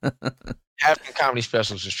 Half the comedy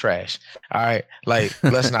specials was trash. All right, like,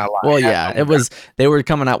 let's not lie. Well, yeah, it was. They were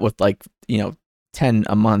coming out with like 10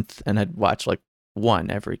 a month, and I'd watch like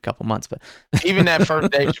one every couple months. But even that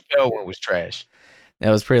first Dave Chappelle one was trash. It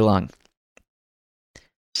was pretty long.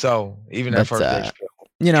 So even that first Dave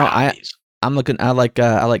Chappelle. I'm looking. I like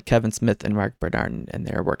Kevin Smith and Mark Bernard, and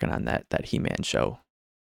they're working on that He-Man show,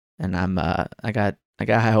 and I got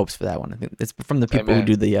high hopes for that one. I think it's from the people who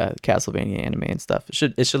do the Castlevania anime and stuff.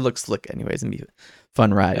 It should look slick anyways and be a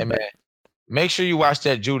fun ride. Hey, man, make sure you watch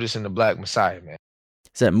that Judas and the Black Messiah, man.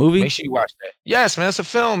 Is that a movie? Make sure you watch that. Yes, man, it's a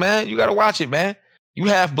film, man. You gotta watch it, man. You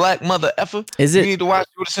have black mother effer. Is it? You need to watch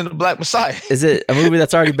Judas and the Black Messiah. Is it a movie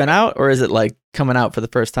that's already been out, or is it like coming out for the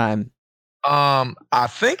first time? I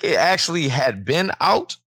think it actually had been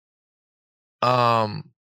out. No,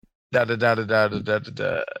 it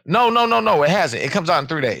hasn't. It comes out in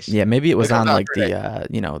 3 days. Yeah, maybe it was on like the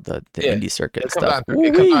indie circuit stuff.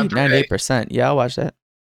 98%. Yeah, I'll watch that.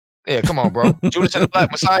 Yeah, come on, bro. Judas and the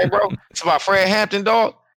Black Messiah, bro. It's about Fred Hampton,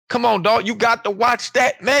 dog. Come on, dog. You got to watch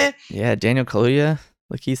that, man. Yeah, Daniel Kaluuya,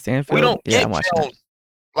 Lakeith Stanfield. We don't get films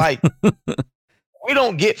like we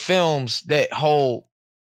don't get films that hold.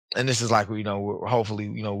 And this is like, we're hopefully,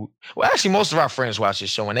 well, actually, most of our friends watch this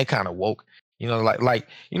show and they kind of woke, I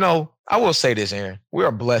will say this, Aaron, we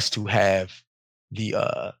are blessed to have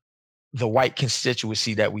the white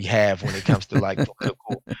constituency that we have when it comes to like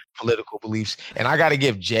political beliefs. And I got to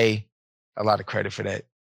give Jay a lot of credit for that.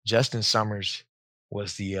 Justin Summers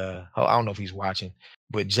was I don't know if he's watching,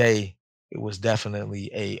 but Jay, it was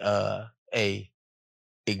definitely a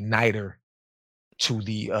igniter to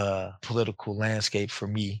the political landscape for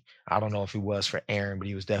me. I don't know if it was for Aaron, but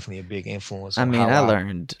he was definitely a big influence. I mean, I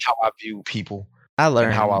learned how I view people. I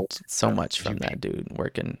learned so much from that dude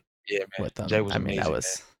working with them. Jay was amazing,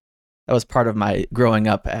 that was part of my growing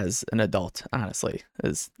up as an adult, honestly,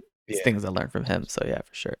 is things I learned from him. So yeah,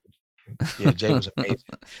 for sure. Yeah, Jay was amazing.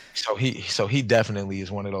 So he definitely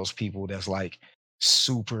is one of those people that's like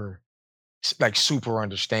super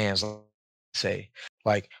understands, say,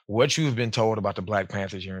 like, what you've been told about the Black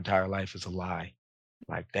Panthers your entire life is a lie.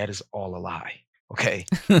 Like, that is all a lie. Okay.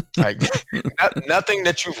 Like, nothing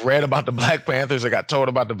that you've read about the Black Panthers or got told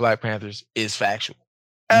about the Black Panthers is factual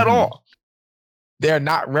at all. They're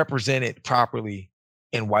not represented properly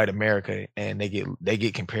in white America, and they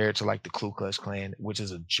get compared to like the Ku Klux Klan, which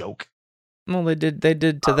is a joke. Well, they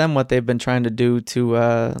did to them what they've been trying to do to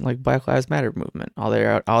like Black Lives Matter movement. All they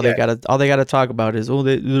gotta talk about is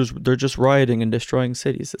they're just rioting and destroying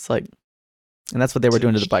cities. It's like, and that's what they were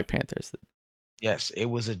doing to the Black Panthers. Yes, it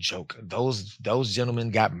was a joke. Those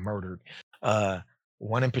gentlemen got murdered.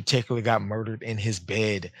 One in particular got murdered in his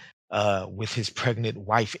bed, with his pregnant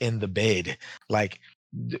wife in the bed. Like,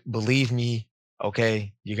 believe me.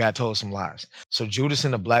 Okay, you got told some lies. So Judas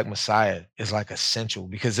and the Black Messiah is like essential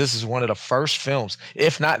because this is one of the first films,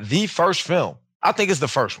 if not the first film. I think it's the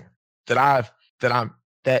first one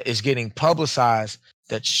that is getting publicized,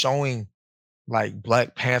 that's showing like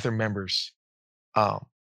Black Panther members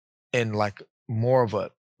in like more of a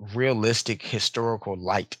realistic historical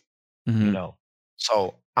light,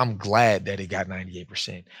 So I'm glad that it got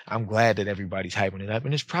 98%. I'm glad that everybody's hyping it up,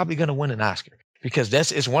 and it's probably gonna win an Oscar. Because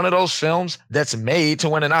it's one of those films that's made to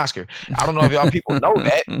win an Oscar. I don't know if y'all people know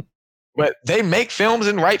that, but they make films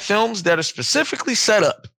and write films that are specifically set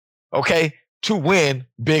up, okay, to win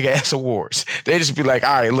big ass awards. They just be like,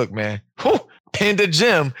 all right, look, man, pinned a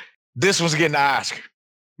gem. This one's getting an Oscar.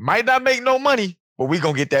 Might not make no money, but we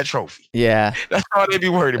gonna get that trophy. Yeah, that's all they be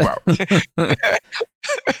worried about. We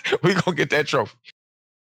gonna get that trophy.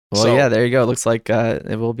 Well, yeah, there you go. It looks like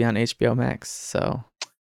it will be on HBO Max. So.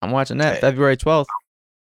 I'm watching that February 12th.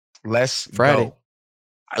 Let's Friday.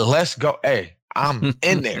 Go. Let's go. Hey, I'm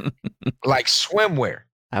in there like swimwear.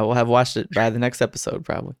 I will have watched it by the next episode,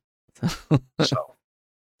 probably. So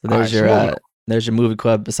there's your movie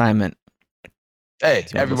club assignment. Hey,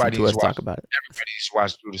 everybody needs to talk about it. Everybody needs to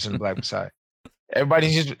watch Judas and the Black Messiah. Everybody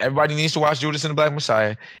needs to watch Judas and the Black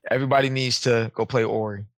Messiah. Everybody needs to go play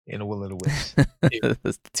Ori in the Will of the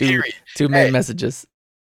Wisps. two main messages.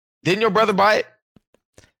 Didn't your brother buy it?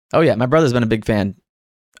 Oh yeah, my brother's been a big fan.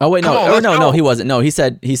 Oh wait, no, he wasn't. No, he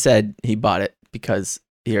said he bought it because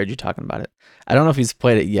he heard you talking about it. I don't know if he's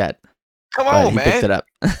played it yet. Come on, man. He picked it up.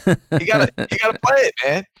 you gotta play it,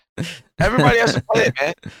 man. Everybody has to play it,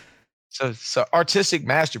 man. So it's an artistic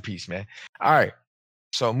masterpiece, man. All right.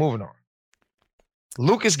 So moving on.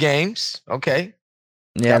 Lucas Games, okay.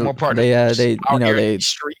 Yeah, more partners.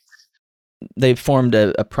 They formed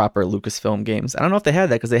a proper Lucasfilm Games. I don't know if they had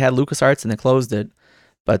that because they had LucasArts and they closed it,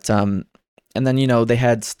 but and then they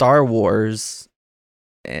had Star Wars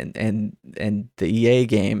and the EA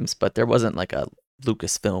games, but there wasn't like a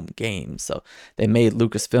Lucasfilm Games. So they made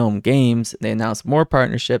Lucasfilm Games. They announced more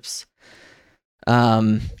partnerships.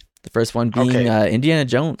 The first one being Indiana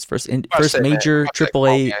Jones, first major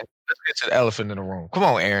AAA. Let's get to the elephant in the room. Come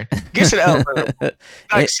on, Aaron. Get to the elephant in the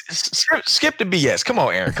room. Skip the BS. Come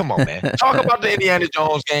on, Aaron. Come on, man. Talk about the Indiana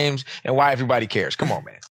Jones games and why everybody cares. Come on,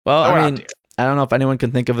 man. Well, I mean, I don't know if anyone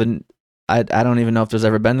can think of I don't even know if there's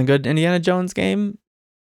ever been a good Indiana Jones game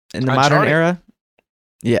in the modern era.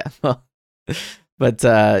 Yeah. Well, but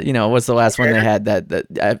what's the last one they had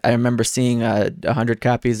that I remember seeing 100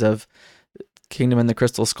 copies of Kingdom and the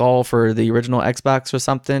Crystal Skull for the original Xbox or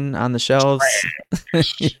something on the shelves.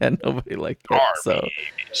 Yeah, nobody liked it.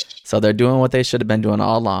 So they're doing what they should have been doing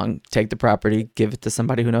all along. Take the property, give it to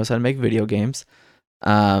somebody who knows how to make video games.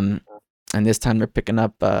 And this time they're picking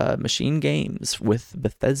up Machine Games with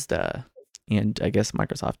Bethesda and I guess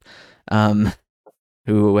Microsoft,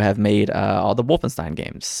 who have made all the Wolfenstein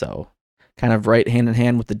games. So kind of right hand in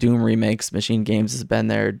hand with the Doom remakes, Machine Games has been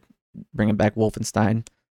there bringing back Wolfenstein.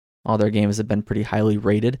 All their games have been pretty highly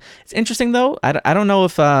rated. It's interesting though. I don't know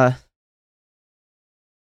if I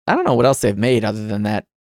don't know what else they've made other than that.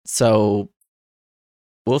 So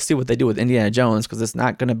we'll see what they do with Indiana Jones because it's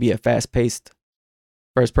not going to be a fast-paced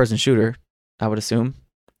first-person shooter, I would assume.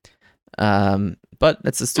 But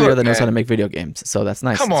it's a studio that knows how to make video games, so that's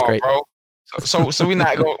nice. Come on, great. Bro. So we're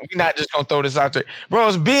not just gonna throw this out there, bro.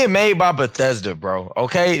 It's being made by Bethesda, bro.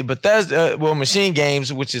 Okay, Bethesda. Well, Machine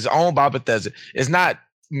Games, which is owned by Bethesda, is not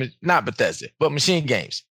Bethesda, but Machine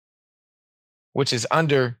Games, which is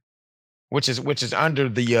under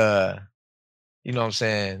the you know what I'm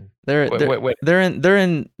saying? They're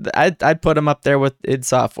in I'd put them up there with id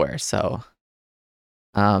Software, so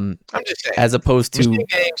I'm just saying, as opposed to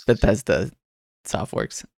Bethesda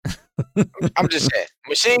Softworks. I'm just saying,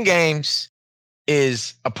 Machine Games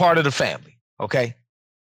is a part of the family, okay?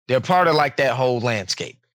 They're part of like that whole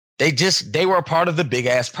landscape. They were a part of the big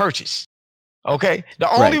ass purchase. Okay, the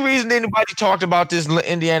only reason anybody talked about this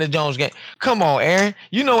Indiana Jones game, come on, Aaron,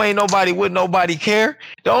 ain't nobody care.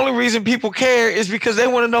 The only reason people care is because they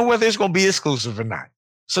want to know whether it's going to be exclusive or not,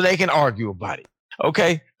 so they can argue about it.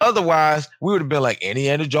 Okay, otherwise we would have been like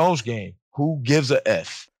Indiana Jones game. Who gives a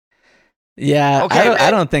F? Yeah, okay,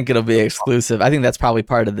 I don't think it'll be exclusive. I think that's probably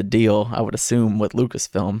part of the deal. I would assume with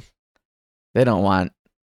Lucasfilm, they don't want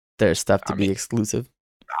their stuff to be exclusive.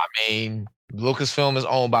 I mean, Lucasfilm is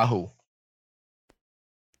owned by who?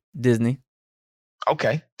 Disney.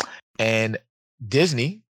 Okay. And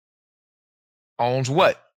Disney owns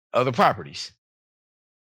what? Other properties?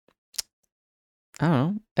 I don't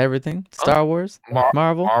know. Everything. Star Wars.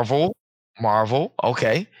 Marvel.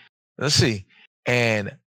 Okay. Let's see.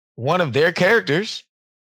 And one of their characters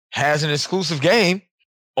has an exclusive game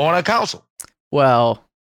on a console. Well,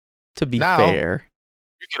 to be fair,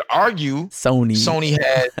 you could argue Sony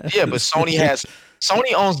has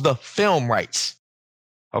Sony owns the film rights.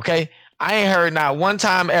 Okay, I ain't heard not one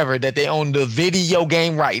time ever that they own the video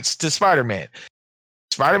game rights to Spider-Man.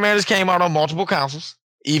 Spider-Man has came out on multiple consoles,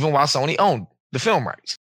 even while Sony owned the film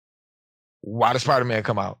rights. Why does Spider-Man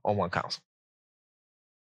come out on one console?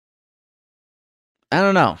 I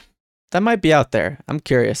don't know. That might be out there. I'm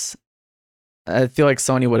curious. I feel like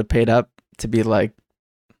Sony would have paid up to be like,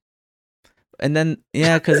 and then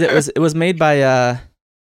because it was made by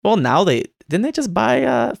well, now didn't they just buy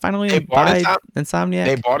Insomniac?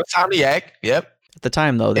 They bought Insomniac. Yep. At the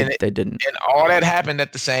time though, they didn't. And all that happened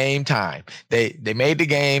at the same time. They made the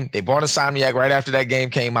game. They bought Insomniac right after that game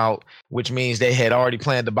came out, which means they had already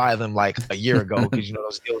planned to buy them like a year ago because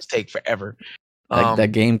those deals take forever.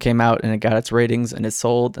 That game came out and it got its ratings and it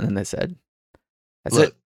sold, and then they said, "That's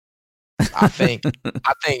it." I think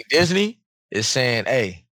Disney is saying,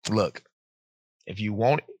 "Hey, look, if you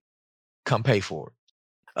want it, come pay for it.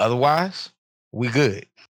 Otherwise, we good."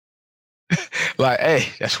 Like, hey,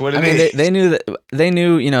 that's what it I mean, is. they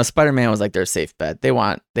knew, you know, Spider-Man was like their safe bet. They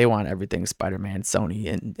want everything Spider-Man,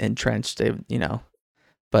 Sony, and entrenched. They, you know,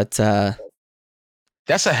 but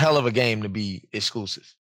That's a hell of a game to be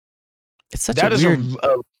exclusive. it's such That a is weird. a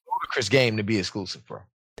ludicrous game to be exclusive, bro.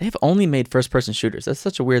 They've only made first-person shooters. That's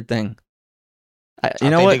such a weird thing. You I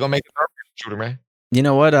know think what? they're gonna make a third-person shooter, man. You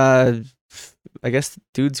know what? I guess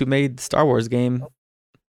dudes who made the Star Wars game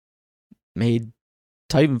made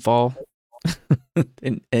Titanfall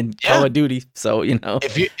and Call Yeah. of Duty. So, you know,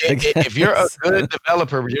 If I you're a guess. good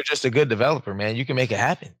developer, you're just a good developer, man. You can make it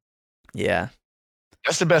happen. Yeah.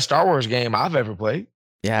 That's the best Star Wars game I've ever played.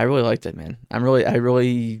 Yeah, I really liked it, man. I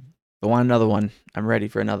really want another one. I'm ready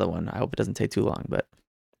for another one. I hope it doesn't take too long, but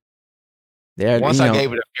yeah, Once you I know,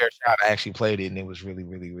 gave it a fair shot, I actually played it, and it was really,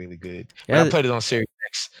 really, really good. But yeah, I played it on Series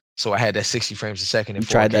X, so I had that 60 frames a second in You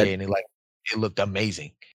tried 4K, that? and it looked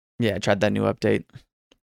amazing. yeah, I tried that new update.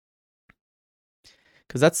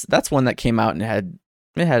 Cuz that's one that came out and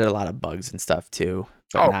it had a lot of bugs and stuff too.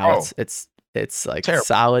 But Oh, now bro. it's like Terrible.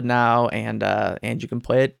 solid now, and you can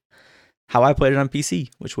play it how I played it on PC,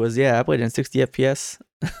 which was, yeah, I played it in 60 FPS.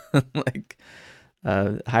 Like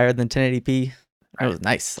higher than 1080p. It was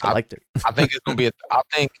nice. I liked it. I think it's gonna be. I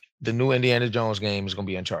think the new Indiana Jones game is gonna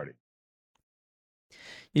be Uncharted.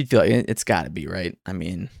 You'd feel like it's got to be, right? I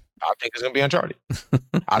mean, I think it's gonna be Uncharted.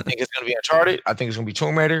 I think it's gonna be Uncharted. I think it's gonna be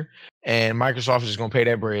Tomb Raider, and Microsoft is just gonna pay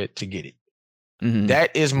that bread to get it. mhm.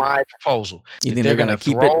 That is my proposal. You If think they're gonna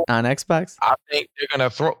keep it on Xbox? I think they're gonna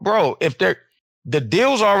throw, bro. If the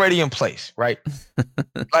deal's already in place, right?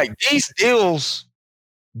 Like, these deals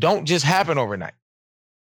don't just happen overnight.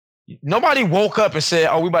 Nobody woke up and said,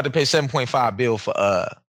 "Oh, we about to pay 7.5 bill for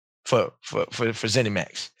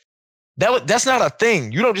ZeniMax." That's not a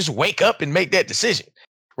thing. You don't just wake up and make that decision,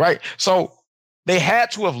 right? So they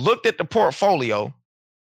had to have looked at the portfolio,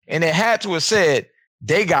 and they had to have said,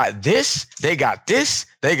 they got this, they got this,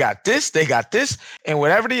 they got this, they got this, and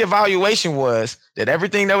whatever the evaluation was, that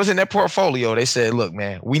everything that was in that portfolio, they said, "Look,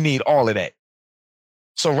 man, we need all of that."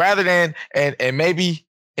 So rather than and maybe,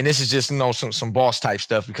 and this is just, you know, some boss type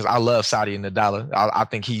stuff, because I love Satya Nadella. I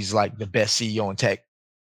think he's like the best CEO in tech.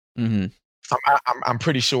 Mm-hmm. I'm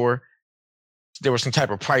pretty sure there was some type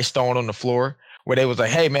of price thrown on the floor where they was like,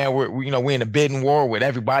 "Hey, man, we're in a bidding war with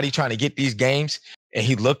everybody trying to get these games." And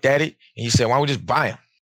he looked at it and he said, "Why don't we just buy them?"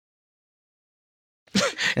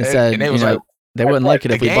 And said, they was like, they wouldn't like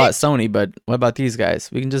it if we game? bought Sony, but what about these guys?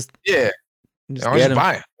 We can just "Yeah, just I get just them.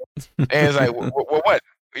 buy them." And it's like, what? Are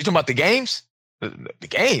you talking about the games? The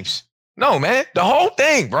games? No, man, the whole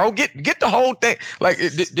thing, bro. Get the whole thing. Like,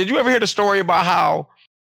 did you ever hear the story about how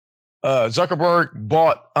Zuckerberg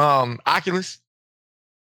bought Oculus?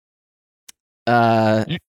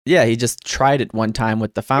 Yeah, he just tried it one time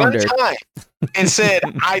with the founder. One time, and said,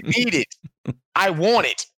 "I need it. I want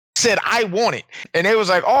it." Said, "I want it," and they was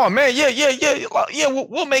like, "Oh man, yeah,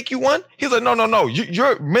 we'll make you one." He's like, "No,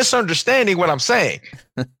 you're misunderstanding what I'm saying.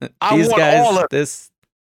 I These want guys, all of this.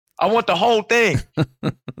 I want the whole thing.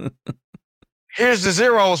 Here's the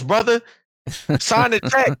zeros, brother. Sign the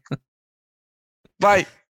check." Like,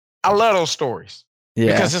 I love those stories.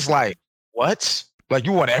 Yeah, Because it's like, what? Like,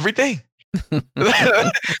 you want everything? Like,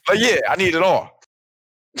 yeah, I need it all.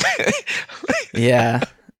 yeah.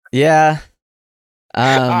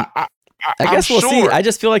 I I'm guess we'll see. sure. I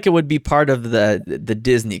just feel like it would be part of the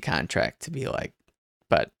Disney contract to be like,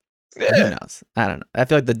 but who Yeah. knows? I don't know. I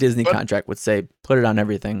feel like the Disney But- contract would say put it on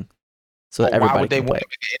everything, so that Why everybody would they can play. want to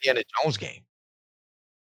make an Indiana Jones game?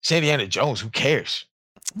 It's Indiana Jones. Who cares?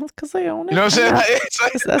 Because they own it. You know what I'm saying? Why not? It's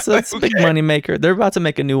like, That's who a big cares? money maker. They're about to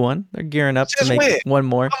make a new one. They're gearing up to Since make when? one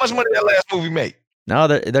more. How much money did that last movie make? No,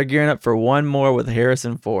 they're gearing up for one more with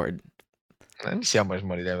Harrison Ford. Let me see how much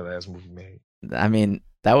money that last movie made. I mean,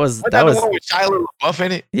 that was Wasn't that the one with Shia LaBeouf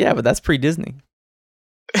in it? yeah, but that's pre-Disney.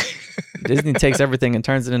 Disney takes everything and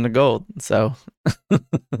turns it into gold. So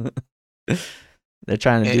they're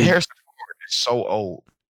trying to And do, Harrison Ford is so old.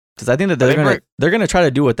 because I think that they're gonna try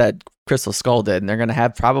to do what that Crystal Skull did, and they're gonna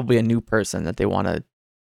have probably a new person that they want to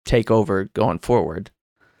take over going forward.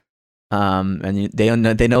 And they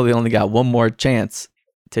know they only got one more chance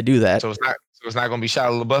to do that. So it's not gonna be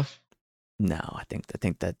Shia LaBeouf. No, I think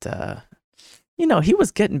that he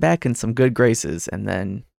was getting back in some good graces, and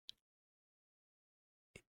then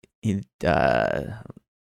he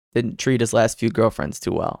didn't treat his last few girlfriends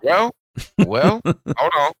too well. Well,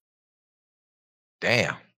 hold on.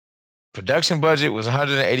 Damn. Production budget was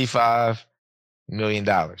 $185 million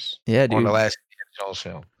Yeah, on dude. the last Indiana Jones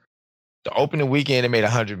film. The opening weekend, it made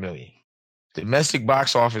 $100 million. Domestic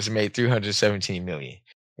box office made $317 million.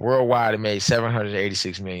 Worldwide, it made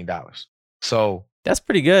 $786 million. So That's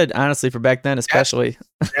pretty good, honestly, for back then, especially.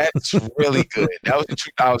 That's really good. That was in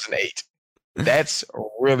 2008. That's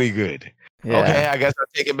really good. Yeah. Okay, I guess I'll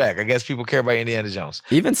take it back. I guess people care about Indiana Jones.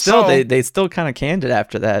 Even still, So- they still kind of canned it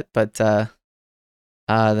after that, but the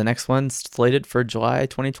next one's slated for July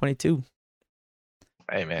 2022.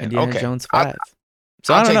 Hey man, Indiana okay. Jones 5.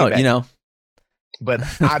 So I'll I don't take it know, back. you know.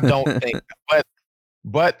 But I don't think.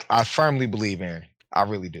 But I firmly believe, Aaron. I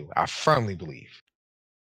really do. I firmly believe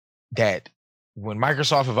that when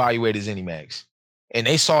Microsoft evaluated ZeniMax and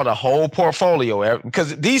they saw the whole portfolio,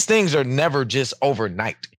 because these things are never just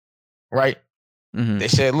overnight, right? Mhm. They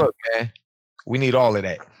said, "Look, man, we need all of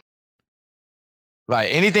that. Like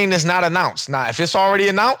anything that's not announced. Now, if it's already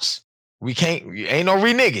announced, we can't. Ain't no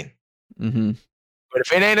reneging. Mhm. But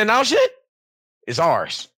if it ain't announced yet, it's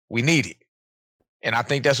ours. We need it." And I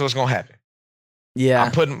think that's what's gonna happen. Yeah.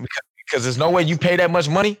 I'm putting because there's no way you pay that much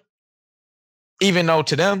money, even though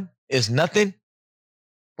to them it's nothing.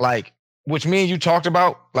 Like, which me and you talked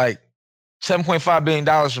about, like $7.5 billion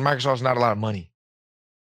for Microsoft's not a lot of money.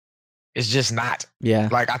 It's just not. Yeah.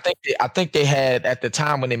 Like I think they had at the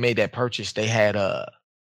time when they made that purchase, they had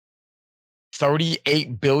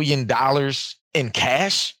 $38 billion in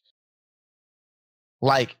cash.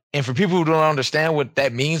 Like, and for people who don't understand what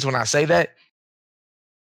that means when I say that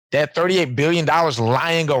 $38 billion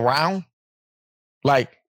lying around,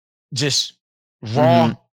 like just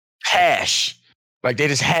raw cash, like they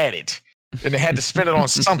just had it and they had to spend it on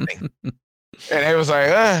something. And they was like,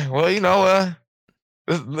 well, you know,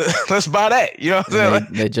 let's buy that. You know what I'm saying?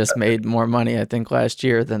 They just made more money, I think, last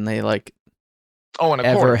year than they like Oh, in a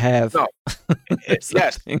ever quarter. have. No. or Yes.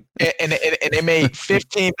 something. And they made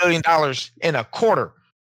 $15 billion in a quarter.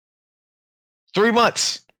 3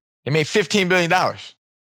 months. They made $15 billion.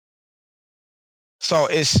 So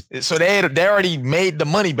so they already made the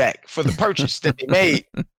money back for the purchase that they made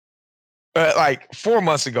like 4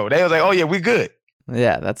 months ago. They was like, oh yeah, we good.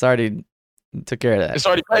 Yeah, that's already took care of that. It's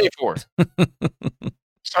already paid for.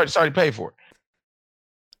 It's already paid for.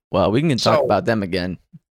 Well, we can talk So- about them again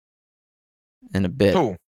in a bit.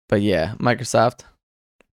 Who? But yeah, Microsoft.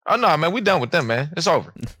 Oh no, man, we done with them, man. It's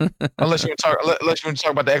over. Unless you want to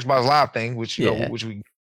talk about the Xbox Live thing, which you know, Yeah. which we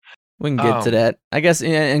We can get to Um, that. I guess,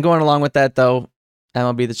 and going along with that, though,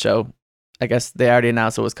 MLB The Show, I guess they already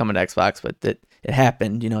announced it was coming to Xbox, but it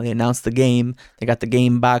happened. You know, they announced the game. They got the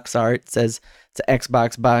game box art. It says it's an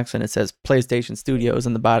Xbox box, and it says PlayStation Studios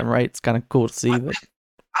in the bottom right. It's kind of cool to see. But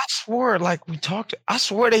I swore, like I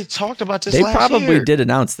swore they taled about this they last probably year. did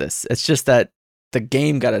announce this. It's just that the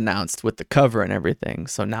game got announced with the cover and everything,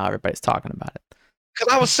 so now everybody's talking about it.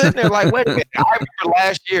 Because I was sitting there like, wait a minute. I remember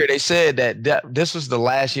last year they said that this was the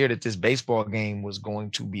last year that this baseball game was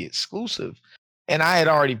going to be exclusive, and I had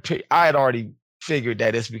already figured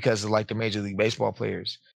that it's because of like the Major League Baseball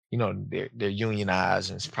players. You know, they're unionized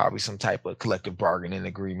and it's probably some type of collective bargaining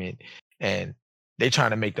agreement, and they're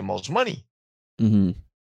trying to make the most money. Mm-hmm.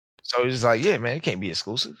 So it's like, yeah, man, it can't be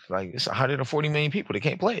exclusive. Like it's 140 million people that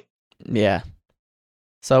can't play it. Yeah.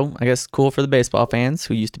 So I guess cool for the baseball fans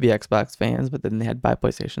who used to be Xbox fans, but then they had to buy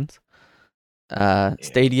PlayStations.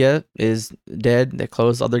 Stadia is dead. They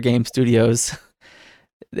closed all their game studios.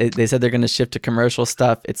 They said they're going to shift to commercial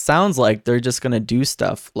stuff. It sounds like they're just going to do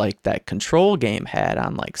stuff like that Control game had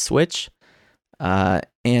on like Switch.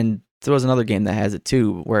 And there was another game that has it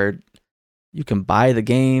too, where you can buy the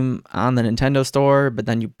game on the Nintendo store, but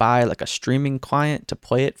then you buy like a streaming client to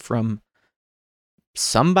play it from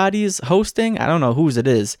somebody's hosting. I don't know whose it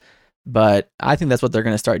is, but I think that's what they're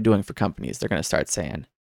going to start doing for companies. They're going to start saying,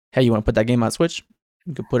 hey, you want to put that game on Switch?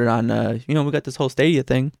 You could put it on, we got this whole Stadia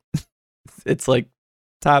thing. It's like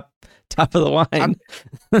top of the line.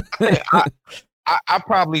 I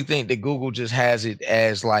probably think that Google just has it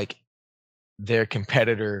as like their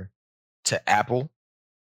competitor to Apple.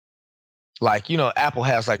 Like, Apple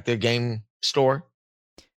has like their game store.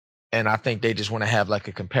 And I think they just want to have like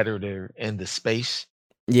a competitor in the space.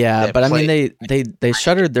 Yeah, that but I mean play- they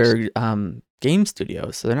shuttered their game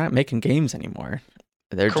studios, so they're not making games anymore.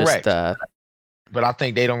 They're Correct. just But I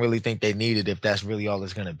think they don't really think they need it if that's really all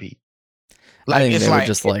it's gonna be. I think they were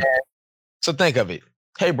just like, So think of it.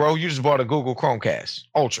 Hey, bro, you just bought a Google Chromecast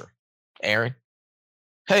Ultra. Aaron.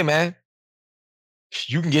 Hey, man.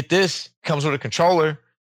 You can get this. Comes with a controller.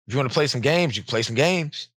 If you want to play some games, you play some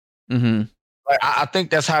games. mm-hmm. Like, I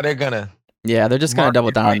think that's how they're gonna. Yeah, they're just gonna Market,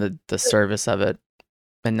 double down right? on the service of it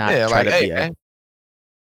and not Yeah, try like, to hey, be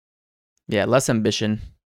man. less ambition.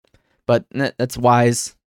 But that's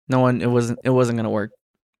wise. It wasn't gonna work.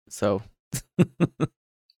 So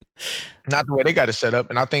Not the way they got it set up,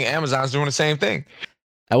 and I think Amazon's doing the same thing.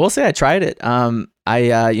 I will say I tried it. I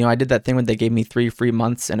did that thing when they gave me 3 free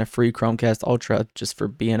months and a free Chromecast Ultra just for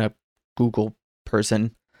being a Google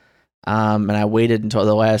person. And I waited until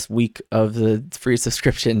the last week of the free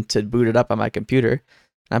subscription to boot it up on my computer.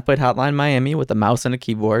 And I played Hotline Miami with a mouse and a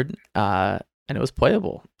keyboard, and it was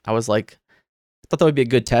playable. I was like, I thought that would be a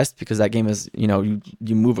good test because that game is, you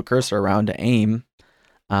move a cursor around to aim,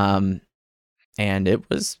 and it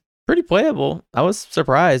was pretty playable. I was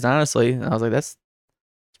surprised, honestly. I was like, that's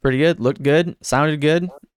pretty good, looked good, sounded good.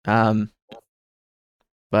 But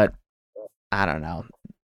I don't know.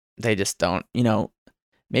 They just don't,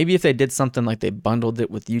 maybe if they did something like they bundled it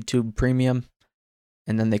with YouTube Premium,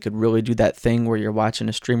 and then they could really do that thing where you're watching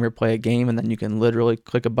a streamer play a game and then you can literally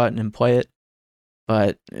click a button and play it.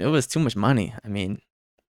 But it was too much money. I mean,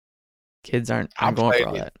 kids aren't going for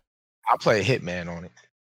all that. I play Hitman on it.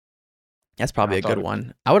 That's probably a good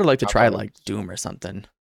one. I would have liked to try like Doom or something.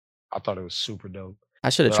 I thought it was super dope. I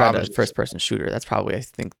should have tried a first-person shooter. That's probably, I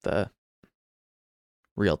think, the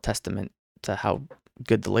real testament to how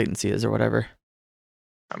good the latency is or whatever.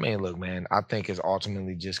 I mean, look, man, I think it's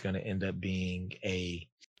ultimately just going to end up being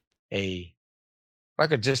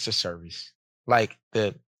just a service. They're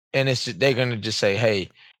going to just say, hey,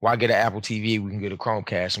 why get an Apple TV? We can get a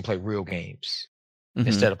Chromecast and play real games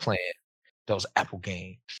instead of playing those Apple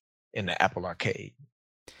games in the Apple Arcade.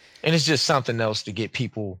 And it's just something else to get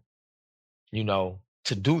people,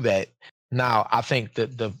 to do that. Now, I think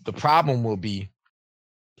that the problem will be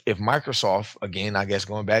if Microsoft, again, I guess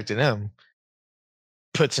going back to them,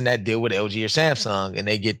 puts in that deal with LG or Samsung and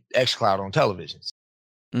they get xCloud on televisions.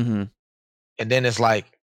 Mm-hmm. And then it's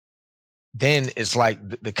like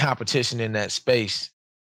the competition in that space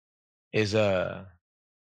is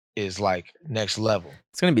like next level.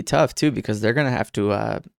 It's going to be tough too, because they're going to have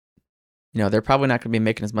to, they're probably not going to be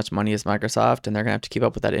making as much money as Microsoft, and they're going to have to keep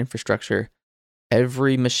up with that infrastructure.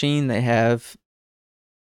 Every machine they have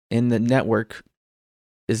in the network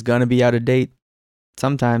is going to be out of date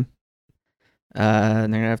sometime.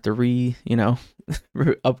 And they're going to have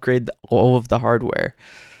to upgrade all of the hardware.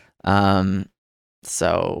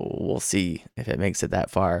 So we'll see if it makes it that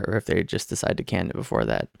far or if they just decide to can it before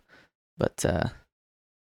that. But,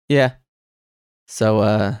 yeah.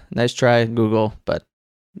 So, nice try, Google, but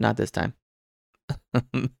not this time.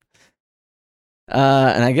 And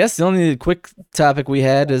I guess the only quick topic we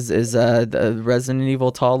had is the Resident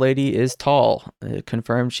Evil tall lady is tall.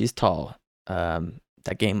 Confirmed she's tall.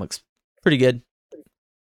 That game looks pretty good.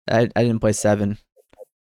 I didn't play 7.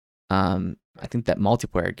 I think that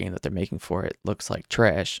multiplayer game that they're making for it looks like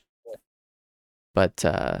trash. But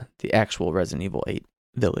the actual Resident Evil 8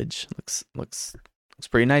 Village looks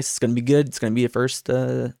pretty nice. It's gonna be good. It's gonna be it's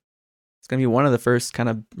gonna be one of the first kind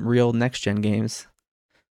of real next gen games.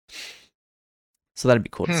 So that'd be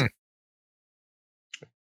cool to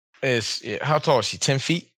see. How tall is she? 10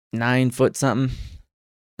 feet? 9 foot something.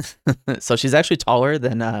 So she's actually taller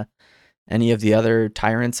than any of the other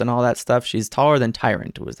tyrants and all that stuff. She's taller than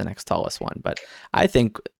Tyrant, who was the next tallest one. But I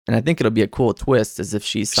think it'll be a cool twist, as if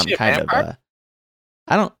she's some kind of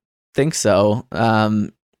I don't think so.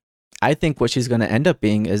 I think what she's going to end up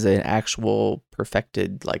being is an actual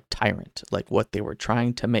perfected like tyrant, like what they were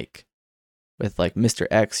trying to make with like Mr.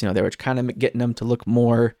 X. They were kind of getting them to look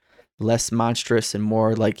less monstrous and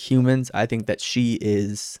more like humans. I think that she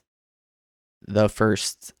is the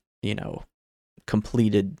first,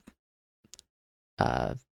 completed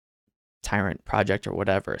tyrant project or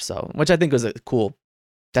whatever. So, which I think was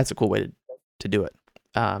that's a cool way to do it.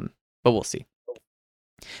 But we'll see.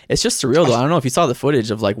 It's just surreal though. I don't know if you saw the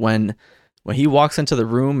footage of like when he walks into the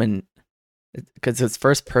room, and because it's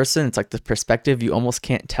first person, it's like the perspective you almost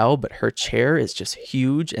can't tell, but her chair is just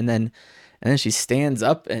huge, and then she stands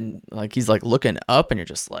up and like he's like looking up, and you're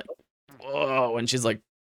just like, whoa, and she's like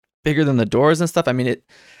bigger than the doors and stuff. I mean, it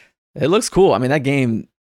looks cool. I mean, that game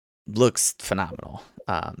looks phenomenal.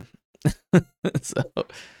 So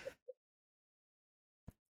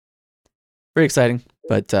very exciting.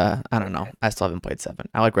 But I don't know. I still haven't played 7.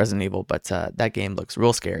 I like Resident Evil, but that game looks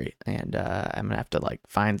real scary, and I'm gonna have to like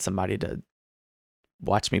find somebody to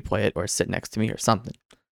watch me play it or sit next to me or something.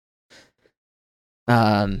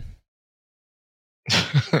 So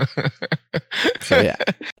yeah.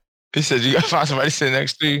 He said you gotta find somebody to sit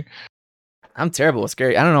next to you. I'm terrible with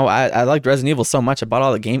scary. I don't know. I liked Resident Evil so much. I bought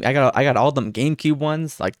all the game. I got all them GameCube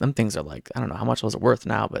ones. Like them things are like, I don't know how much those are worth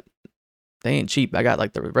now, but they ain't cheap. I got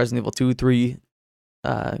like the Resident Evil 2, 3.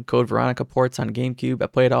 Code Veronica ports on GameCube. I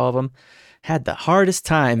played all of them. Had the hardest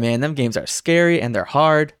time, man. Them games are scary and they're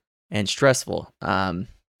hard and stressful. But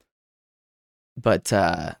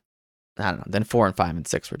I don't know. Then 4 and 5 and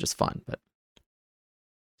 6 were just fun. But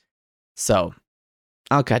so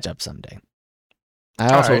I'll catch up someday. All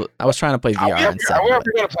right. I was trying to play Are we VR ever, and are stuff. we ever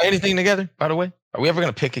gonna play anything together? By the way, are we ever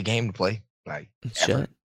gonna pick a game to play? Like, ever? Shit.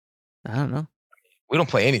 I don't know. We don't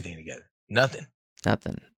play anything together. Nothing.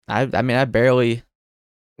 Nothing. I mean, I barely.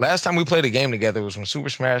 Last time we played a game together was when Super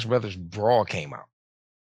Smash Brothers Brawl came out.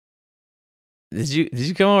 Did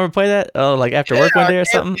you come over and play that? Oh, like after work one day or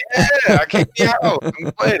something? Yeah, I came to your house and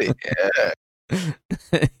we played it.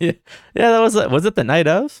 Yeah. Yeah, that was it the night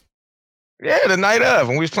of? Yeah, the night of,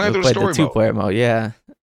 and we was playing We through the played story the 2-player mode. Yeah,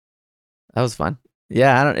 that was fun.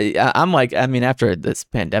 Yeah, I'm like, I mean, after this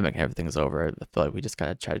pandemic and everything's over, I feel like we just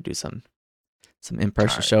gotta try to do some in-person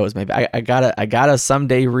Alright. shows. Maybe I gotta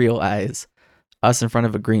someday realize us in front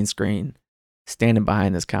of a green screen, standing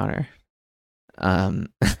behind this counter. And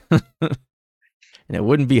it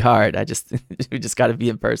wouldn't be hard. We just got to be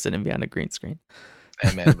in person and be on a green screen.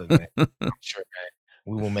 Hey man, look, man. I'm sure, man.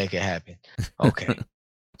 We will make it happen. Okay.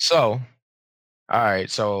 So, all right.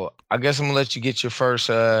 So I guess I'm gonna let you get your first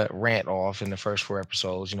rant off in the first 4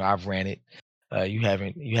 episodes. You know, I've ranted. You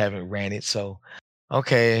haven't ranted. So,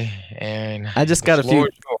 okay. And I just got a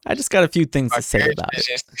few things to say about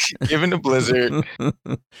it. Given the Blizzard,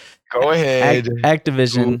 go ahead.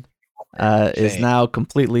 Activision is now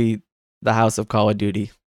completely the house of Call of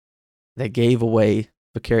Duty. They gave away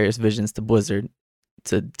Vicarious Visions to Blizzard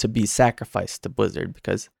to be sacrificed to Blizzard,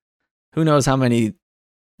 because who knows how many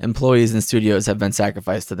employees and studios have been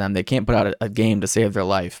sacrificed to them. They can't put out a game to save their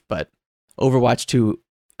life, but Overwatch 2,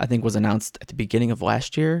 I think, was announced at the beginning of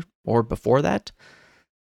last year or before that.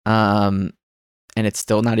 And it's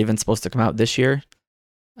still not even supposed to come out this year.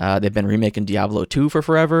 They've been remaking Diablo 2 for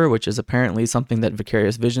forever, which is apparently something that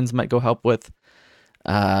Vicarious Visions might go help with.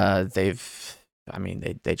 They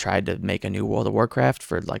tried to make a new World of Warcraft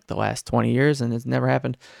for like the last 20 years and it's never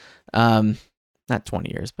happened. Not 20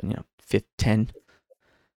 years, but 10.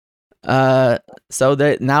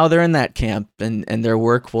 So now they're in that camp, and their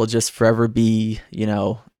work will just forever be,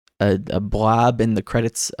 a blob in the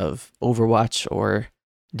credits of Overwatch or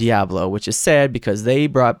Diablo, which is sad because they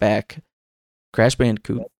brought back Crash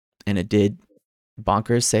Bandicoot and it did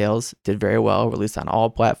bonkers sales, did very well, released on all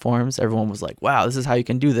platforms. Everyone was like, wow, this is how you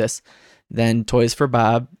can do this. Then Toys for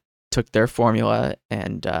Bob took their formula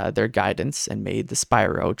and their guidance and made the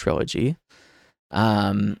Spyro trilogy.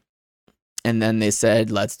 And then they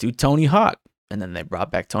said, let's do Tony Hawk. And then they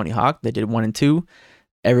brought back Tony Hawk. They did 1 and 2.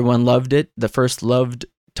 Everyone loved it. The first loved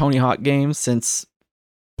Tony Hawk game since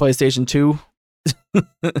PlayStation 2.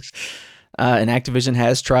 And Activision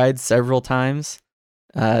has tried several times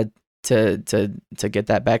to get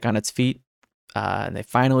that back on its feet. And they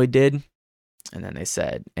finally did. And then they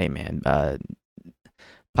said, hey man,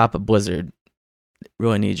 Papa Blizzard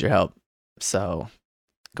really needs your help. So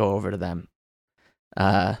go over to them.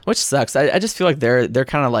 Which sucks. I just feel like they're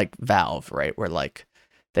kind of like Valve, right? Where like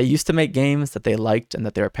they used to make games that they liked and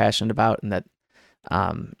that they were passionate about, and that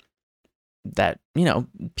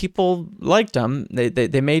people liked them.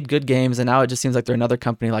 They made good games, and now it just seems like they're another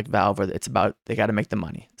company like Valve, where it's about they got to make the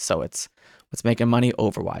money. So it's what's making money.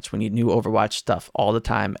 Overwatch. We need new Overwatch stuff all the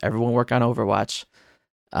time. Everyone work on Overwatch.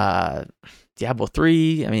 Diablo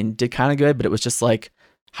 3, I mean, did kind of good, but it was just like,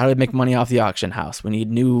 how do we make money off the auction house? We need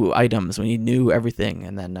new items. We need new everything.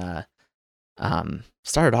 And then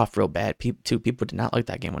started off real bad. People did not like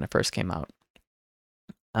that game when it first came out.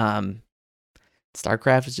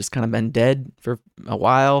 StarCraft has just kind of been dead for a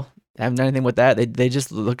while. They haven't done anything with that. They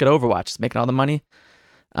just look at Overwatch. It's making all the money.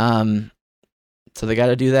 So they got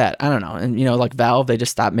to do that. I don't know. And, like Valve, they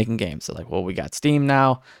just stopped making games. So like, well, we got Steam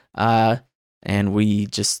now. And we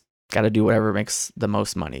just got to do whatever makes the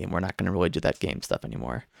most money, and we're not going to really do that game stuff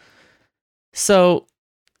anymore. So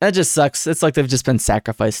that just sucks. It's like they've just been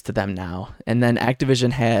sacrificed to them now. And then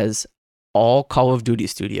Activision has all Call of Duty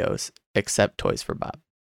studios except Toys for Bob.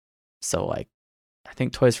 So like, I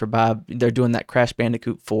think Toys for Bob, they're doing that Crash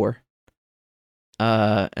Bandicoot 4.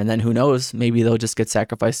 And then who knows, maybe they'll just get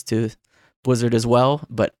sacrificed to Blizzard as well.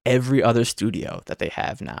 But every other studio that they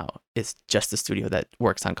have now is just a studio that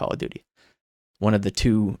works on Call of Duty. One of the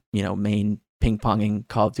 2, main ping-ponging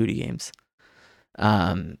Call of Duty games.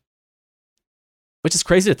 Which is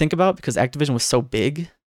crazy to think about because Activision was so big.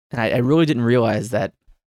 And I really didn't realize that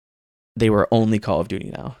they were only Call of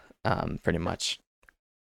Duty now, pretty much.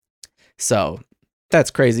 So that's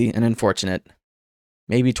crazy and unfortunate.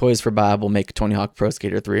 Maybe Toys for Bob will make Tony Hawk Pro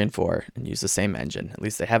Skater 3 and 4 and use the same engine. At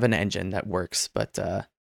least they have an engine that works, but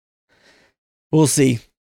we'll see.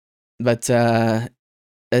 But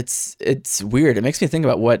it's weird. It makes me think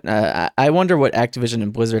about what I wonder what Activision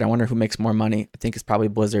and Blizzard. I wonder who makes more money. I think it's probably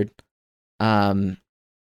Blizzard. I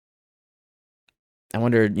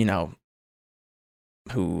wonder,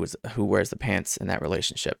 who wears the pants in that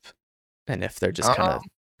relationship, and if they're just kind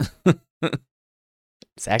of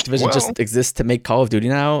does Activision just exist to make Call of Duty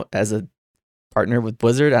now as a partner with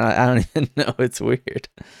Blizzard? I don't even know. It's weird.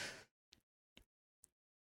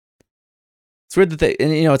 It's weird that they,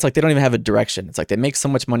 and it's like they don't even have a direction. It's like they make so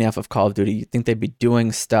much money off of Call of Duty. You'd think they'd be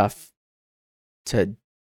doing stuff to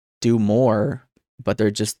do more, but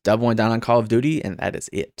they're just doubling down on Call of Duty, and that is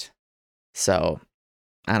it. So,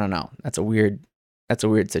 I don't know. That's a weird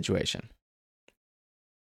situation.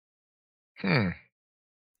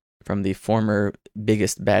 From the former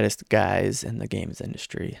biggest, baddest guys in the games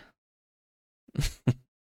industry.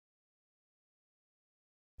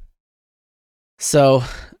 So,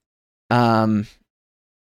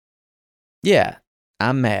 yeah,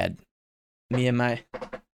 I'm mad. Me and my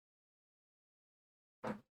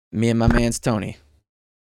man's Tony.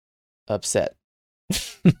 Upset.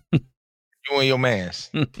 You and your man's.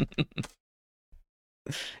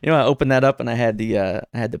 I opened that up and I had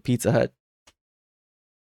the Pizza Hut.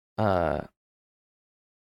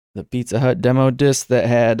 The Pizza Hut demo disc that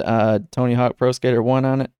had Tony Hawk Pro Skater 1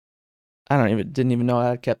 on it. I didn't even know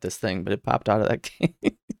I kept this thing, but it popped out of that case.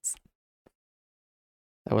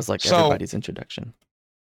 That was like everybody's introduction.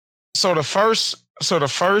 So the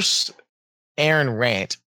first Aaron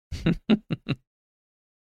rant. It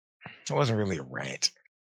wasn't really a rant.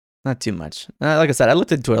 Not too much. Like I said, I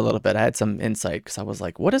looked into it a little bit. I had some insight because I was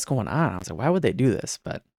like, what is going on? I was like, why would they do this?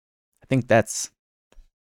 But I think that's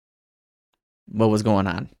what was going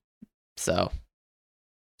on. So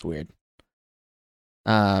it's weird.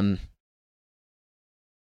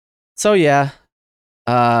 So yeah.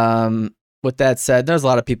 With that said, there's a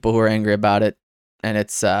lot of people who are angry about it, and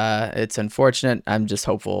it's unfortunate. I'm just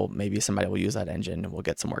hopeful maybe somebody will use that engine and we'll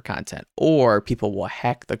get some more content, or people will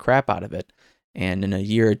hack the crap out of it, and in a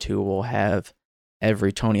year or two we'll have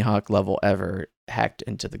every Tony Hawk level ever hacked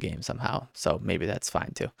into the game somehow. So maybe that's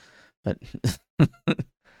fine too. But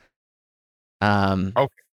okay.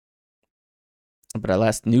 But our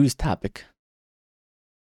last news topic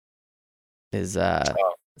is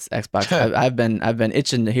Xbox. I've been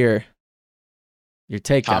itching to hear your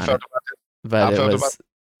take on it, but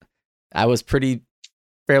I was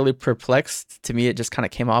fairly perplexed. To me, it just kind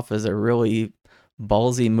of came off as a really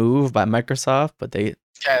ballsy move by Microsoft, but they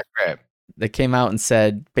came out and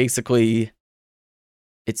said basically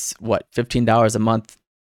it's $15 a month,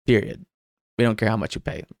 period. We don't care how much you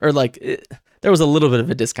pay, or there was a little bit of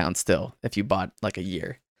a discount still if you bought like a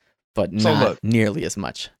year, but not nearly as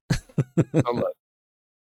much. Look.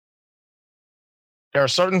 There are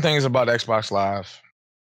certain things about Xbox Live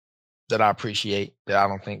that I appreciate that I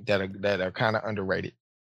don't think that are kind of underrated,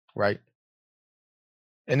 right?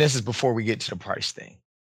 And this is before we get to the price thing.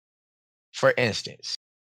 For instance,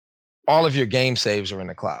 all of your game saves are in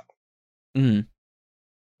the cloud. Mm-hmm.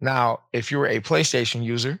 Now, if you're a PlayStation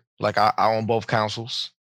user, like I own both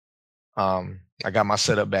consoles, I got my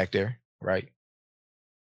setup back there, right?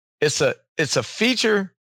 It's a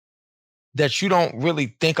feature that you don't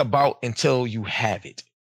really think about until you have it,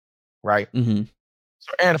 right? Mm-hmm.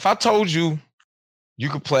 So, and if I told you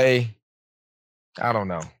could play, I don't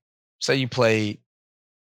know, say you played,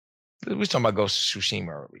 we were talking about Ghost of Tsushima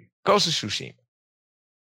earlier. Ghost of Tsushima.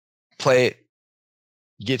 Play it,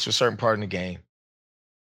 get to a certain part in the game,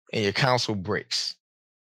 and your console breaks,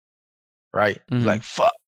 right? Mm-hmm. Like,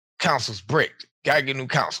 fuck, console's bricked. Gotta get a new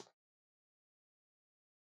console.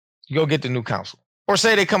 You go get the new console. Or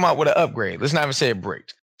say they come out with an upgrade. Let's not even say it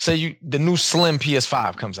bricked. Say the new slim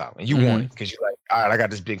PS5 comes out and you want it because you're like, all right, I got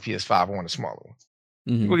this big PS5. I want a smaller one.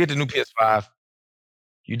 Mm-hmm. You go get the new PS5.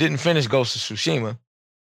 You didn't finish Ghost of Tsushima.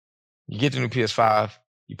 You get the new PS5.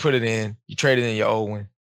 You put it in. You trade it in your old one.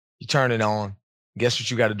 You turn it on. Guess what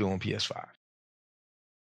you got to do on PS5?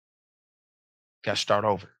 Got to start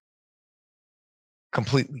over.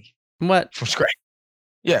 Completely. What? From scratch.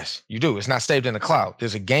 Yes, you do. It's not saved in the cloud.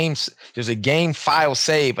 There's a game file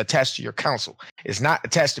save attached to your console. It's not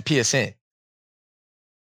attached to PSN.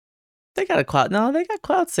 They got a cloud. No, they got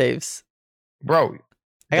cloud saves. Bro,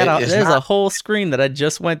 there's a whole screen that I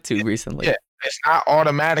just went to recently. Yeah, it's not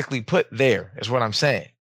automatically put there, is what I'm saying.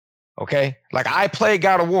 Okay? Like I play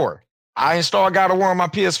God of War. I installed God of War on my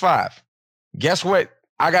PS5. Guess what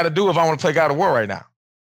I got to do if I want to play God of War right now?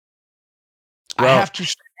 Well, I have to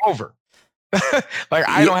start over. Like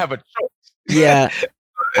I don't have a choice. Yeah.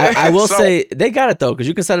 I will say they got it though, because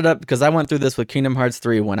you can set it up, because I went through this with Kingdom Hearts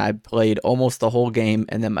 3 when I played almost the whole game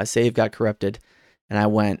and then my save got corrupted and I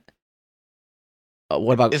went,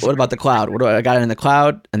 what about the cloud? What do I got it in the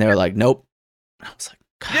cloud? And they were like, nope. I was like,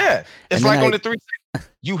 God. Yeah. It's like on the 3,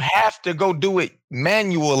 you have to go do it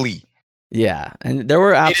manually. Yeah. And there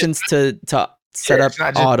were options to set up it's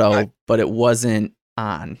not just auto, like, but it wasn't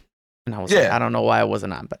on. And I was like, yeah. I don't know why it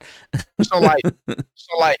wasn't on, but So like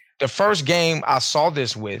the first game I saw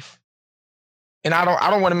this with, and I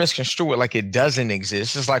don't want to misconstrue it like it doesn't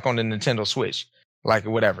exist. It's like on the Nintendo Switch, like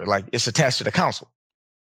whatever, like it's attached to the console.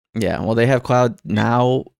 yeah, well, they have cloud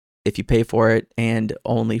now if you pay for it and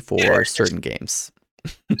only for Yeah. certain games.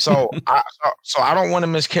 So I don't want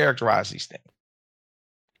to mischaracterize these things.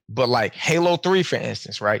 But like Halo 3, for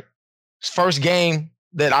instance, right? First game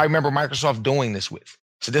that I remember Microsoft doing this with.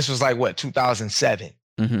 So this was like what, 2007.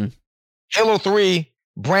 Mm-hmm. Halo 3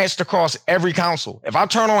 branched across every console. If I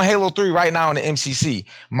turn on Halo 3 right now in the MCC,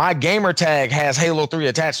 my gamer tag has Halo 3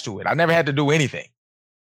 attached to it. I never had to do anything.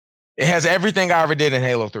 It has everything I ever did in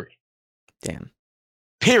Halo 3. Damn.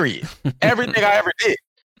 Period. Everything I ever did.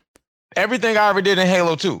 Everything I ever did in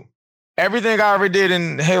Halo 2. Everything I ever did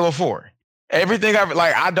in Halo 4. Everything I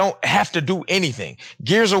like, I don't have to do anything.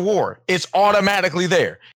 Gears of War, it's automatically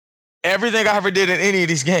there. Everything I ever did in any of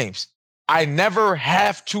these games, I never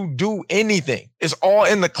have to do anything. It's all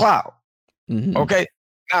in the cloud. Mm-hmm. Okay.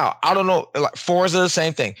 Now, I don't know, like Forza, the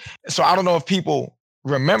same thing. So I don't know if people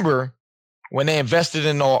remember when they invested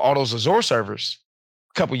in all those Azure servers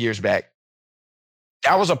a couple years back.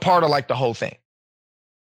 That was a part of like the whole thing.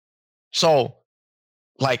 So,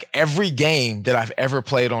 like every game that I've ever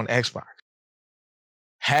played on Xbox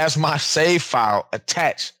has my save file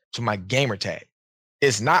attached to my gamer tag.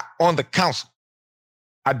 It's not on the console.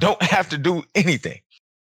 I don't have to do anything.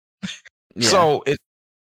 Yeah.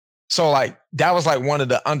 So like that was like one of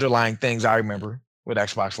the underlying things I remember with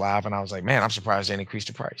Xbox Live, and I was like, man, I'm surprised they increased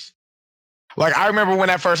the price. Like I remember when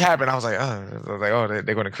that first happened, I was like, oh, they're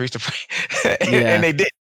going to increase the price, and they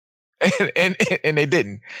did, and they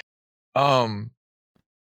didn't. And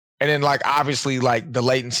then like obviously like the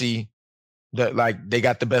latency, like they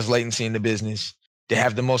got the best latency in the business. They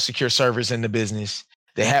have the most secure servers in the business.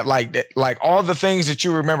 They have like all the things that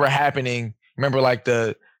you remember happening. Remember like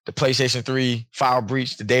the PlayStation 3 file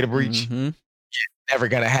breach, the data breach. Mm-hmm. Never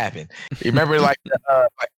gonna happen. You remember like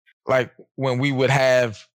like when we would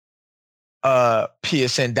have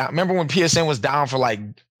PSN down. Remember when PSN was down for like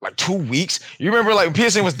 2 weeks? You remember like when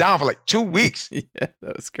PSN was down for like 2 weeks? Yeah,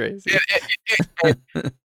 that was crazy.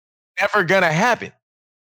 Never gonna happen.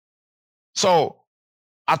 So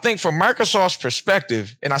I think from Microsoft's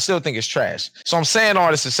perspective, and I still think it's trash. So I'm saying all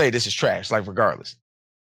this to say this is trash, like regardless.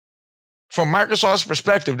 From Microsoft's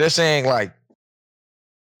perspective, they're saying like,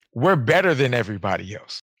 we're better than everybody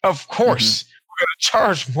else. Of course, we're gonna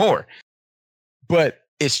charge more, but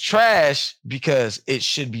it's trash because it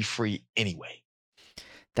should be free anyway.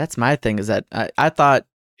 That's my thing. Is that I thought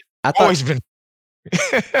Always been.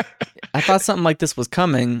 I thought something like this was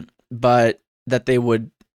coming, but that they would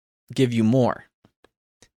give you more.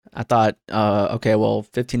 I thought, okay, well,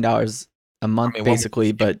 $15 a month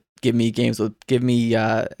basically, but give me games with give me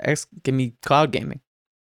cloud gaming,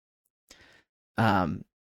 along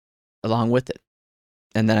with it,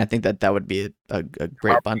 and then I think that would be a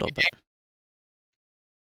great bundle.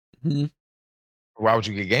 But why would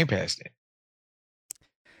you get Game Pass then?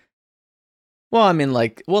 Well, I mean,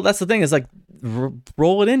 like, that's the thing is like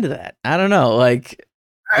roll it into that. I don't know, like,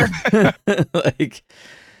 like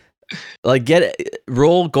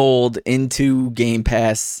roll gold into Game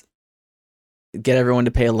Pass. Get everyone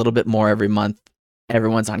to pay a little bit more every month.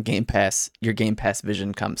 Everyone's on Game Pass. Your Game Pass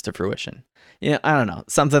vision comes to fruition. You know, I don't know,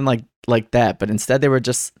 something like that. But instead, they were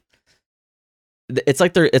just. It's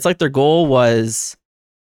like their goal was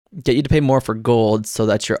get you to pay more for gold, so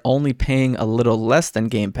that you're only paying a little less than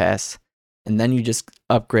Game Pass, and then you just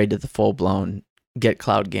upgrade to the full blown get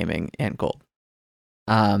cloud gaming and gold.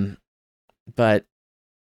 But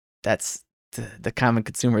that's the common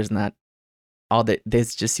consumer is not all they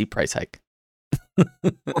just see price hike.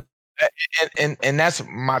 and that's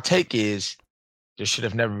my take is there should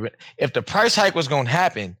have never been. If the price hike was going to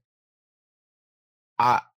happen,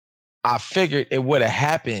 I figured it would have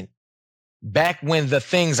happened back when the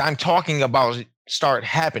things I'm talking about start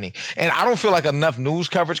happening. And I don't feel like enough news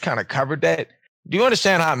coverage kind of covered that. Do you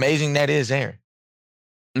understand how amazing that is, Aaron?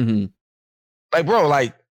 Mm-hmm. Like, bro,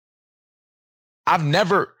 like I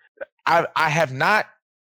have not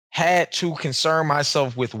had to concern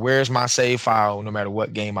myself with where's my save file no matter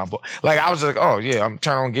what game I bought. Like I was like, oh yeah, I'm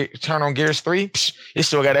turn on Gears 3. Psh, it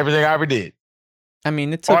still got everything I ever did. I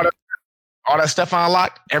mean, it took all that stuff I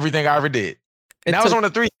unlocked, everything I ever did. And that was on the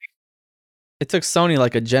 3. It took Sony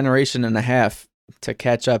like a generation and a half to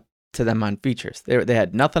catch up to them on features. They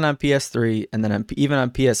had nothing on PS3, and then even on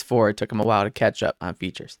PS4, it took them a while to catch up on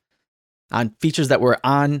features that were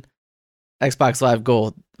on Xbox Live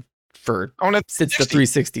Gold since the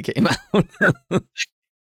 360 came out.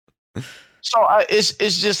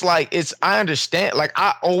 It's just like I understand. Like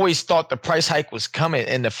I always thought the price hike was coming,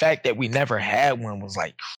 and the fact that we never had one was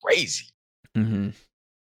like crazy. Mm-hmm.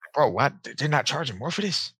 Bro, what? They're not charging more for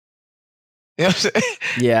this? You know what I'm saying?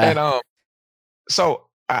 Yeah. And so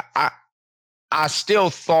I still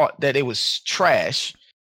thought that it was trash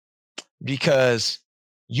because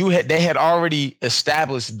they had already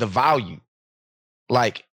established the value.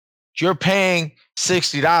 Like you're paying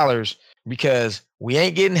 $60 because we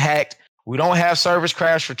ain't getting hacked. We don't have service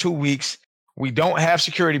crash for 2 weeks. We don't have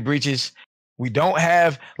security breaches. We don't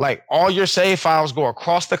have like all your save files go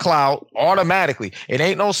across the cloud automatically. It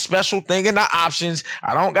ain't no special thing in the options.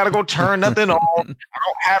 I don't got to go turn nothing on. I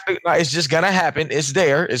don't have to. It's just going to happen. It's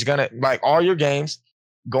there. It's going to like all your games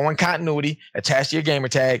go in continuity, attached to your gamer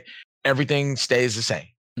tag. Everything stays the same.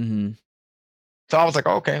 Mm-hmm. So I was like,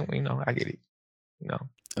 okay, well, I get it.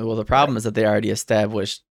 Well, the problem is that they already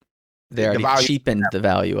established, cheapened the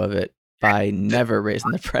value of it by never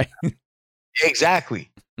raising the price.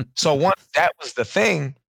 Exactly. So once that was the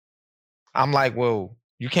thing, I'm like, well,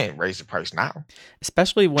 you can't raise the price now.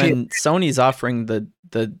 Especially when Sony's offering the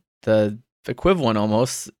equivalent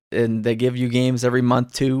almost, and they give you games every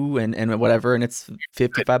month too, and whatever, and it's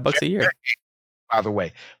 $55 a year. By the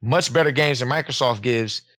way, much better games than Microsoft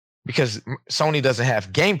gives because Sony doesn't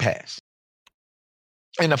have Game Pass.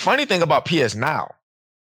 And the funny thing about PS Now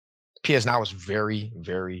is very,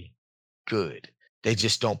 very good. They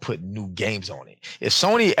just don't put new games on it. If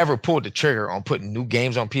Sony ever pulled the trigger on putting new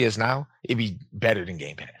games on PS Now, it'd be better than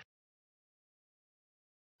Game Pass.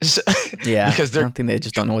 Yeah, because I don't think they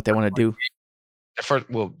just don't know what they want to do.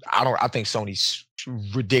 I think Sony's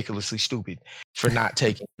ridiculously stupid for not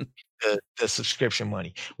taking the subscription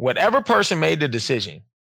money. Whatever person made the decision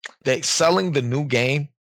that selling the new game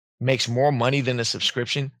makes more money than the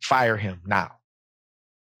subscription, fire him now.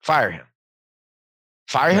 Fire him.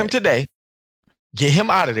 Fire him today. Get him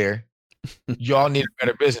out of there. Y'all need a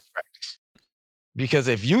better business practice. Because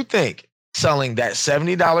if you think selling that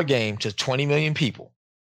 $70 game to 20 million people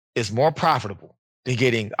is more profitable than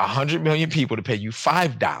getting 100 million people to pay you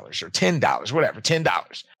 $5 or $10, whatever,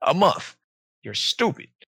 $10 a month, you're stupid.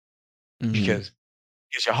 Mm-hmm. Because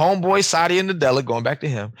your homeboy Satya Nadella, going back to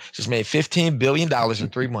him, just made $15 billion in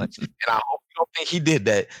 3 months. And I hope you don't think he did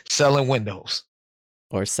that selling Windows.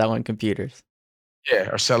 Or selling computers. Yeah,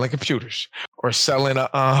 or selling computers. Or selling the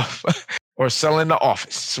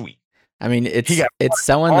Office suite. I mean, it's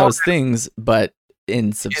selling those things, but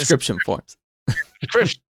in subscription forms.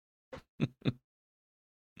 Subscription.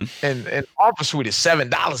 and Office suite is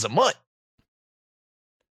 $7 a month.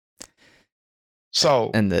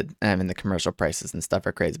 So the commercial prices and stuff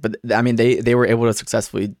are crazy, but I mean they were able to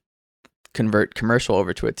successfully convert commercial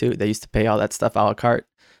over to it too. They used to pay all that stuff a la carte,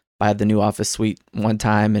 buy the new Office suite one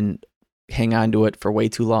time and hang on to it for way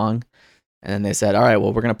too long, and then they said, all right,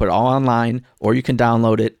 well, we're gonna put it all online, or you can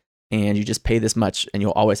download it and you just pay this much and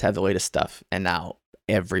you'll always have the latest stuff. And now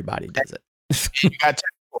everybody does it.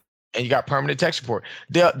 And you got permanent tech support.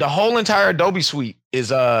 The whole entire Adobe suite is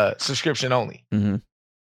subscription only. Mm-hmm.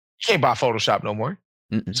 You can't buy Photoshop no more.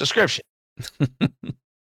 Mm-mm. Subscription.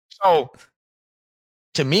 So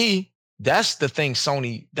to me, that's the thing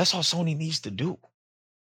that's all Sony needs to do.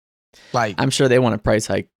 Like, I'm sure they want a price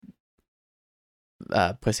hike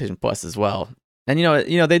PlayStation Plus as well. And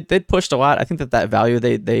they pushed a lot. I think that value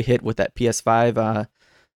they hit with that PS5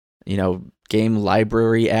 game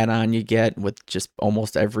library add-on you get with just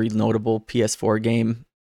almost every notable PS4 game.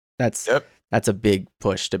 That's a big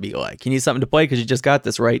push to be like, you need something to play because you just got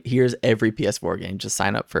this, right? Here's every PS4 game. Just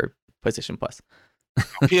sign up for PlayStation Plus.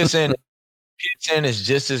 PSN is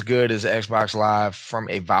just as good as Xbox Live from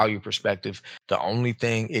a value perspective. The only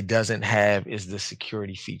thing it doesn't have is the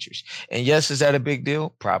security features. And yes, is that a big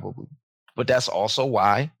deal? Probably. But that's also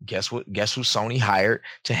why, guess who Sony hired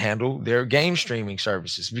to handle their game streaming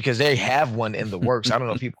services? Because they have one in the works. I don't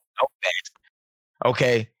know if people know that.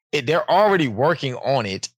 Okay. They're already working on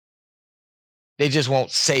it. They just won't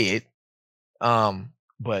say it.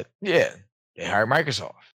 But yeah, they hired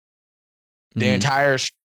Microsoft. Their entire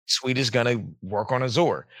suite is going to work on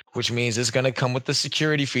Azure, which means it's going to come with the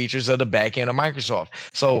security features of the back end of Microsoft.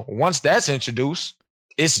 So once that's introduced,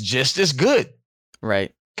 it's just as good.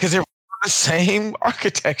 Right. Because they're the same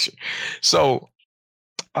architecture. So,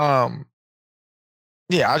 yeah,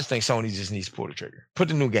 I just think Sony just needs to pull the trigger. Put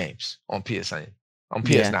the new games on PSN, on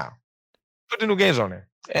PS Now. Put the new games on there.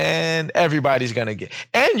 And everybody's going to get.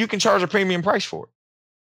 And you can charge a premium price for it.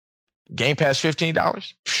 Game Pass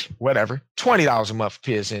 $15, whatever. $20 a month for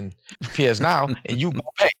PS Now, and you go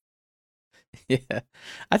pay. Yeah.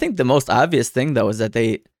 I think the most obvious thing, though, is that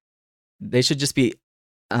they should just be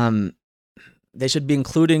they should be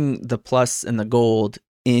including the Plus and the Gold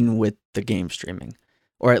in with the game streaming.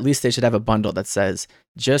 Or at least they should have a bundle that says,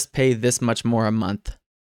 just pay this much more a month.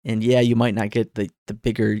 And yeah, you might not get the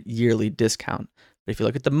bigger yearly discount. But if you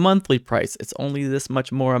look at the monthly price, it's only this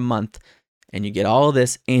much more a month. And you get all of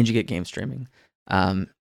this and you get game streaming. I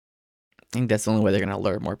think that's the only way they're going to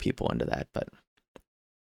lure more people into that. But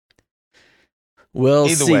we'll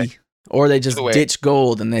see. Way. Or they just ditch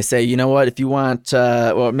Gold and they say, you know what, if you want,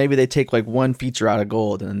 well, maybe they take like one feature out of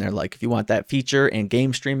Gold. And then they're like, if you want that feature and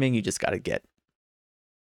game streaming, you just got to get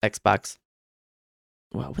Xbox.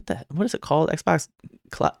 Well, what is it called? Xbox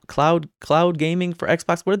cloud gaming for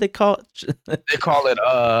Xbox. What did they call it? They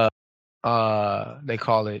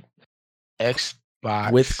call it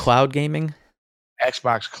Xbox with cloud gaming.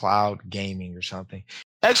 Xbox Cloud Gaming or something.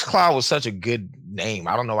 XCloud was such a good name.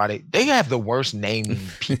 I don't know why they have the worst naming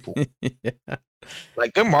people. Yeah.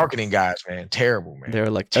 Like their marketing guys, man, terrible, man.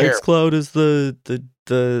 They're like XCloud is the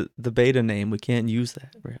beta name. We can't use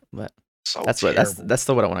that. But so that's terrible. That's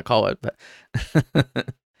still what I want to call it. But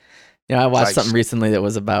I watched something recently that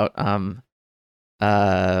was about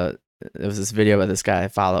it was this video by this guy I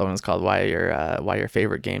follow, and it was called why your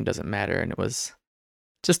favorite game doesn't matter, and it was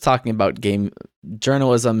just talking about game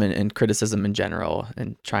journalism and criticism in general,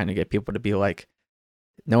 and trying to get people to be like,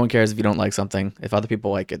 no one cares if you don't like something. If other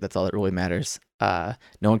people like it, that's all that really matters. No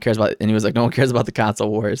one cares about, and he was like, no one cares about the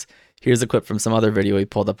console wars. Here's a clip from some other video he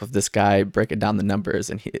pulled up of this guy breaking down the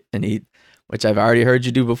numbers, and he, which I've already heard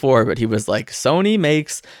you do before, but he was like, Sony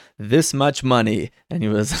makes this much money, and he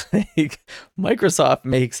was like, Microsoft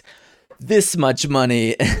makes this much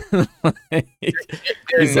money.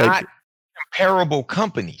 They're not comparable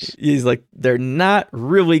companies. He's like, they're not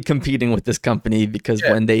really competing with this company because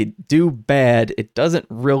when they do bad, it doesn't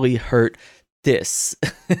really hurt this.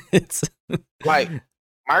 It's like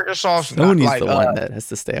Microsoft's Sony's like, the one that has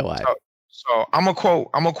to stay alive. So I'm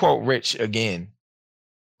gonna quote Rich again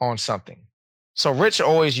on something. So Rich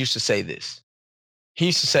always used to say this. He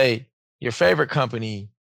used to say, your favorite company,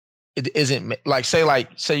 it isn't like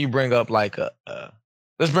say you bring up like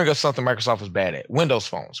let's bring up something Microsoft was bad at. Windows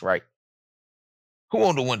phones, right? Who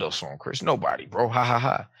owned a Windows phone, Chris? Nobody, bro. Ha ha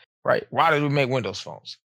ha. Right? Why did we make Windows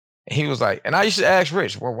phones? And he was like, and I used to ask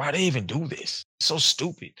Rich, well, why they even do this? It's so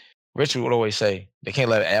stupid. Rich would always say, they can't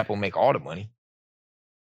let Apple make all the money.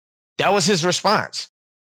 That was his response.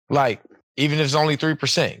 Like, even if it's only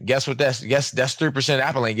 3%, guess what that's 3%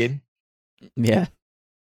 Apple ain't getting. Yeah.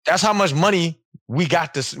 That's how much money we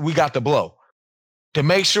got to blow to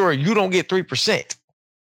make sure you don't get 3%.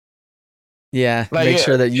 Yeah, make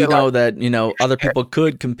sure that you know that other people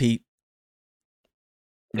could compete.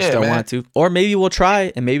 You just don't want to, or maybe we'll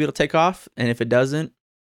try and maybe it'll take off. And if it doesn't,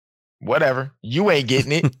 whatever, you ain't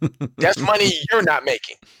getting it. That's money you're not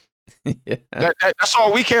making. Yeah. That's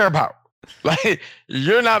all we care about. Like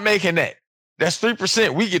you're not making that. That's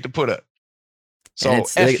 3% we get to put up. So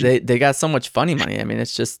they got so much funny money. I mean,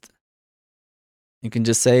 it's just you can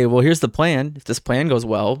just say, well, here's the plan. If this plan goes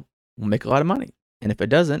well, we'll make a lot of money, and if it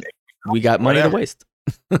doesn't, we got money to waste.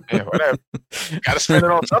 Yeah, whatever. Got to spend it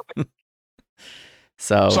on something.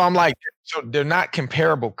 So I'm like, so they're not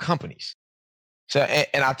comparable companies. So,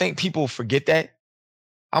 and I think people forget that.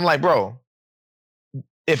 I'm like, bro,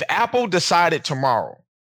 if Apple decided tomorrow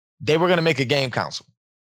they were going to make a game console,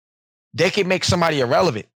 they could make somebody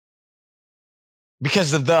irrelevant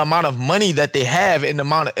because of the amount of money that they have and the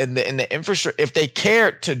amount of, in the infrastructure. If they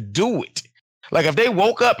cared to do it, like if they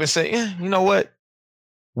woke up and said, yeah, you know what?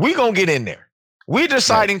 We gonna get in there. We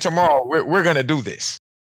deciding tomorrow we're gonna do this.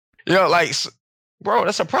 Like, bro,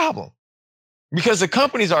 that's a problem because the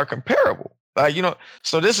companies are comparable. Like,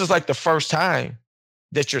 so this is like the first time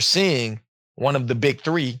that you're seeing one of the big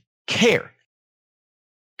three care.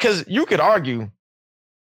 Because you could argue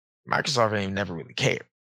Microsoft ain't never really cared.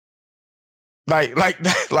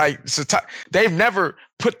 So they've never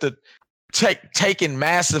put taken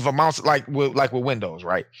massive amounts like with Windows,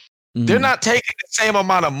 right? Mm-hmm. They're not taking the same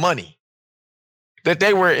amount of money that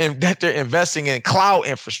they're investing in cloud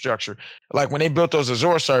infrastructure. Like when they built those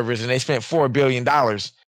Azure servers and they spent $4 billion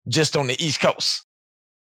just on the East Coast.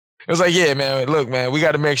 It was like, yeah, man, look, man, we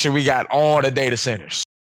got to make sure we got all the data centers.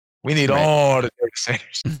 We need all the data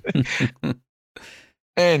centers.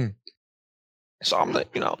 And so I'm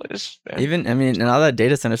like, it's even, I mean, and all that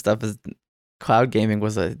data center stuff is cloud gaming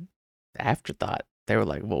was a afterthought. They were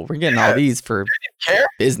like, well, we're getting all these for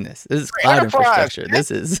business. This is cloud infrastructure. Man.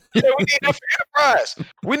 This is we need that for enterprise.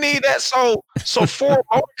 We need that so Ford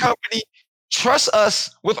Motor Company trusts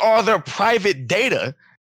us with all their private data.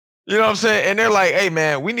 You know what I'm saying? And they're like, hey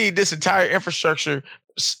man, we need this entire infrastructure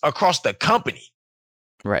across the company.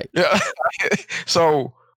 Right. Yeah.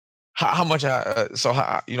 So how much? So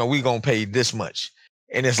how, we gonna pay this much,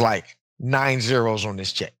 and it's like 9 zeros on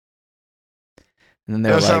this check. And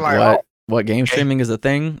then they're like, what game streaming is a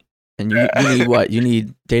thing? And you need what? You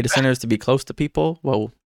need data centers to be close to people?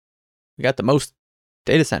 Well, we got the most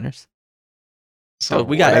data centers. So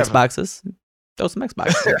we got Xboxes. Throw some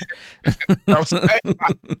Xboxes.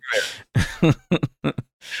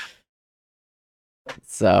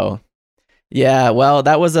 So, yeah, well,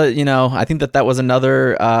 that was I think that was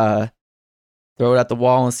another throw it at the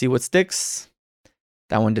wall and see what sticks.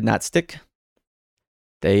 That one did not stick.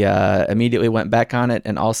 They immediately went back on it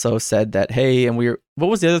and also said that, hey, and what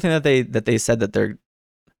was the other thing that they said that they're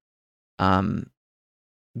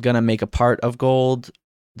gonna make a part of Gold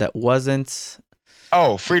that wasn't?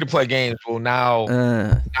 Oh, free to play games will now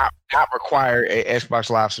not require a Xbox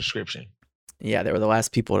Live subscription. Yeah, they were the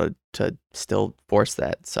last people to still force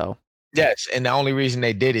that. So yes, and the only reason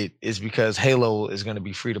they did it is because Halo is going to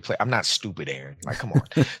be free to play. I'm not stupid, Aaron. Like, come on.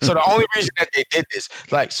 So the only reason that they did this,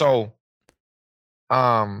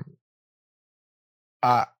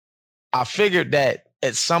 I figured that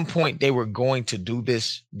at some point they were going to do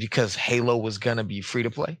this because Halo was going to be free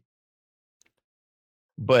to play,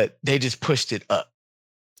 but they just pushed it up.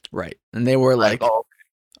 Right, and they were like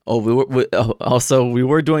we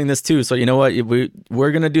were doing this too. So you know what?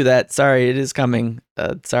 We're gonna do that. Sorry, it is coming.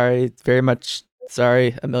 Sorry, very much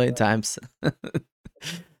sorry, a million times.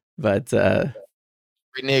 But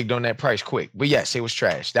reneged on that price quick. But yes, it was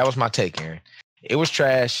trash. That was my take, Aaron. It was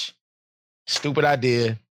trash. Stupid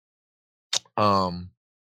idea.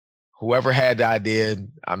 Whoever had the idea,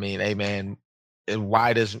 I mean, hey man,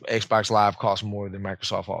 why does Xbox Live cost more than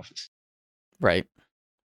Microsoft Office? Right.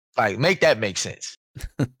 Like, make that make sense.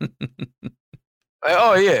 Like,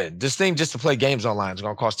 oh yeah, this thing just to play games online is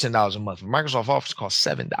gonna cost $10 a month. Microsoft Office costs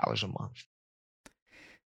 $7 a month.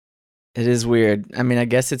 It is weird. I mean, I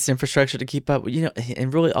guess it's infrastructure to keep up.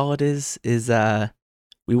 And really all it is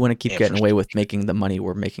we want to keep getting away with making the money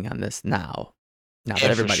we're making on this now. Now that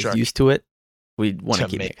everybody's used to it, we want to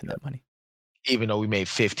keep making that money. Even though we made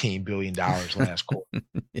 $15 billion last quarter.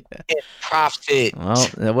 Yeah. In profit. Well,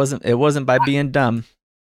 it wasn't by being dumb.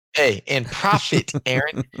 Hey, in profit,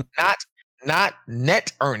 Aaron, not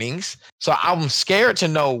net earnings. So I'm scared to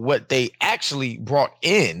know what they actually brought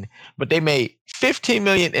in, but they made $15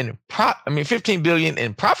 billion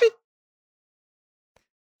in profit.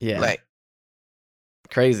 Yeah, like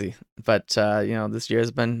crazy. But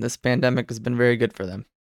this pandemic has been very good for them,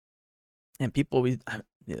 and people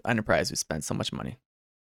Enterprise, we spent so much money.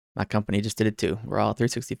 My company just did it too. We're all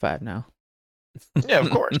 365 now. Yeah, of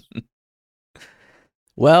course.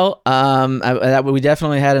 Well, we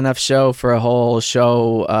definitely had enough show for a whole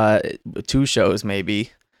show, 2 shows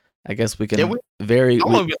maybe. I guess we can How long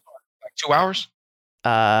have we like 2 hours?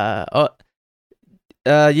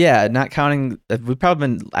 Yeah, not counting. We've probably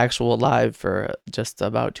been actual live for just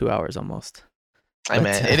about 2 hours almost. Hey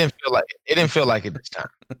man, it didn't feel like it this time.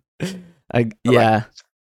 Yeah.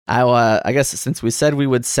 I guess since we said we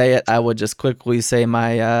would say it, I would just quickly say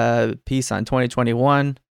my piece on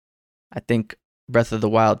 2021. I think Breath of the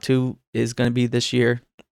Wild 2 is going to be this year.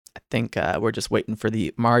 I think we're just waiting for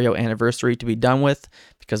the Mario anniversary to be done with,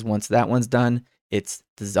 because once that one's done, it's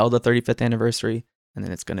the Zelda 35th anniversary, and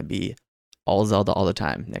then it's going to be all Zelda all the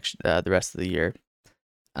time the rest of the year.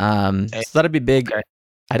 So that'd be big. Okay.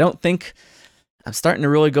 I don't think I'm starting to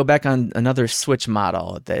really go back on another Switch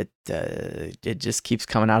model that it just keeps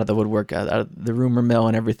coming out of the woodwork, out of the rumor mill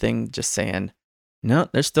and everything, just saying, no,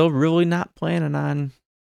 they're still really not planning on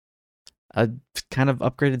a kind of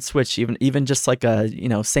upgraded Switch, even just like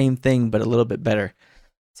a, same thing, but a little bit better.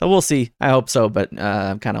 So we'll see. I hope so, but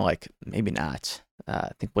I'm kind of like, maybe not.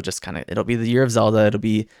 I think we'll just it'll be the year of Zelda.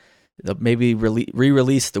 They'll maybe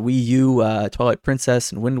re-release the Wii U Twilight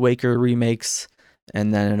Princess and Wind Waker remakes,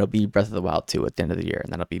 and then it'll be Breath of the Wild 2 at the end of the year,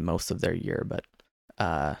 and that'll be most of their year. But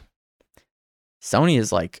Sony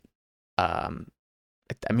is like, I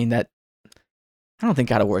don't think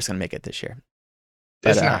God of War is going to make it this year.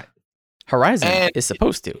 But, it's not. Horizon is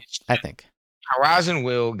supposed to, I think. Horizon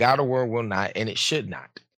will, God of War will not, and it should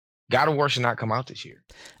not. God of War should not come out this year.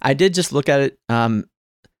 I did just look at it.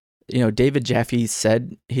 David Jaffe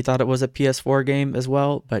said he thought it was a PS4 game as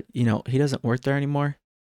well, but he doesn't work there anymore.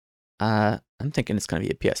 I'm thinking it's going to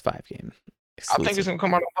be a PS5 game. Exclusive. I think it's going to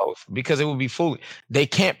come out on both, because it would be foolish. They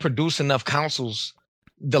can't produce enough consoles.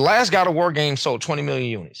 The last God of War game sold 20 million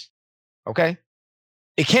units. Okay?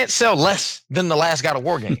 It can't sell less than the last God of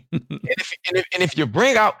War game. and if you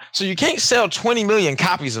bring out, so you can't sell 20 million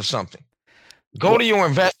copies of something. Go to your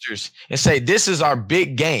investors and say, this is our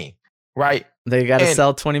big game, right? They got to And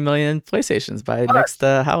sell 20 million PlayStations by next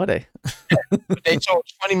holiday. they sold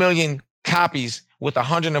 20 million copies with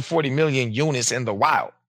 140 million units in the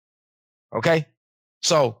wild. Okay,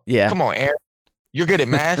 so Yeah. come on, Aaron, you're good at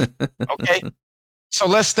math. Okay, so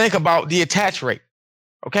let's think about the attach rate.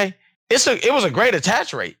 Okay, it was a great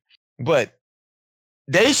attach rate, but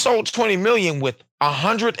they sold 20 million with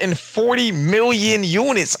 140 million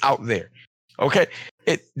units out there. Okay,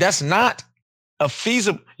 that's not a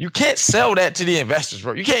feasible. You can't sell that to the investors,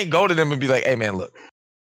 bro. You can't go to them and be like, "Hey, man, look,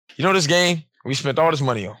 you know this game we spent all this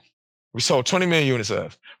money on. We sold 20 million units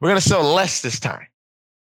of. We're gonna sell less this time.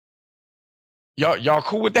 Y'all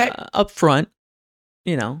cool with that?" Up front,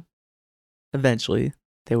 eventually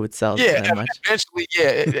they would sell that much. Eventually,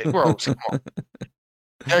 yeah, bro. Come on.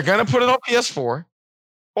 They're gonna put it on PS4,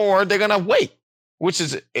 or they're gonna wait. Which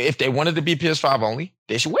is, if they wanted to be PS5 only,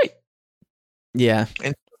 they should wait. Yeah.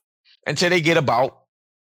 Until they get about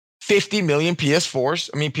 50 million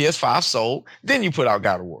PS5 sold, then you put out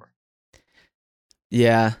God of War.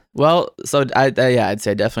 Yeah. Well, so I'd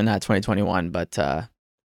say definitely not 2021, but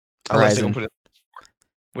Horizon,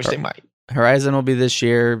 which they might. Horizon will be this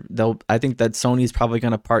year. I think that Sony's probably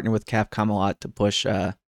going to partner with Capcom a lot to push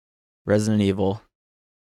Resident Evil.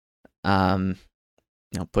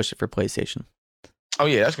 Push it for PlayStation. Oh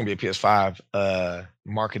yeah, that's gonna be a PS5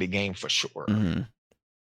 marketed game for sure. Mm-hmm.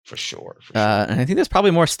 For sure. And I think there's probably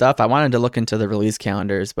more stuff. I wanted to look into the release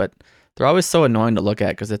calendars, but they're always so annoying to look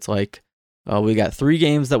at because it's like, we got 3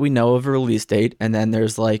 games that we know of a release date, and then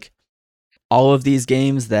there's like all of these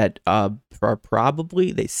games that are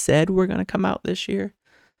probably, they said were going to come out this year.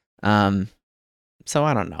 So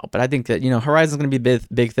I don't know, but I think that, Horizon's going to be a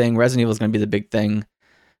big thing. Resident Evil is going to be the big thing.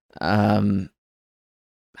 I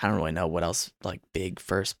don't really know what else, like, big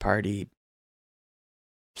first party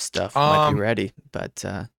stuff might be ready, but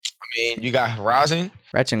you got Horizon.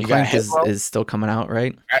 Ratchet and Clank is still coming out,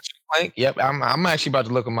 right? Ratchet and Clank, yep. I'm actually about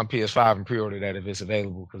to look at my PS5 and pre-order that if it's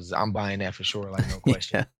available, because I'm buying that for sure, like, no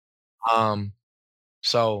question. Yeah.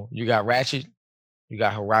 So you got Ratchet, you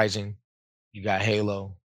got Horizon, you got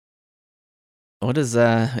Halo. What is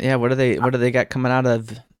what do they got coming out of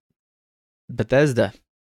Bethesda?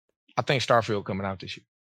 I think Starfield coming out this year.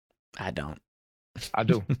 I don't. I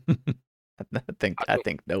do. I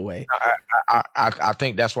think no way. I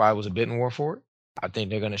think that's why it was a bidding war for it. I think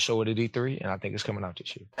they're gonna show it at E3, and I think it's coming out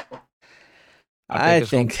this year. I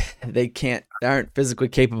think they aren't physically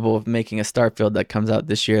capable of making a Starfield that comes out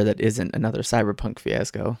this year that isn't another Cyberpunk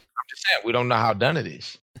fiasco. I'm just saying, we don't know how done it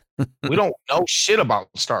is. We don't know shit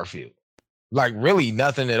about Starfield. Like, really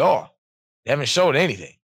nothing at all. They haven't showed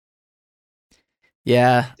anything.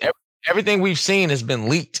 Yeah. Everything we've seen has been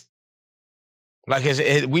leaked. Like,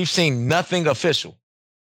 we've seen nothing official.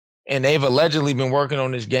 And they've allegedly been working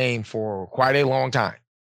on this game for quite a long time.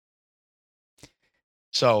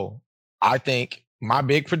 So I think my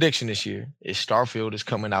big prediction this year is Starfield is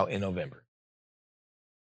coming out in November.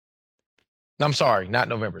 No, I'm sorry, not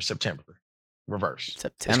November, September. Reverse.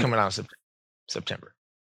 September. It's coming out in September.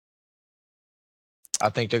 I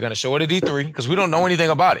think they're going to show it at E3 because we don't know anything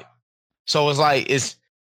about it. So it's like,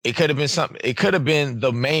 it could have been something. It could have been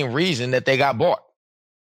the main reason that they got bought.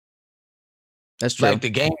 That's true. Like, the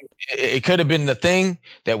game, it could have been the thing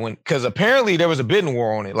that because apparently there was a bidding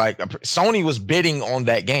war on it. Like, Sony was bidding on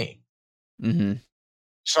that game. Mm-hmm.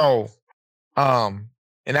 So, and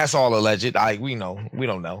that's all alleged. We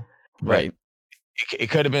don't know. Right. It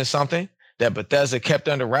could have been something that Bethesda kept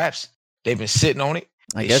under wraps. They've been sitting on it.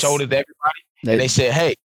 They showed it to everybody. And they said,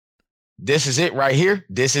 hey, this is it right here.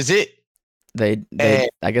 This is it.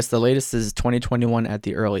 I guess the latest is 2021 at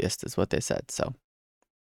the earliest is what they said. So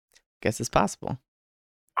I guess it's possible.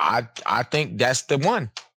 I think that's the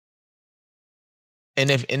one.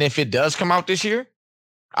 And if it does come out this year,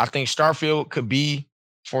 I think Starfield could be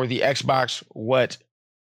for the Xbox what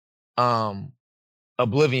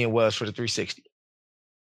Oblivion was for the 360.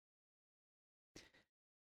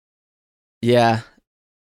 Yeah.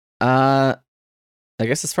 I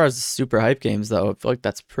guess as far as the super hype games, though, I feel like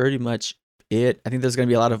that's pretty much it. I think there's going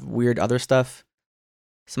to be a lot of weird other stuff.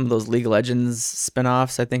 Some of those League of Legends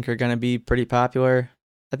spinoffs, I think, are going to be pretty popular.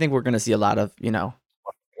 I think we're going to see a lot of,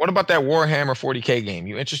 What about that Warhammer 40K game?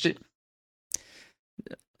 You interested?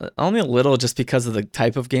 Only a little, just because of the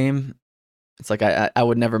type of game. It's like I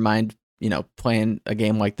would never mind, playing a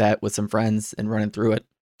game like that with some friends and running through it.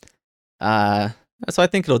 So I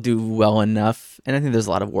think it'll do well enough, and I think there's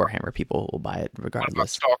a lot of Warhammer people who will buy it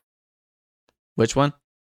regardless. Which one?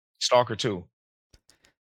 Stalker 2.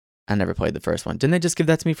 I never played the first one. Didn't they just give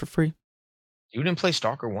that to me for free? You didn't play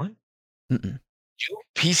Stalker 1? Mm-mm. You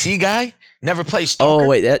PC guy? Never played Oh Stalker?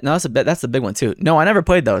 wait, no, that's the big one too. No, I never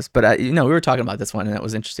played those, but we were talking about this one, and it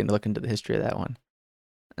was interesting to look into the history of that one.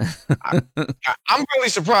 I'm really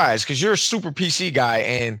surprised because you're a super PC guy,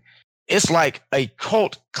 and it's like a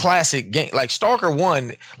cult classic game. Like Stalker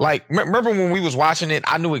 1, like remember when we was watching it,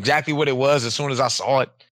 I knew exactly what it was as soon as I saw it.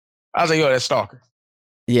 I was like, yo, that's Stalker.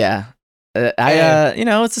 Yeah,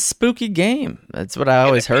 it's a spooky game. That's what I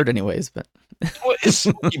always heard, anyways. But well, it's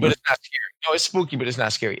spooky, but it's not scary. No, it's spooky, but it's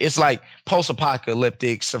not scary. It's like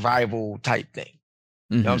post-apocalyptic survival type thing.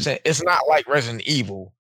 You know what I'm saying? It's not like Resident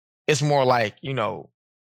Evil. It's more like, more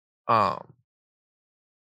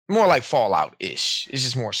like Fallout-ish. It's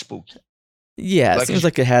just more spooky. Yeah, it seems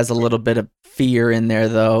like it has a little bit of fear in there,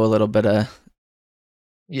 though. A little bit of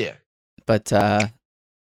but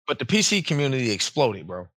the PC community exploded,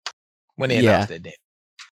 bro, when they announced that game.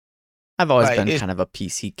 I've always been kind of a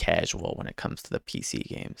PC casual when it comes to the PC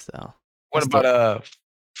games, though. What about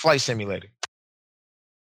Flight Simulator?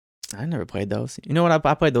 I never played those. You know what?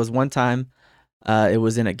 I played those one time. It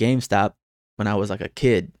was in a GameStop when I was like a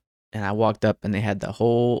kid, and I walked up and they had the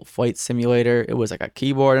whole Flight Simulator. It was like a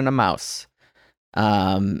keyboard and a mouse,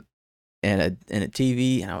 and a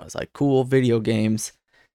TV, and I was like, cool video games,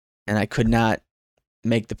 and I could not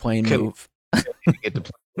make the plane move. Get the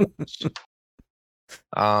plane.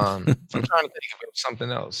 I'm trying to think of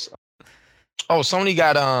something else. Oh, Sony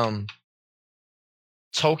got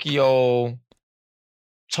Tokyo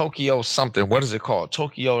something. What is it called?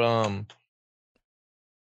 Tokyo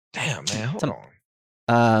damn man, hold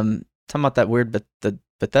on. Talking about that weird the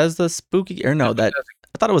Bethesda spooky or no, that I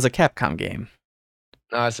thought it was a Capcom game.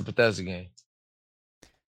 No, it's a Bethesda game.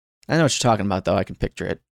 I know what you're talking about though. I can picture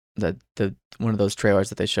it. The one of those trailers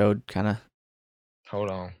that they showed kind of. Hold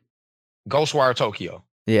on. Ghostwire Tokyo.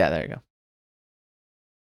 Yeah, there you go.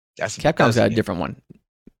 That's Capcom's got a different one.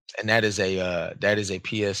 And that is a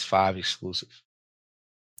PS5 exclusive.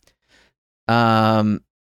 All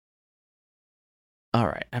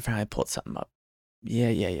right, I finally pulled something up.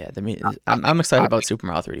 Yeah. I'm excited about Super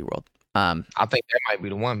Mario 3D World. I think that might be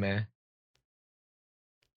the one, man.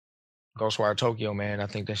 Ghostwire Tokyo, man. I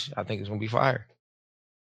think it's gonna be fire.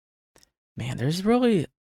 Man, there's really.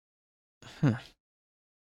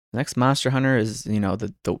 Next Monster Hunter is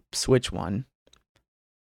the Switch one.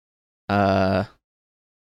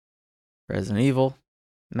 Resident Evil,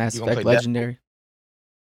 Mass Effect Legendary.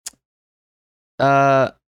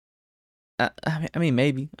 I mean,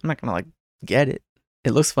 maybe. I'm not gonna get it.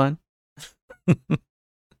 It looks fun.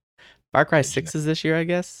 Far Cry 6 is this year, I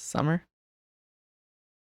guess, summer.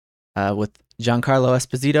 With Giancarlo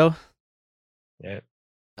Esposito. Yeah.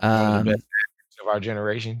 One of the best actors of our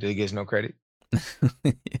generation. That he gets no credit.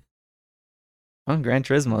 Well, Gran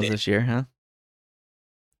Turismo is this year, huh?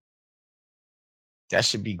 That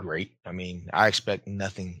should be great. I mean, I expect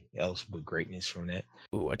nothing else but greatness from that.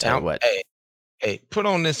 Ooh, I tell you what. Hey, put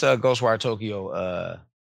on this Ghostwire Tokyo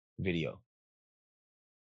video.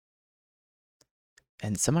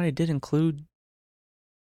 And somebody did include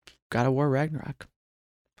God of War Ragnarok.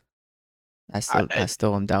 I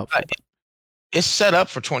still am doubtful. It's set up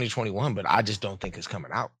for 2021, but I just don't think it's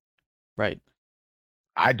coming out. Right.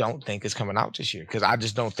 I don't think it's coming out this year because I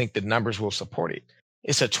just don't think the numbers will support it.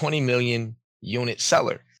 It's a 20 million unit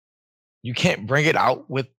seller. You can't bring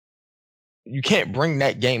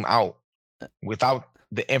that game out without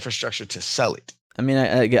the infrastructure to sell it. I mean,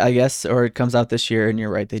 I guess, or it comes out this year, and you're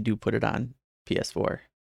right, they do put it on PS4.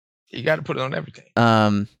 You got to put it on everything.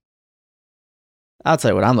 I'll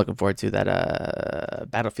tell you what I'm looking forward to.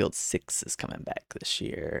 That Battlefield 6 is coming back this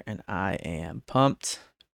year, and I am pumped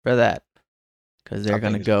for that because they're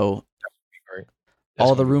gonna go.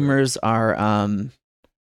 All the rumors are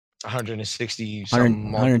 160,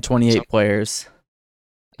 128 players.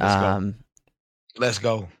 Let's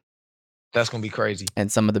go. That's gonna be crazy.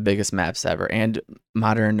 And some of the biggest maps ever, and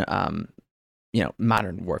modern,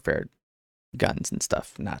 modern warfare guns and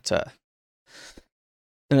stuff. Not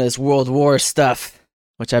this World War stuff,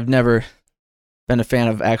 which I've never been a fan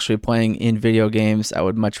of actually playing in video games. I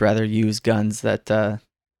would much rather use guns that, are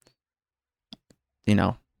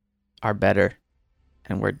better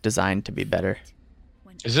and were designed to be better.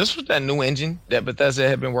 Is this with that new engine that Bethesda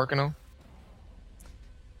had been working on?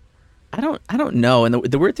 I don't know. And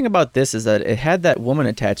the weird thing about this is that it had that woman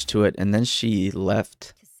attached to it, and then she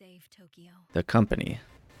left the company.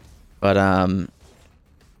 But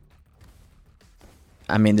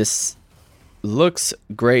I mean, this looks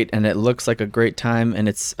great, and it looks like a great time, and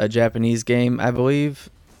it's a Japanese game, I believe,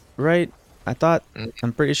 right? I thought.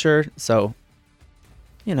 I'm pretty sure. So,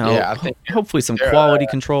 I think hopefully some quality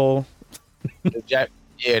control.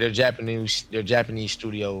 Yeah, their Japanese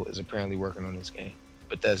studio is apparently working on this game.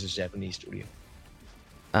 Bethesda's Japanese studio.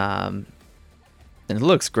 And it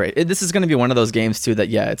looks great. This is going to be one of those games too that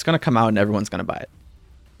it's going to come out and everyone's going to buy it.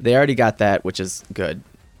 They already got that, which is good.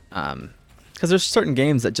 Because there's certain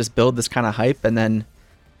games that just build this kind of hype and then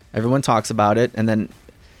everyone talks about it, and then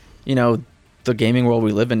the gaming world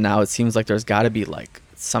we live in now, it seems like there's got to be like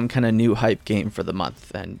some kind of new hype game for the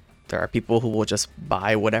month, and there are people who will just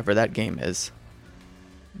buy whatever that game is.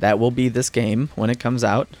 That will be this game when it comes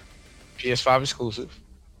out. PS5 exclusive.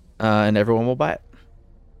 And everyone will buy it.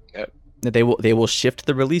 Yep. They will shift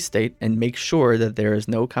the release date and make sure that there is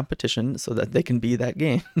no competition so that they can be that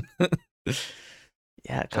game.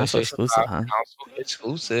 Yeah, console exclusive, huh? Console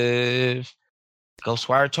exclusive.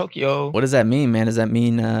 Ghostwire Tokyo. What does that mean, man? Does that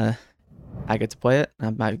mean I get to play it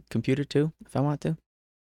on my computer too if I want to?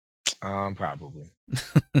 Probably.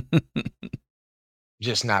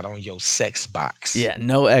 Just not on your sex box. Yeah,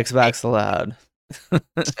 no Xbox allowed.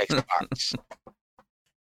 Xbox.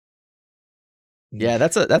 Yeah,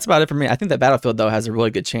 that's about it for me. I think that Battlefield though has a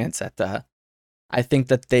really good chance at I think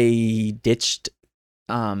that they ditched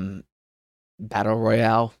Battle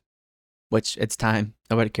Royale, which it's time.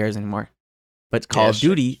 Nobody cares anymore. But Call of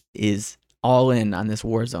Duty is all in on this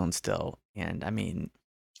Warzone still. And I mean,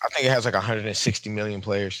 I think it has like 160 million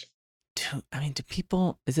players. Do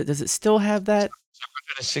people, does it still have that?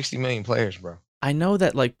 160 million players, bro. I know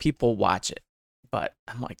that like people watch it, but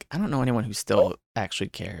I'm like, I don't know anyone who still actually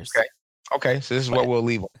cares. Okay, so this is what we'll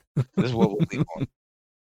leave on.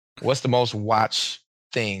 What's the most watched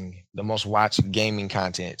gaming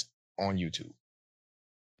content on YouTube?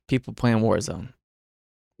 People playing Warzone.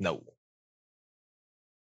 No.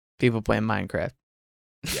 People playing Minecraft.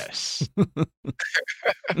 Yes.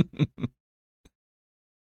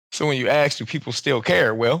 So when you ask, do people still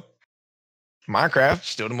care? Well, Minecraft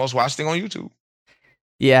still the most watched thing on YouTube.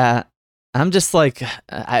 Yeah, I'm just like,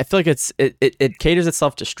 I feel like it caters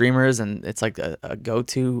itself to streamers and it's like a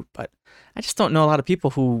go-to, but I just don't know a lot of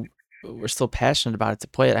people who were still passionate about it to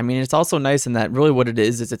play it. I mean, it's also nice in that really what it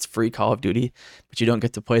is it's free Call of Duty, but you don't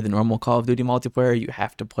get to play the normal Call of Duty multiplayer. You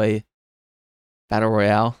have to play Battle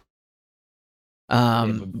Royale.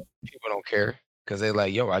 People don't care because they're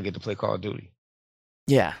like, yo, I get to play Call of Duty.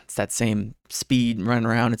 Yeah, it's that same speed and run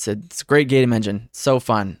around. It's a great game engine. So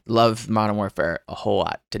fun. Love Modern Warfare a whole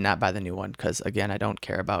lot. Did not buy the new one because, again, I don't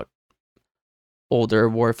care about older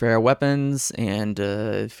Warfare weapons, and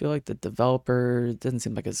I feel like the developer doesn't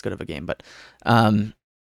seem like as good of a game. But I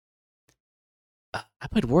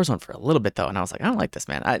played Warzone for a little bit, though, and I was like, I don't like this,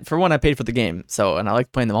 man. For one, I paid for the game, and I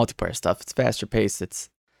like playing the multiplayer stuff. It's faster paced. It's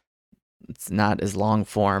not as long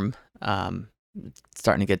form.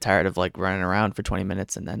 Starting to get tired of like running around for 20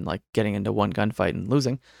 minutes and then like getting into one gunfight and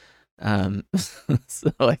losing. So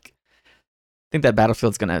like, I think that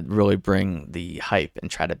Battlefield's gonna really bring the hype and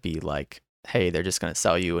try to be like, hey, they're just gonna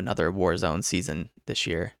sell you another Warzone season this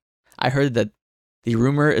year. I heard that the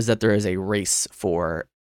rumor is that there is a race for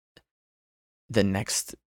the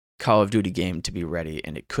next Call of Duty game to be ready,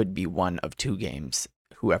 and it could be one of two games,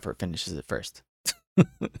 whoever finishes it first.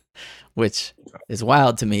 Which is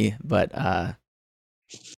wild to me, but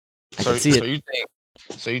So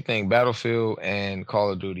you think Battlefield and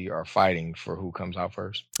Call of Duty are fighting for who comes out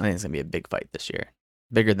first? I think it's gonna be a big fight this year,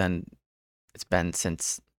 bigger than it's been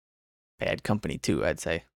since Bad Company 2, I'd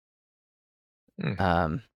say.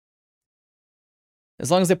 As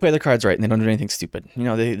long as they play their cards right and they don't do anything stupid,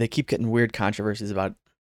 they keep getting weird controversies about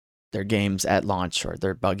their games at launch or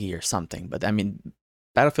they're buggy or something. But I mean,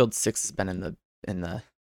 Battlefield 6 has been in the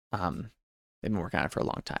they've been working on it for a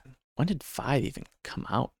long time. When did 5 even come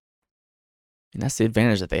out? And that's the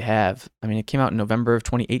advantage that they have. I mean, it came out in November of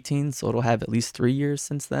 2018, so it'll have at least 3 years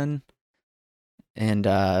since then. And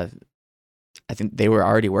I think they were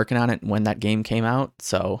already working on it when that game came out.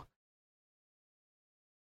 So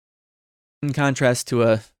in contrast to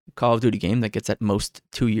a Call of Duty game that gets at most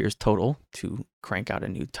 2 years total to crank out a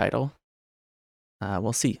new title,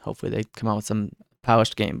 we'll see. Hopefully they come out with some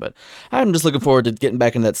polished game, but I'm just looking forward to getting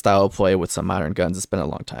back into that style of play with some modern guns. It's been a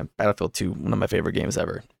long time. Battlefield 2, one of my favorite games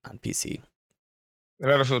ever on PC.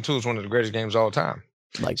 Battlefield 2 is one of the greatest games of all time.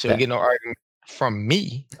 Like, so you get no argument from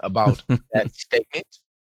me about that statement.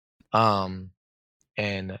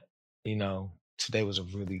 And today was a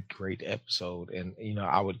really great episode, and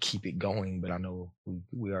I would keep it going, but I know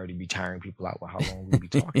we already be tiring people out with how long we'll be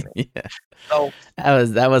talking. Yeah. So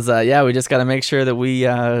that was we just got to make sure that we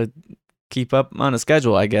keep up on a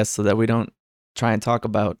schedule, I guess, so that we don't try and talk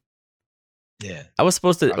about. Yeah. I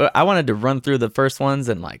wanted to run through the first ones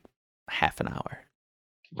in like half an hour.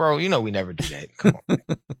 Bro, we never do that. Come on.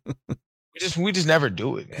 We just never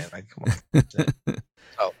do it, man. Like, come on.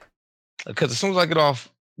 So, because as soon as I get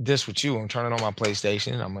off this with you, I'm turning on my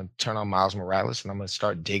PlayStation. I'm gonna turn on Miles Morales, and I'm gonna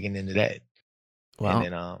start digging into that. Well,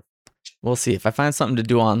 And then we'll see. If I find something to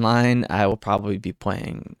do online, I will probably be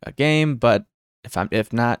playing a game. But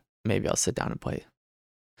if not, maybe I'll sit down and put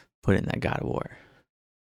in that God of War.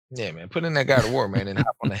 yeah, man, put in that God of War, man, and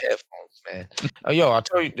hop on the headphones, man. Oh, yo,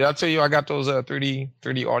 did I tell you I got those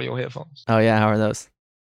 3D audio headphones? Oh yeah, how are those?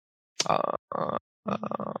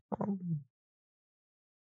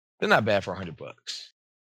 They're not bad for $100.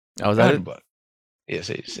 Oh, is that it? $100. Yeah,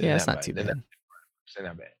 Yeah, it's not too bad. They're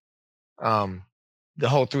not bad. The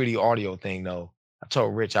whole 3D audio thing, though, I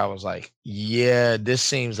told Rich, I was like, yeah, this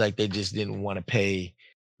seems like they just didn't want to pay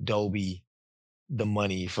Dolby the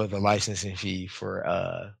money for the licensing fee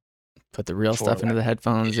for put the real stuff into the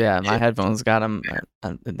headphones. Yeah, my headphones got them.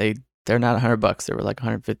 They're not $100. They were like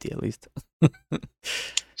 150 at least.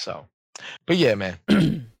 So, but yeah, man.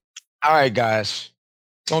 All right, guys,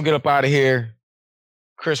 gonna get up out of here.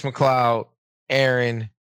 Chris McLeod, Aaron,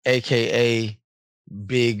 aka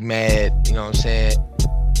Big Mad. You know what I'm saying?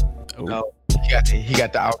 Oh. No, he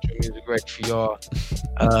got the outro music ready for y'all.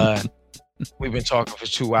 We've been talking for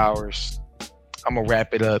 2 hours. I'm gonna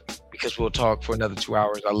wrap it up because we'll talk for another 2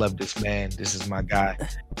 hours. I love this man. This is my guy,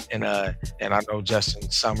 and I know Justin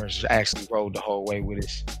Summers actually rode the whole way with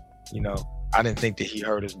us. You know, I didn't think that he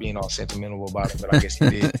heard us being all sentimental about it, but I guess he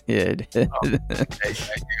did. Yeah, he did.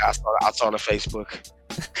 I saw the Facebook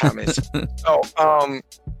comments. So,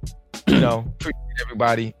 you know, appreciate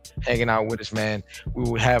everybody hanging out with us, man. We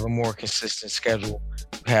will have a more consistent schedule.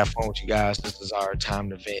 Have fun with you guys. This is our time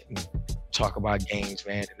to vent and talk about games,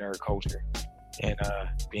 man, and nerd culture, and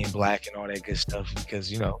being black and all that good stuff.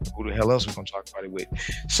 Because, you know, who the hell else we gonna talk about it with?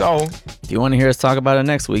 So, if you want to hear us talk about it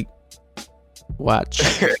next week, watch.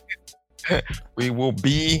 We will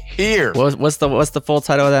be here. What's the full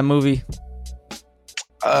title of that movie?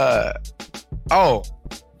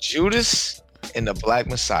 Judas and the Black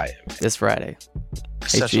Messiah. Man. This Friday.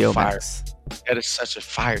 Such HBO a fire. Max. That is such a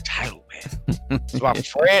fire title, man. It's about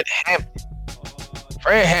Fred Hampton.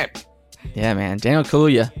 Fred Hampton. Yeah, man. Daniel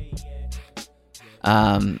Kaluuya.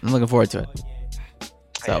 I'm looking forward to it.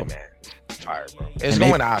 So, hey, man, fire, bro. It's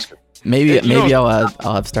going to Oscar. Maybe I'll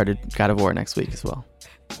have started God of War next week as well.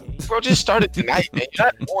 Bro, just started tonight, man. You're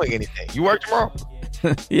not doing anything. You work tomorrow?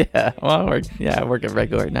 Yeah. Well, I work a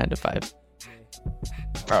regular 9 to 5.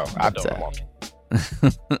 Oh, I don't.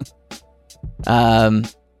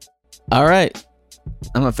 All right.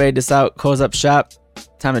 I'm gonna fade this out. Close up shop.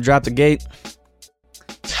 Time to drop the gate.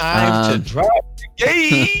 Time to drop the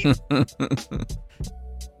gate.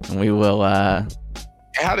 And we will. How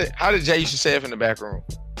did Jay used to say it in the back room?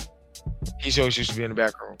 He always used to be in the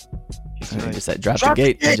back room. He just said, "Drop the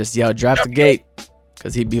gate," and just yell, "Drop the gate,"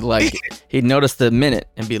 because he'd be like, he'd notice the minute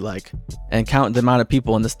and be like, and count the amount of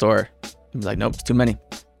people in the store. He'd be like, "Nope, it's too many.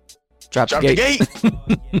 Drop the gate."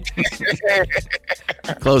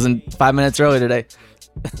 Closing 5 minutes early today.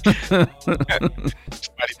 Somebody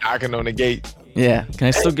knocking on the gate. Yeah, can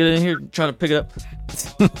I still get in here? Try to pick it up.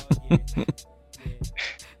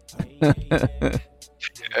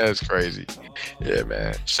 That's crazy. Yeah,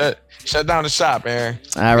 man. Shut down the shop, man.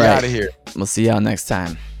 All right. Get out of here. We'll see y'all next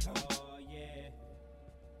time.